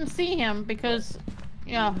 I couldn't see him because,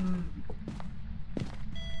 yeah.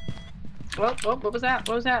 What was that?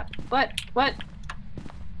 What was that? What?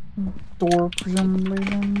 Door, presumably,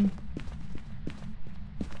 then.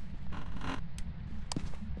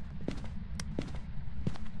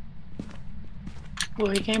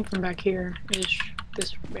 Well, he came from back here. Ish.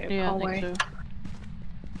 This Yeah, hallway. I think so.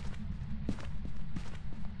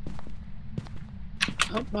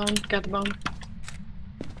 Oh, bone. Got the bone.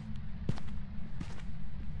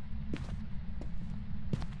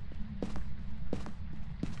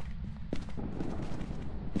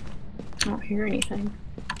 I don't hear anything.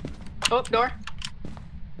 Oh, door.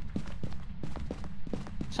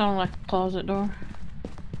 Sounded like a closet door.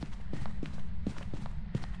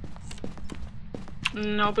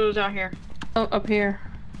 Nope, it was out here. Oh, up here.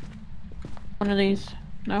 One of these.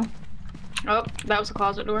 No? Oh, that was a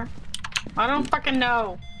closet door. I don't fucking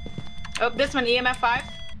know. Oh, this one, EMF 5.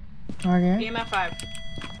 Okay. EMF 5.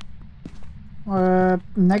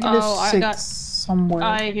 Negative Oh, I 6 got- somewhere.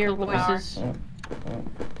 I hear Kill the power. voices.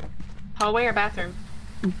 Hallway or bathroom?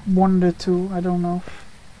 1 to 2, I don't know.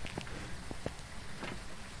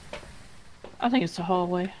 I think it's the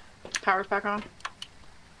hallway. Power's back on.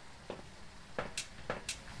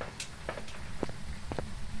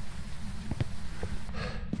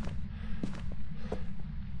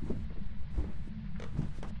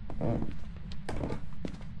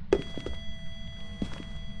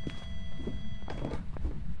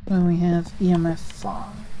 Then we have EMF 5.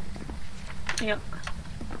 Yep.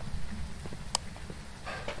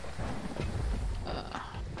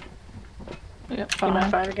 Yep, EMF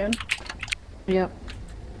fine. 5 again. Yep.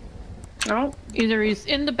 No. Either he's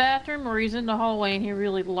in the bathroom or he's in the hallway and he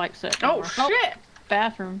really likes that Oh, door. shit!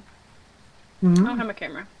 Bathroom. I Mhm. don't have my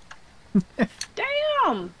camera.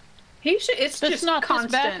 Damn! He should. It's It's just not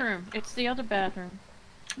constant. this bathroom. It's the other bathroom.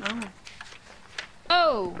 Oh.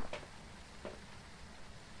 Oh!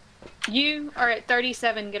 You are at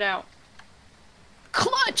 37. Get out.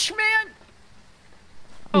 Clutch, man! Did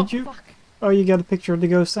Oh, you? fuck. Oh, you got a picture of the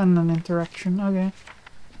ghost and an interaction. Okay.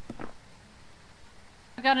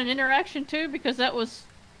 I got an interaction too because that was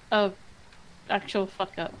a actual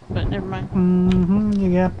fuck up, but never mind.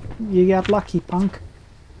 You got lucky, punk.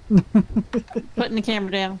 Putting the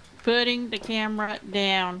camera down. Putting the camera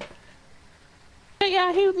down. But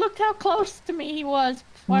yeah, he looked how close to me he was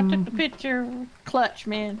before I took the picture. Clutch,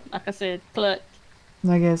 man. Like I said, clutch.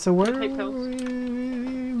 Okay, so where? Take pills.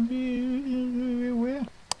 Where?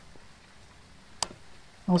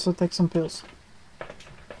 Also take some pills.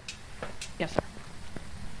 Yes, sir.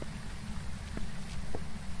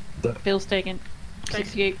 Bill's taken.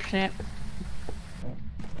 68%.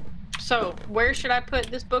 So, where should I put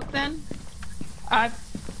this book then? I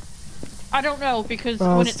don't know because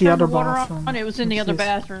Well, when it's it the turned the other water bathroom. on, it was in the It's other this-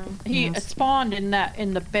 bathroom. He yes. spawned in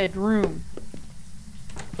the bedroom.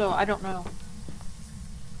 So I don't know.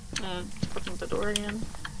 Open the door again.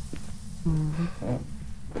 Mm-hmm.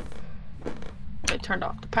 They turned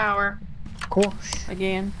off the power. Of course.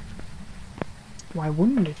 Again. Why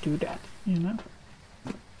wouldn't it do that? You know.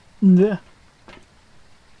 Yeah.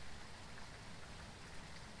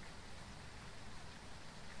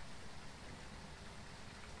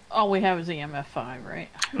 All we have is EMF 5, right?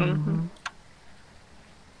 Mm-hmm.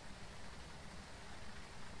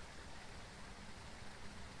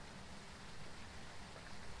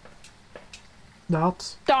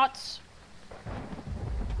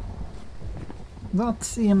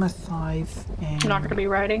 That's EMF 5 and I'm not gonna be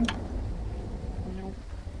writing. Nope.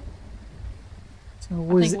 so I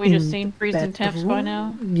was think we just in seen freezing temps by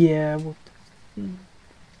now. Yeah. Well,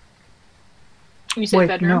 You said wait,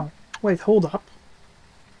 bedroom. no. Wait, hold up.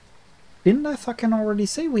 Didn't I fucking already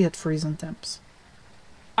say we had freezing temps?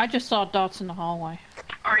 I just saw dots in the hallway.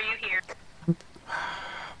 Are you here?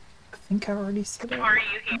 I think I already said it. Are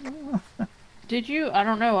you here? Did you? I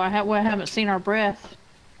don't know. I haven't seen our breath.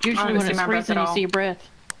 Usually haven't when seen it's my breath freezing, at you all. see your breath.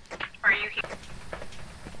 Are you here?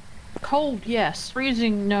 Cold, yes.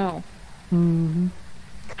 Freezing, no. Mm-hmm.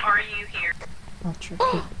 Are you here? Gotcha.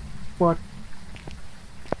 What?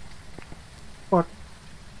 What?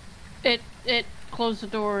 It closed the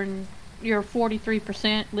door and you're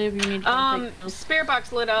 43%. Liv, you need to take those. Spirit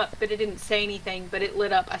box lit up, but it didn't say anything. But it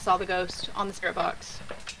lit up. I saw the ghost on the spirit box.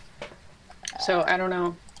 So I don't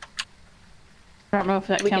know. I don't know if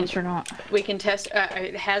that We counts can- or not. We can test.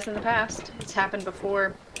 It has in the past. It's happened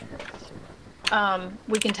before.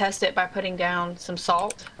 We can test it by putting down some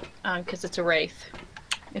salt, because it's a wraith.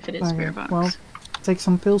 If it is Okay, spirit box. well, take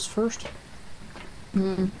some pills first.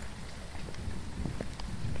 Mm.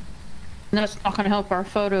 And that's not going to help our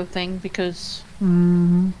photo thing because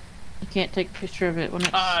Mm-hmm. you can't take a picture of it when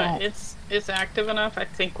it's salt. It's active enough. I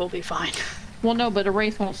think we'll be fine. Well, no, but a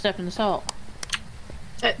wraith won't step in the salt.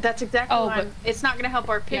 That's exactly Oh, why but- it's not going to help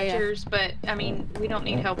our Yeah, yeah. pictures. But I mean, we don't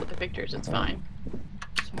need help with the pictures. It's fine.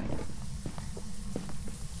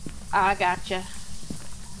 I gotcha.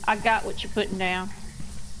 I got what you're putting down.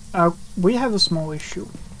 We have a small issue.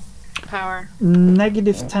 Power.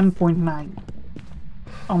 Negative 10.9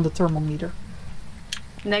 on the thermometer.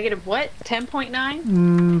 Negative what? 10.9?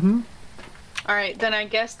 Mm-hmm. All right, then I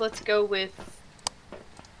guess let's go with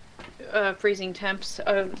freezing temps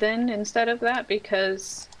then instead of that,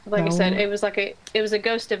 because like I said, No. it was a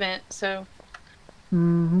ghost event, so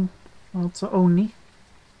Mm-hmm. Well, it's Oni.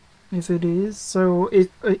 If it is. So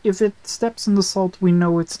if it steps in the salt, we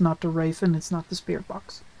know it's not the wraith and it's not the spirit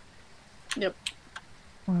box. yep.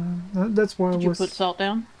 That's why I Did you was... put salt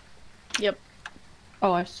down? Yep.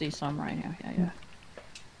 Oh, I see some right now. Yeah.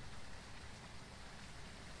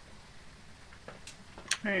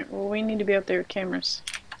 All right. Well, we need to be up there with cameras.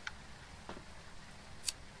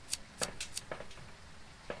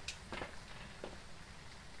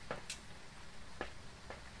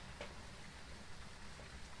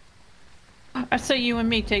 I say you and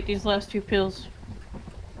me take these last 2 pills.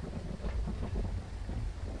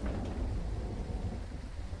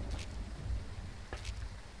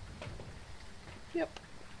 Yep.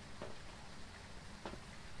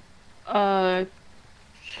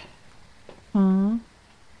 Mm-hmm.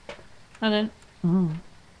 I didn't. Mm-hmm.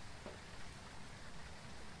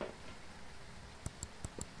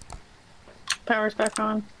 Power's back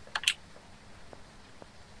on.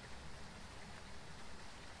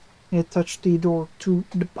 It touched the door to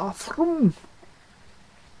the bathroom.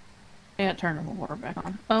 Yeah, turn the water back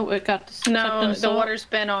on. Oh, it got No, the salt. water's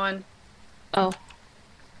been on. Oh,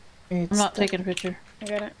 It's I'm not taking a picture. I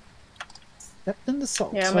got it. stepped in the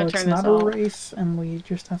salt, Yeah, I'm so gonna it's turn this not a off. wraith, and we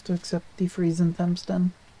just have to accept the freezing temps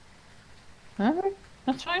then. Alright,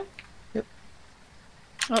 that's fine.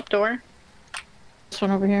 Up door. This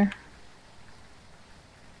one over here.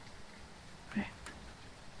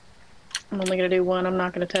 I'm only gonna do one. I'm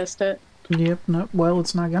not gonna test it. Yep, no, well,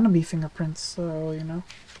 it's not gonna be fingerprints, so, you know.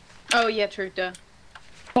 Oh yeah, true. Duh.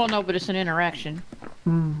 Well, no, but it's an interaction.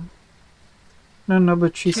 Hmm. No,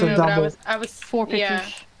 but she said No, but double. I was 4 pictures. Yeah,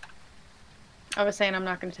 I was saying I'm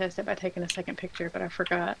not gonna test it by taking a second picture, but I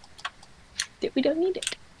forgot that we don't need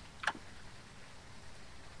it.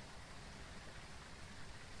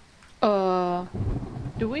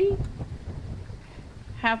 Do we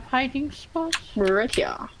have hiding spots? We're right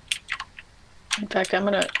here. In fact, I'm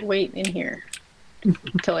gonna wait in here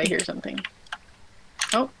until I hear something.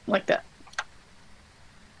 Oh, like that.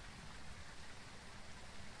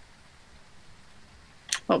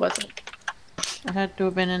 What was it? It had to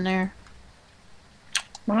have been in there.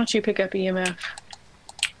 Why don't you pick up EMF?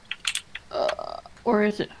 Or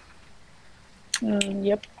is it?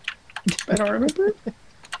 Yep. I don't remember.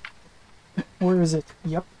 Where is it?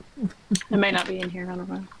 Yep. It may not be in here. I don't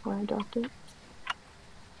know where I dropped it.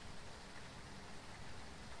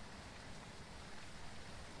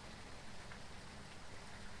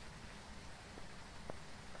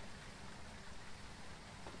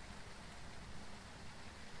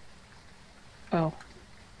 Oh.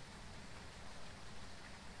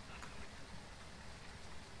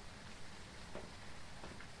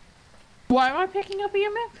 Why am I picking up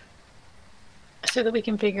EMF? So that we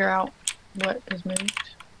can figure out what is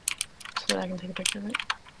moved. So that I can take a picture of it.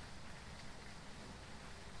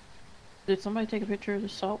 Did somebody take a picture of the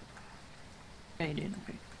salt? Yeah, you did.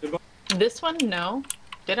 Okay. This one? No.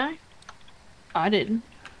 Did I? I didn't.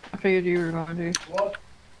 I figured you were going to.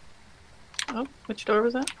 Oh, which door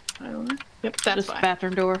was that? I don't know. Yep, that's This fine.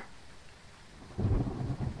 bathroom door.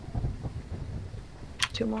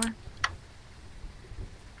 2 more.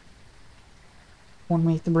 Want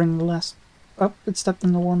me to bring the last up? It stepped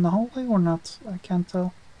in the one in the hallway or not? I can't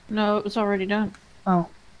tell. No, it was already done. Oh.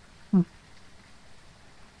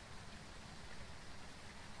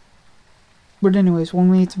 But anyways, want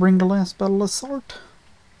me to bring the last bottle of salt?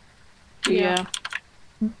 Yeah.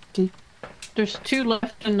 Okay. There's 2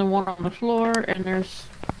 left in the one on the floor, and there's,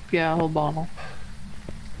 yeah, a whole bottle.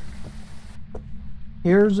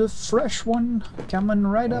 Here's a fresh one coming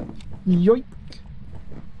right up. Yoink.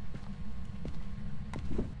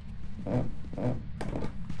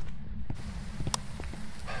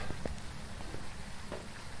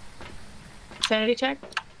 Sanity check?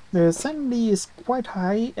 The sanity is quite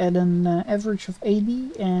high at an average of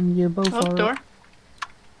 80, and you both Oh, are... door.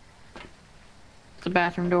 The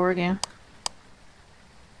bathroom door again.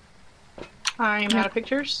 I'm out of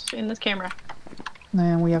pictures in this camera.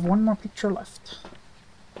 And we have one more picture left.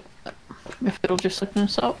 If it'll just look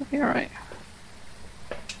this up, you're right.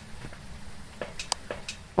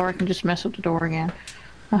 Or I can just mess with the door again.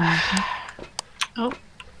 Oh.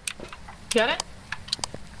 Got it?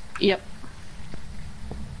 Yep,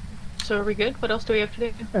 So are we good? What else do we have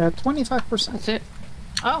to do? 25%. that's it.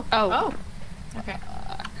 Oh. Oh. Okay.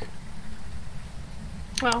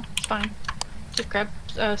 Well, it's fine. Just grab,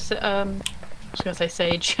 I was gonna say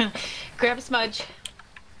sage. Grab a smudge.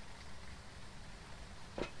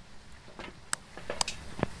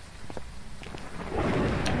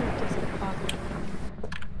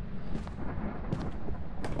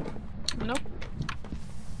 Nope.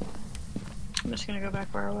 I'm just gonna go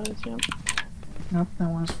back where I was, yep. Nope, that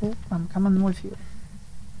one's full. I'm coming with you.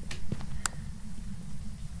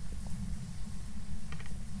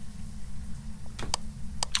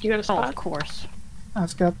 You got a Oh, spot? of course.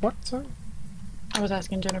 I've got what, sorry? I was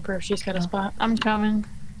asking Jennifer if she's got a spot. I'm coming.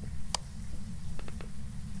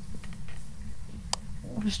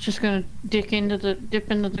 I was just gonna dip into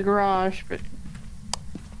the garage, but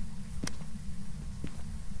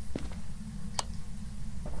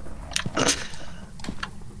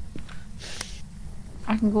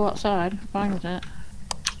I can go outside. I'm fine with that.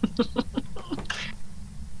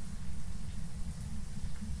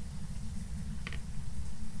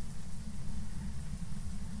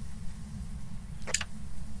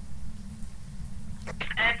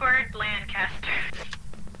 Edward Lancaster.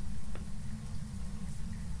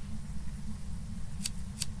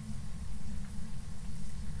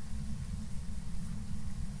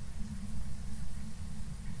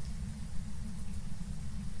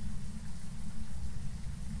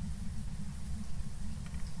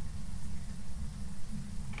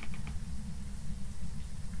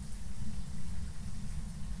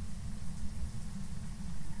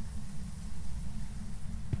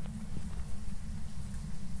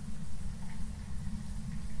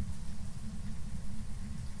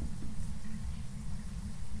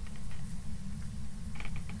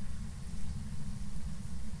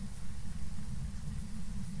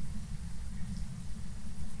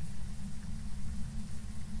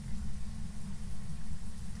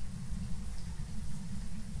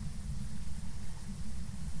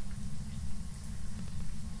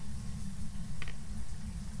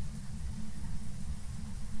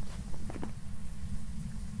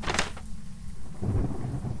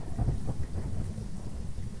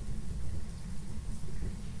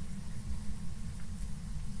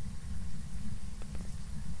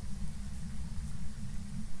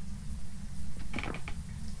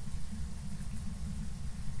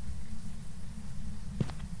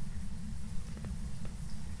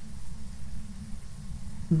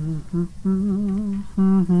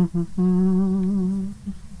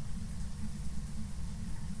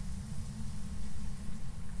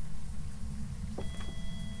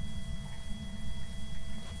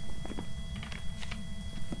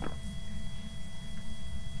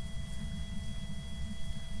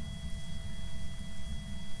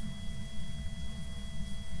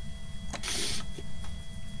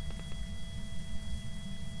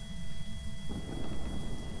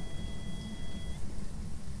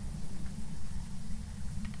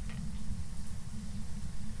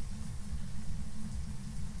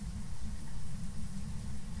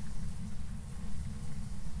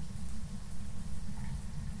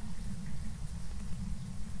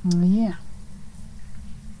 Yeah.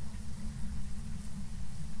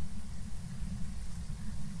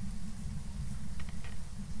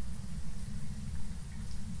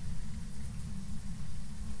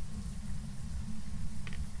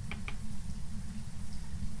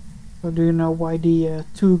 So do you know why the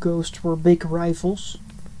two ghosts were big rivals?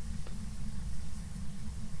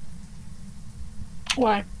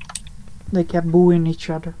 Why? They kept booing each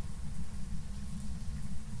other.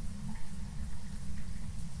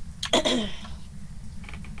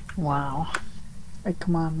 Wow. Hey,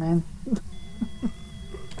 come on, man.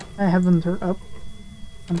 I haven't heard up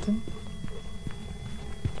something.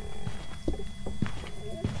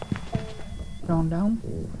 Going down.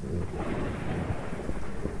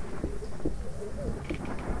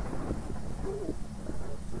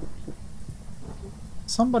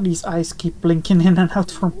 Somebody's eyes keep blinking in and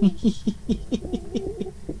out for me.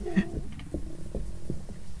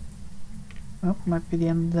 Oh, might be the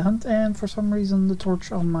end of the hunt, and for some reason the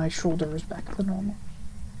torch on my shoulder is back to normal.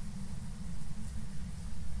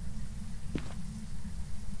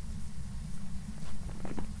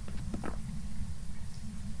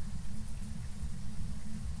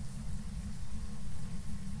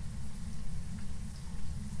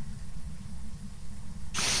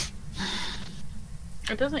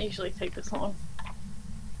 It doesn't usually take this long.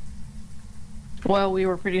 Well, we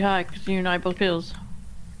were pretty high because you and I both pills.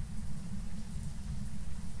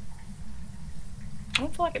 I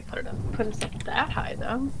don't feel like it put us up that high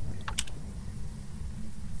though.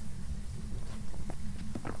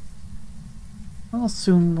 Well,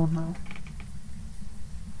 soon we'll know.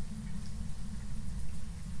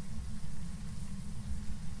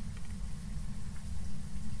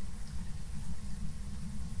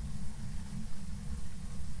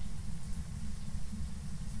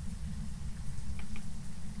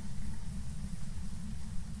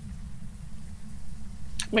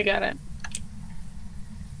 We got it.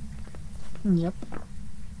 Yep.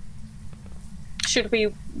 Should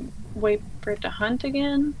we wait for it to hunt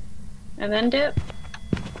again and then dip?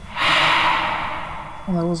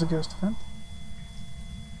 Well, that was a ghost event.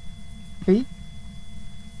 Pete?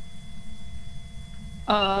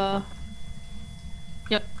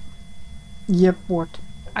 Yep. Yep, what?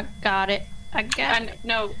 I got it. I got it.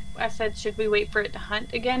 No, I said, should we wait for it to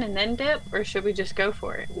hunt again and then dip, or should we just go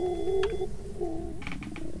for it?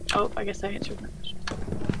 Oh, I guess I answered my question.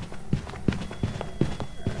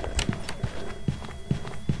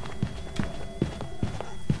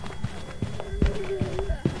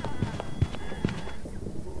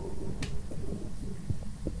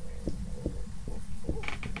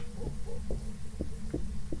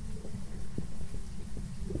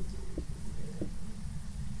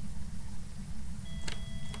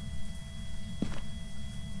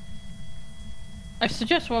 I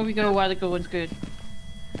suggest while we go while the going's good.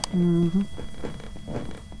 Mm-hmm.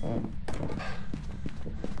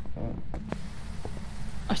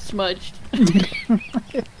 I smudged.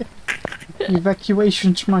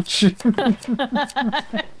 Evacuation smudge.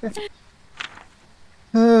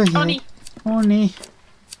 Oh, yeah. Oni! Oni.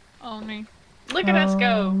 Only. Look at us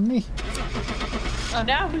go! Oni. Oh,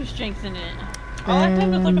 now who's jinxing it? All I did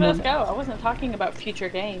was look at And- us go. I wasn't talking about future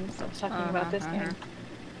games. I was talking about this game.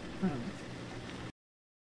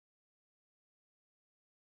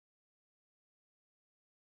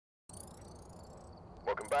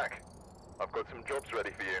 Welcome back. I've got some jobs ready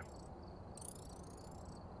for you.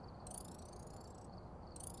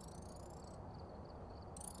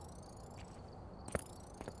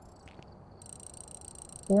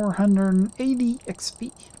 $480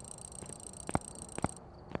 XP.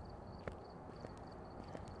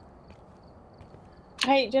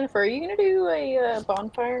 Hey, Jennifer, are you gonna do a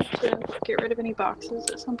bonfire to get rid of any boxes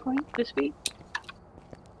at some point this week?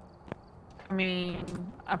 I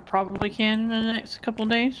mean, I probably can in the next couple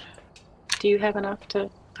days. Do you have enough to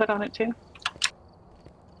put on it too?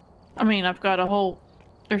 I mean, I've got a whole.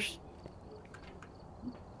 There's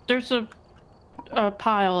a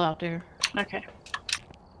pile out there. Okay.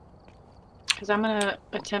 Because I'm gonna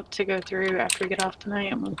attempt to go through after we get off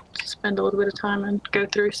tonight. I'm gonna spend a little bit of time and go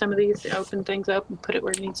through some of these, open things up, and put it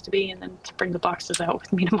where it needs to be, and then bring the boxes out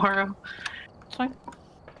with me tomorrow. It's fine.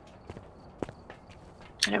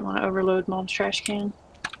 I didn't want to overload Mom's trash can.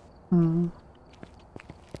 Hmm.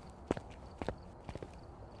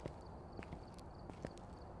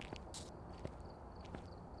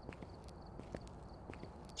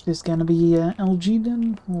 Is gonna be LG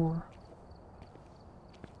then, or?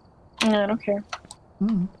 No, I don't care.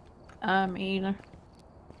 Hmm. Either.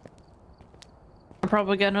 I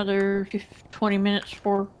probably got another 20 minutes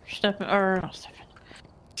for Stefan, or not Stefan.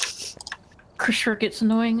 Christopher gets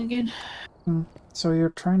annoying again. So you're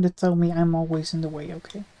trying to tell me I'm always in the way,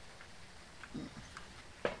 okay?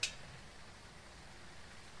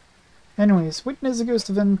 Anyways, witness a ghost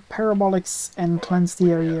event, parabolics, and cleanse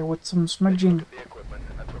the area with some smudging. The equipment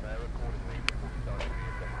and prepare accordingly before starting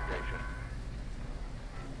the investigation.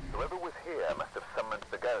 Whoever was here must have summoned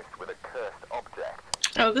the ghost with a cursed object.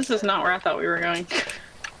 Oh, this is not where I thought we were going.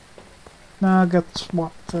 Now I got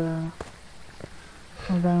swapped around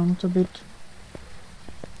a bit.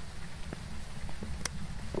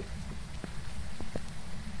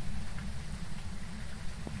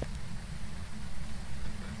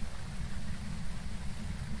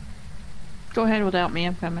 Go ahead without me,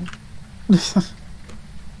 I'm coming.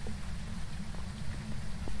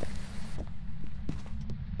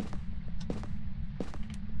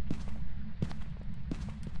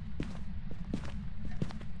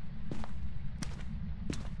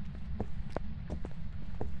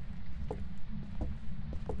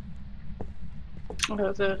 Oh,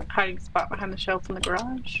 there's a hiding spot behind the shelf in the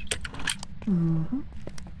garage. Mm-hmm.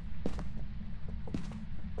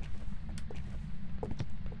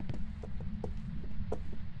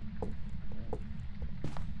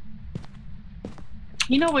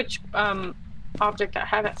 You know which object I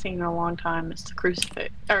haven't seen in a long time is the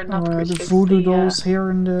crucifix. Or not the The crucifix. voodoo dolls here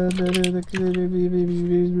in the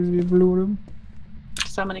blue room.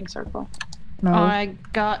 Summoning circle. No. I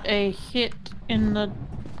got a hit in the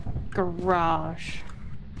garage.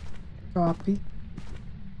 Copy.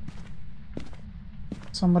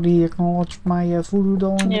 Somebody acknowledge my voodoo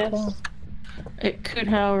doll in the Yes. closet. It could,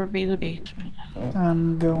 however, be the basement.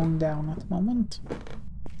 I'm going down at the moment.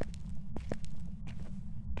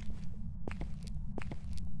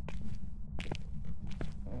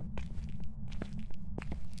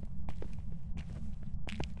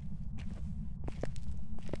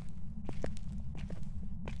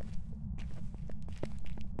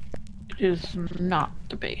 It is not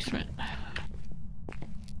the basement.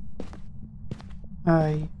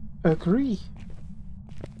 I agree.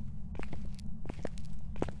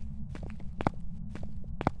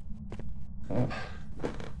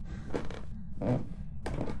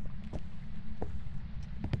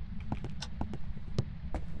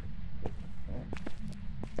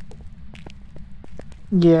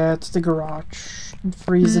 Yeah, it's the garage.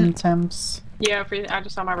 Freezing temps. Yeah, I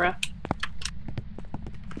just saw my breath.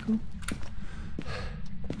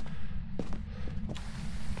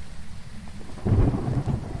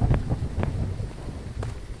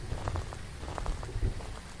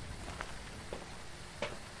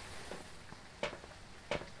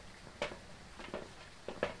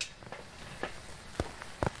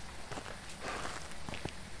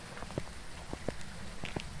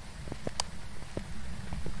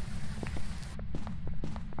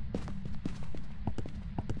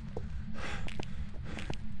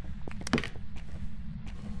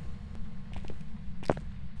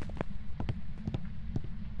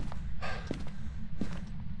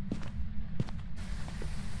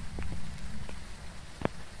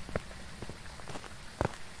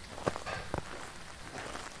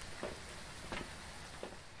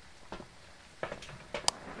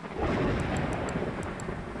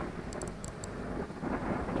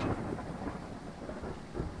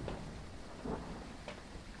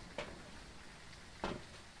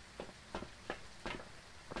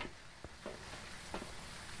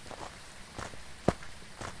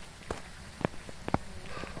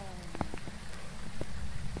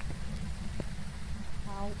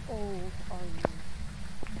 How old are you?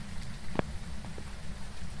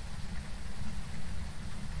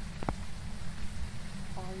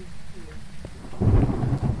 Are you here?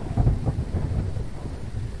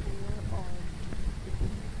 Where are you?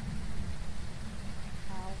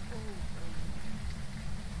 How old are you?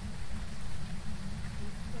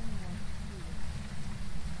 Is someone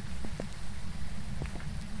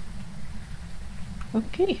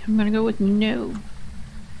here? Okay, I'm gonna go with no.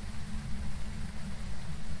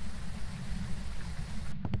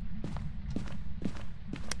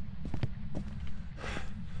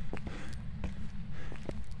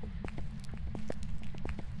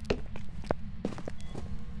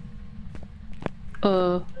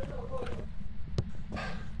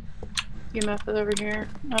 EMF is over here.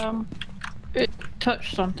 It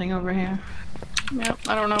touched something over here. Yep,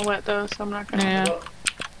 I don't know what though, so I'm not gonna. Yeah.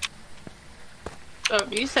 Oh,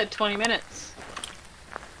 you said 20 minutes.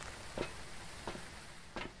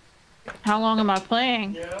 How long am I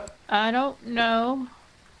playing? Yeah. I don't know.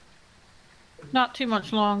 Not too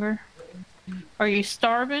much longer. Are you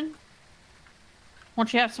starving? Why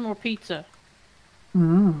don't you have some more pizza?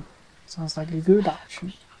 Sounds like a good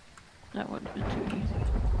option. That wouldn't have been too easy.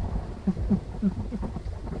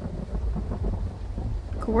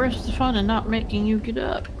 Where's the fun in not making you get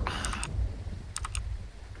up?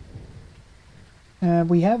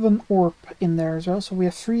 We have an orb in there as well, so we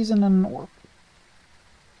have freezing and an orb.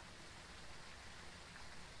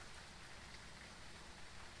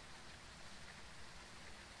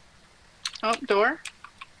 Oh, door.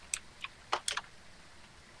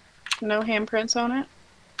 No handprints on it.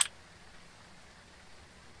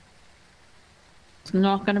 It's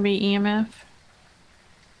not gonna be EMF.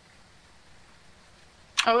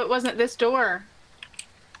 Oh, it wasn't this door.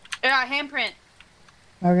 Yeah, handprint.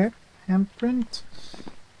 Okay, handprint.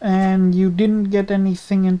 And you didn't get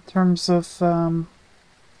anything in terms of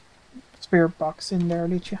spirit box in there,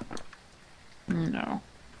 did you? No.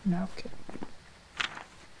 No, okay.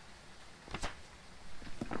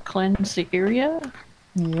 Cleanse the area?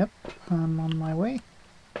 Yep, I'm on my way.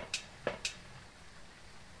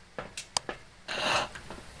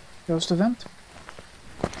 Ghost event.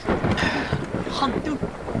 Hantu.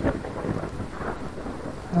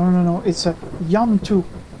 No, it's a Yantu.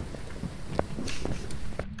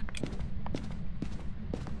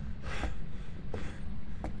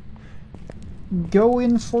 Go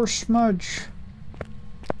in for smudge.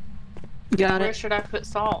 got Where it. should I put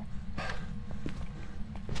salt?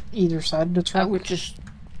 Either side of the I truck. would just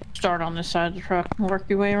start on this side of the truck and work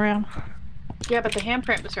your way around. Yeah, but the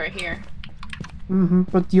handprint was right here.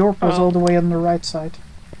 But the orb was Oh. all the way on the right side.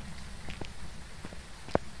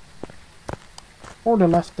 Or the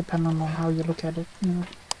left, depending on how you look at it, you know.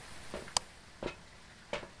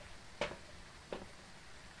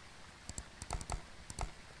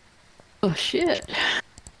 Oh shit.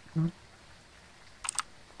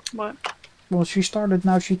 What? Well, she started,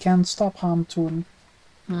 now she can't stop harm to him.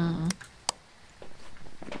 Hmm.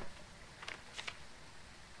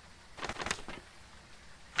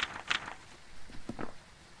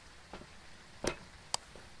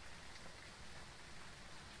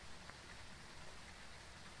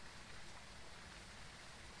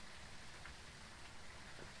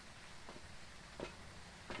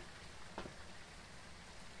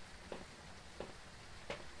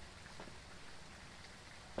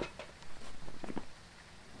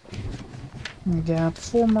 We got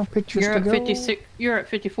 4 more pictures You're to at go. 56. You're at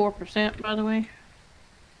 54%, by the way.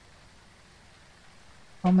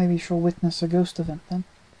 Well, maybe she'll witness a ghost event then.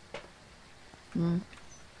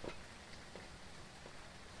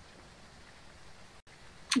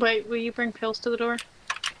 Wait, will you bring pills to the door?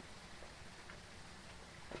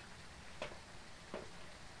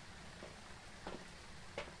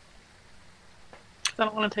 I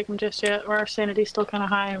don't want to take them just yet, or our sanity's still kind of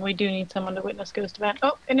high, and we do need someone to witness ghost event.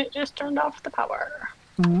 Oh, and it just turned off the power.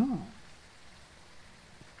 Oh.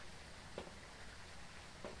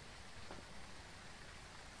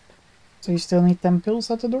 So you still need them pills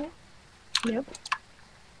at the door? Yep.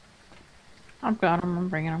 I've got them. I'm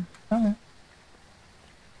bringing them. Okay.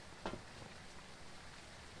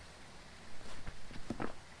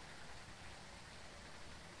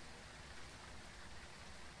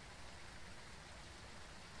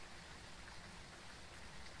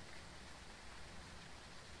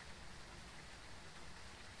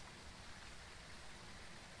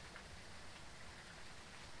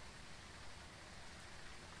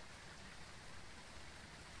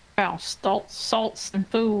 Wow, salts and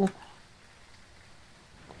fool.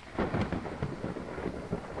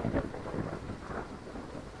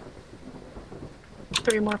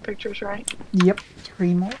 Three more pictures, right? Yep,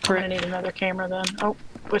 3 more. I'm gonna need another camera then. Oh,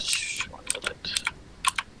 which one was it?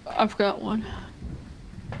 I've got one.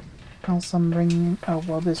 Else I'm bringing... Oh,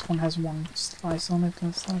 well, this one has 1 slice on it.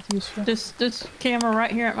 That's not useful. This camera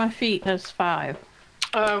right here at my feet has 5.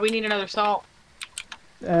 We need another salt.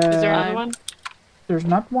 Is there another I- one? There's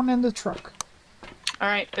not one in the truck.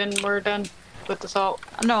 Alright, then we're done with the salt.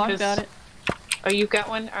 No, I've 'Cause- got it. Oh, you've got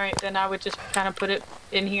one? Alright, then I would just kind of put it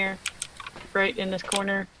in here. Right in this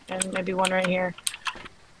corner, and maybe one right here.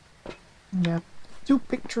 Yeah, 2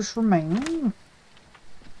 pictures remain.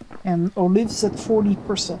 And Oliv's at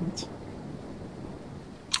 40%.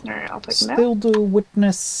 Alright, I'll take them out. Still to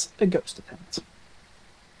witness a ghost event.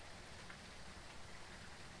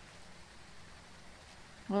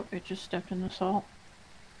 Oh, it just stepped in the salt.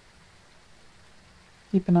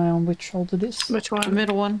 Keep an eye on which salt it is. Which The one?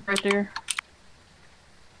 middle one right there.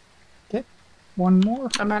 Okay, 1 more.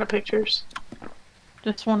 I'm out of pictures.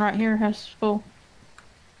 This one right here has full.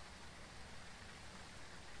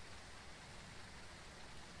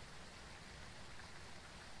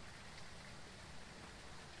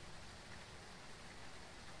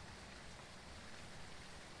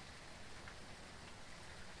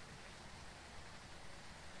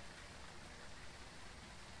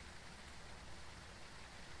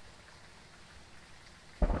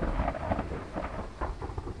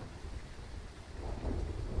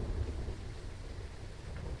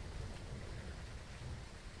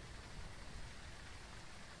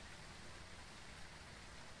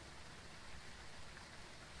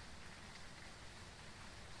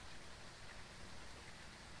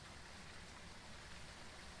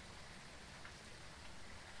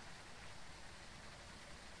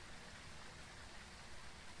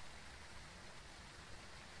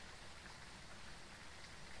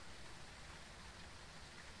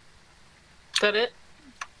 Is that it?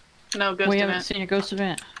 No, ghost We haven't event. seen a ghost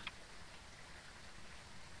event.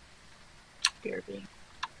 BRB.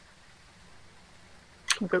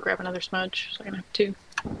 We'll go grab another smudge, so I can have 2.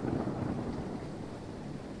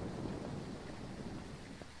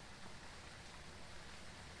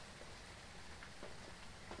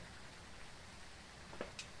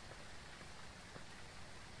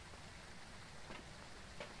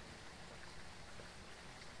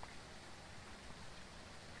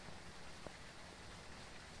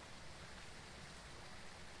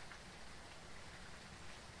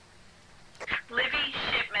 Livy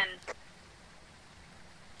Shipman.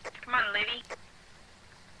 Come on, Livy.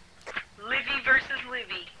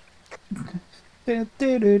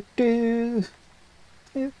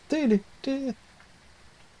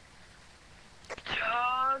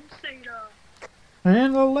 John Cena.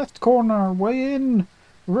 In the left corner, weigh in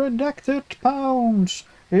redacted pounds.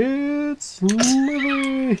 It's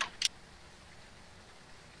Livy.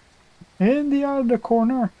 In the other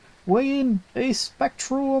corner, weigh in a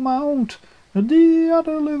spectral amount. The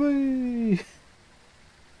other Livy.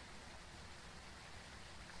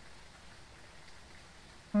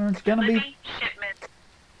 It's gonna be. Libby Shipman.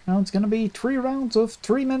 Now it's gonna be 3 rounds of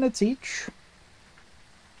 3 minutes each.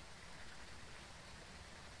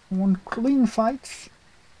 1 clean fight.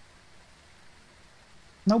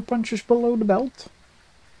 No punches below the belt.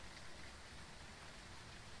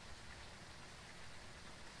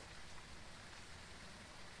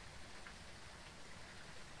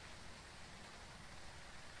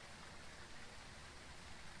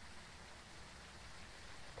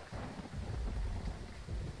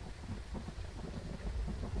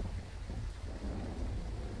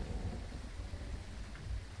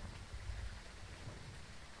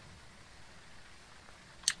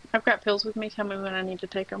 I've got pills with me. Tell me when I need to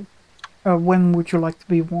take them. When would you like to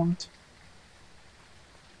be warned?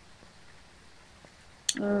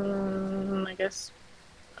 I guess.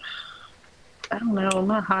 I don't know. I'm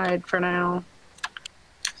gonna hide for now.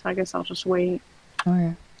 So I guess I'll just wait. Oh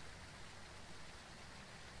yeah.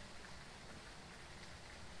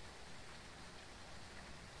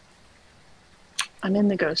 I'm in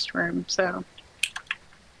the ghost room, so.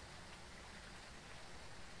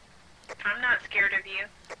 I'm not scared of you.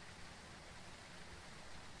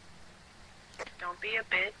 Don't be a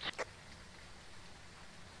bitch.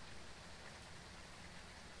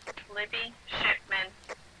 Libby Shipman.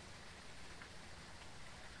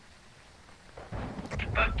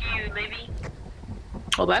 Fuck you, Libby.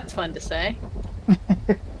 Well, that's fun to say.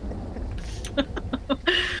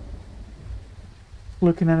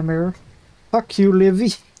 Looking in a mirror. Fuck you,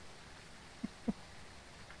 Livy.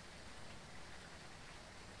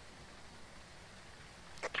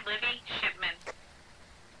 Libby Shipman.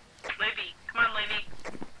 Libby, come on, Libby.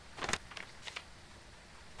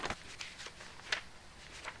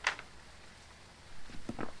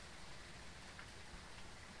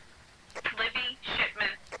 Libby Shipman.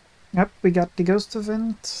 Yep, we got the ghost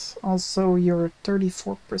event. Also, you're at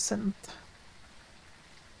 34%.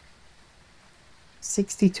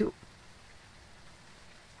 62.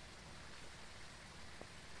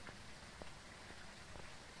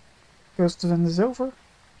 Ghost event is over.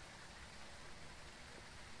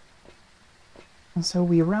 And so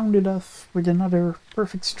we rounded off with another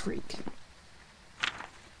perfect streak.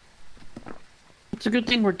 It's a good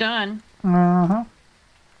thing we're done. Uh-huh.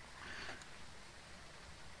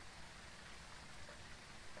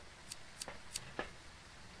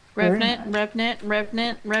 Very Revenant, Revenant,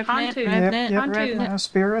 Revenant, Revenant, Hantu. Revenant, Yep, Revenant.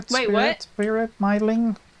 Spirit, Wait, Spirit, what? Spirit,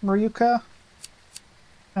 Myling, Ryuka,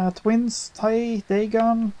 Twins, Tai,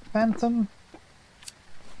 Dagon, Phantom,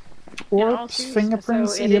 In all Orbs, seriousness,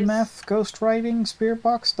 Fingerprints, so it is- EMF, Ghost Riding, Spirit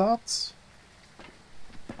Box, Dots.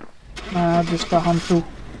 Just a Hantu.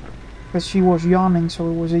 Because she was yawning,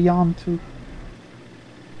 so it was a yawn too.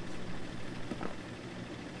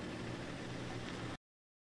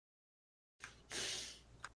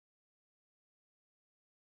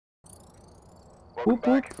 Welcome Whoop,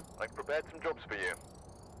 whoop. back. I've prepared some jobs for you.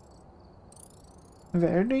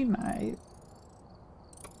 Very nice.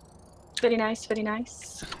 Very nice, very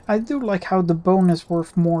nice. I do like how the bone is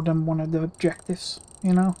worth more than one of the objectives,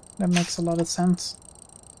 you know? That makes a lot of sense.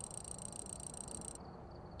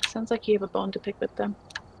 Sounds like you have a bone to pick with them.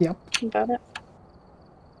 Yep. Got it?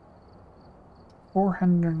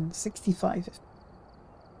 465.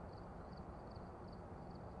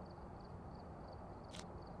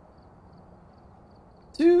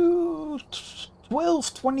 To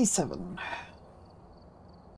 1227.